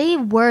 They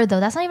were, though.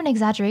 That's not even an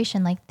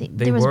exaggeration. Like,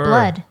 there was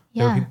blood.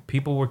 Yeah.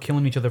 People were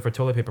killing each other for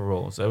toilet paper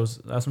rolls.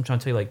 That's what I'm trying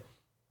to tell you. Like,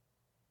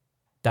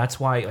 that's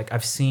why, like,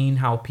 I've seen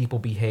how people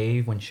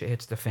behave when shit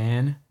hits the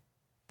fan.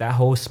 That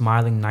whole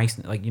smiling nice,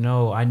 like,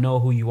 I know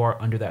who you are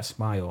under that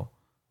smile.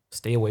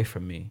 Stay away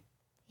from me.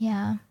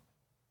 Yeah.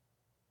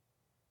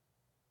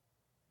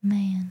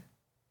 Man.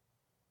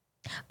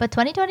 But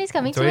 2020 is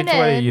coming to an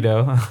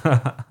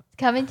end.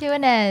 Coming to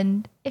an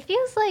end. It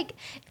feels like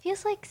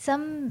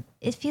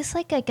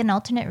an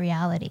alternate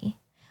reality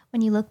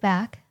when you look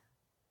back.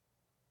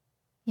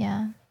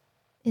 Yeah.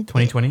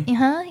 2020?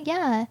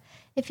 Yeah.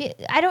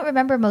 I don't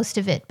remember most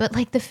of it, but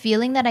like the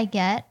feeling that I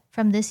get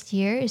from this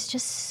year is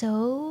just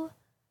so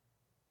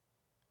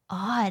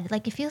odd.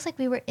 Like it feels like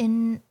we were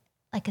in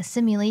like a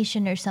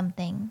simulation or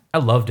something. I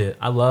loved it.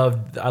 I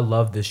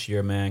loved this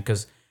year, man,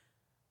 because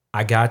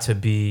I got to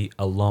be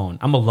alone.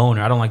 I'm a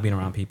loner. I don't like being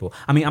around people.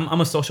 I mean, I'm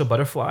a social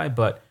butterfly,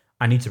 but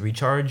I need to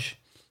recharge.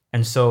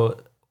 And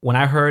so when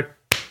I heard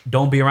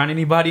don't be around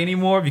anybody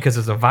anymore because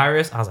there's a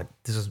virus, I was like,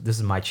 this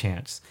is my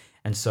chance.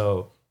 And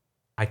so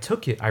I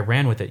took it. I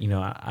ran with it. You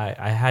know,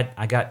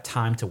 I got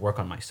time to work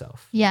on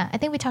myself. Yeah, I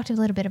think we talked a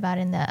little bit about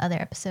it in the other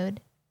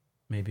episode.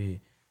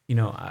 Maybe. You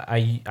know,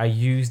 I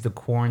used the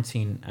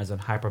quarantine as a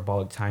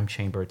hyperbolic time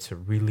chamber to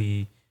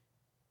really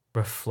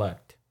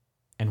reflect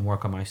and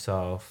work on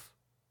myself,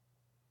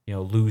 you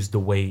know, lose the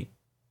weight,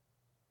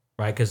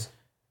 right? Because,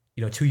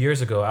 you know, 2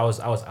 years ago, I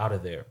was out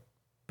of there.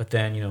 But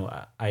then, you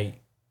know,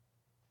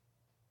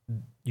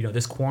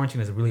 this quarantine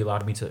has really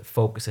allowed me to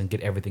focus and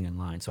get everything in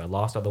line. So I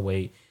lost all the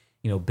weight,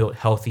 you know, built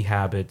healthy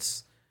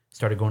habits,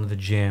 started going to the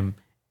gym,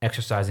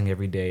 exercising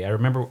every day. I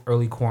remember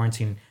early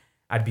quarantine,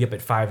 I'd be up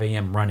at 5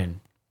 a.m.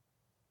 running.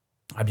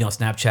 I'd be on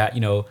Snapchat, you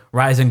know,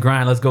 rise and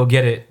grind. Let's go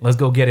get it. Let's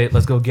go get it.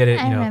 Let's go get it.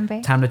 I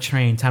remember. Time to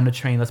train.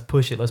 Let's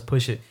push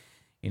it.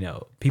 You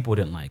know, people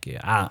didn't like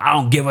it. I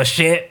don't give a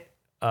shit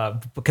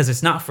because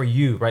it's not for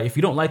you, right? If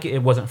you don't like it,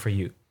 it wasn't for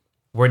you.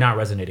 We're not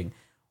resonating.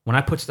 When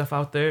I put stuff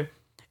out there,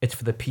 it's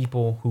for the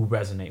people who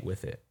resonate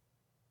with it.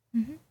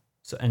 Mm-hmm.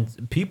 So,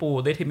 and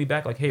people, they'd hit me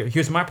back like, hey,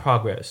 here's my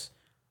progress.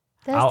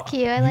 That's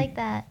cute. I like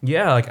that.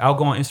 Yeah, like I'll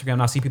go on Instagram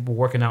and I'll see people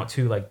working out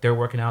too. Like they're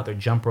working out, they're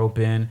jump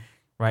roping.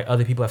 Right,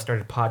 other people have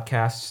started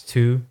podcasts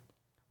too.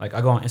 Like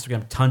I go on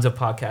Instagram, tons of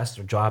podcasts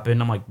are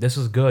dropping. I'm like, this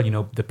is good. You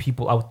know, the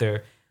people out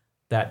there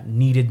that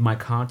needed my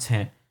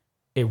content,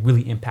 it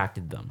really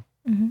impacted them.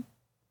 Mm-hmm.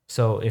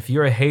 So if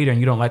you're a hater and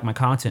you don't like my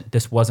content,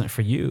 this wasn't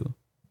for you.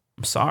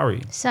 I'm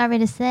sorry. Sorry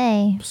to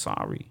say.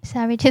 Sorry.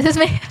 Sorry to this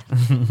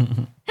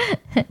man.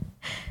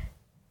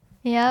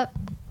 Yep.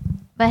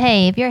 But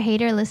hey, if you're a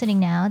hater listening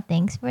now,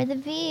 thanks for the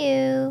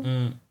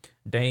view.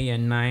 Day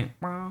and night.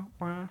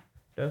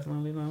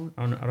 Definitely low.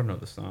 I don't know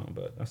the song,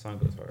 but that song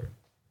goes hard.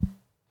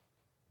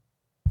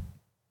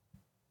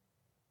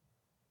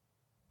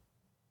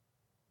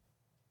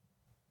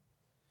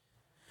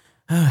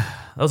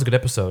 That was a good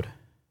episode.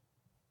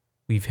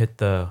 We've hit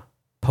the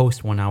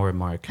post 1 hour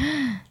mark.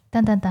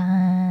 Dun dun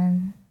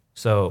dun.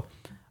 So,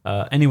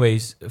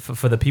 anyways,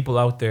 for the people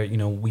out there, you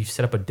know, we've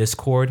set up a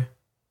Discord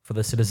for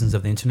the citizens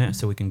of the internet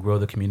so we can grow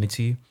the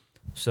community.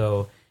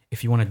 So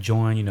if you want to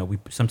join, you know,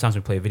 sometimes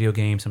we play video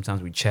games,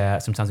 sometimes we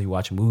chat, sometimes we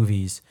watch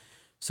movies.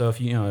 So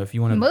if you want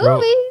to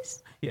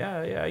movies,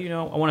 yeah, you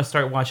know, I want to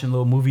start watching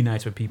little movie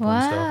nights with people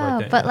and stuff like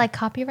that. But like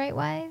copyright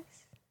wise,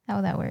 how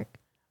would that work?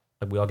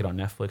 Like we all get on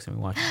Netflix and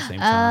we watch at the same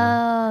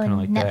time. Oh,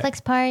 like Netflix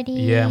that. Party.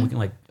 Yeah, and we can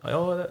like,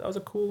 oh, that was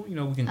a cool, you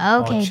know, we can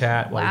all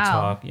chat while we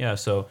talk. Yeah,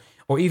 so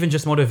or even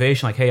just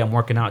motivation, like, hey, I'm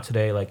working out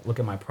today. Like, look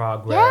at my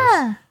progress.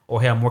 Yeah.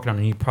 Or hey, I'm working on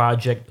a new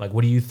project. Like,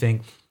 what do you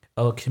think?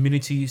 A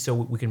community so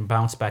we can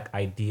bounce back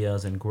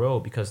ideas and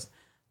grow because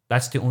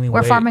that's the only way.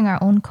 We're farming our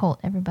own cult,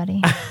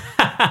 everybody.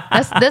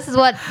 This is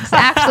what's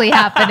actually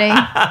happening.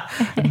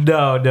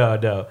 No.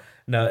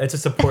 It's a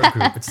support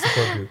group.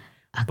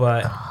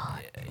 But,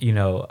 you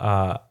know,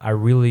 I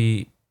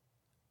really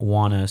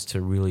want us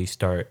to really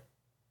start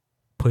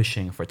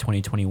pushing for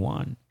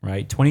 2021,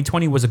 right?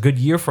 2020 was a good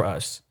year for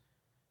us.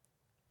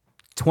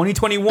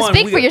 2021.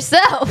 Speak for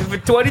yourself. For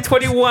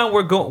 2021,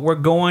 we're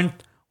going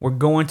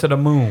to the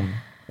moon.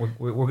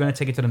 We're going to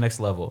take it to the next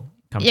level.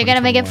 You're going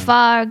to make it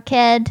far,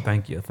 kid.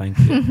 Thank you.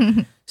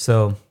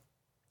 So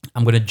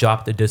I'm going to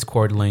drop the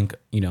Discord link,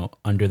 you know,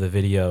 under the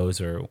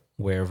videos or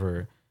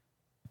wherever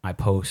I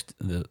post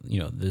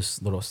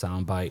this little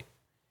soundbite.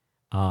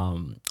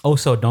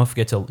 Also, don't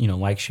forget to, you know,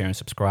 like, share, and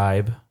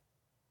subscribe.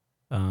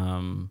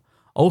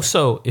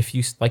 Also, if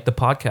you like the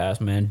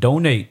podcast, man,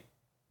 donate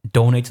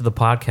to the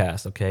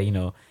podcast. Okay. You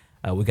know,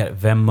 we got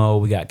Venmo,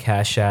 we got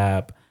Cash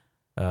App,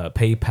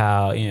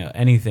 PayPal, you know,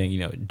 anything, you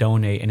know,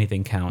 donate,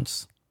 anything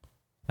counts.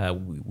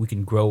 We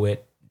can grow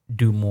it,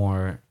 do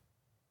more,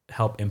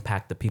 help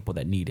impact the people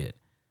that need it.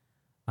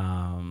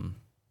 And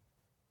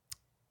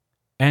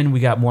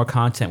we got more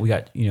content. We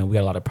got a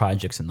lot of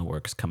projects in the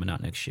works coming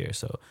out next year.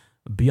 So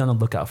be on the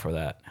lookout for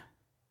that.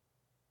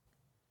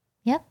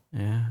 Yep.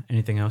 Yeah.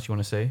 Anything else you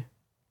want to say?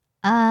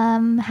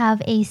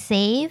 Have a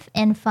safe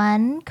and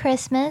fun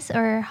Christmas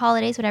or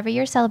holidays, whatever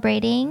you're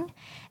celebrating,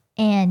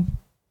 and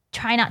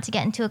try not to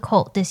get into a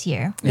cult this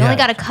year. We only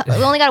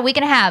got a week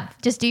and a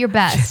half. Just do your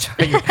best.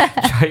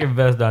 try your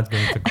best not to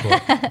get into a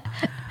cult.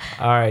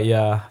 All right,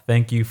 yeah.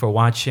 Thank you for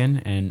watching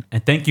and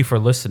thank you for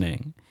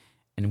listening.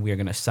 And we are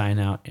gonna sign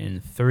out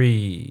in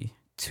 3,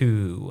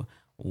 2,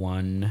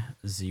 1,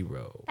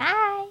 0.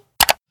 Bye.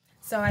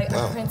 So I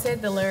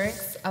printed the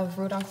lyrics of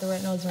Rudolph the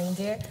Red-Nosed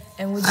Reindeer,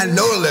 and I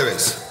know the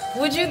lyrics.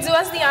 Would you do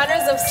us the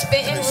honors of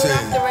spitting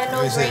Rudolph the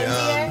Red-Nosed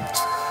Reindeer?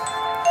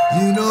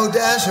 You know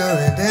Dasher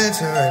and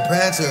Dancer and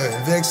Prancer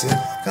and Vixen,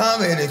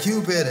 Comet and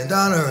Cupid and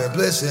Donner and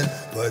Blitzen.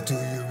 But do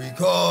you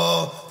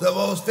recall the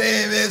most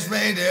famous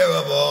reindeer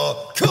of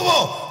all? Come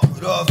on!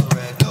 Rudolph the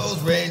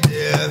Red-Nosed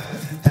Reindeer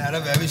had a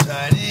very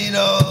shiny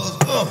nose.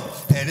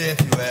 And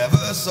if you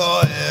ever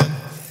saw him,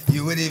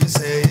 you would even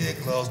say it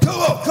close. Come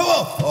on, come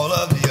on! All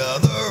of the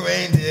other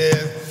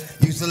reindeer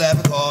used to laugh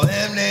and call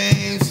him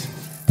names.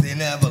 They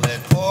never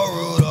let poor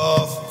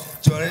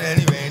Rudolph join in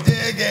any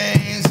reindeer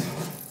games.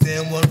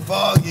 Then one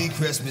foggy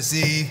Christmas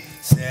Eve,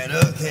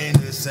 Santa came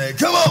to say,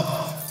 come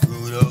on,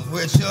 Rudolph,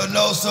 with your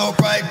nose so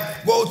bright,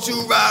 won't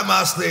you ride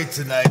my sleigh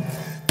tonight?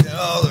 Then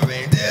all the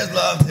reindeers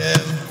loved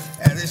him,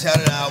 and they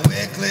shouted out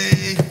with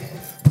glee,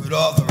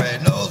 Rudolph the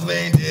red-nosed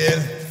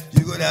reindeer,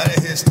 you go down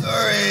in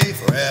history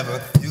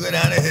forever. You go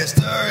down in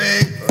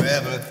history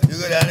forever. You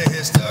go down in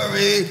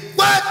history.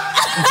 What?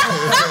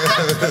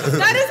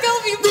 That is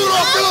gonna be fun.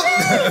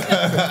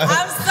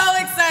 I'm so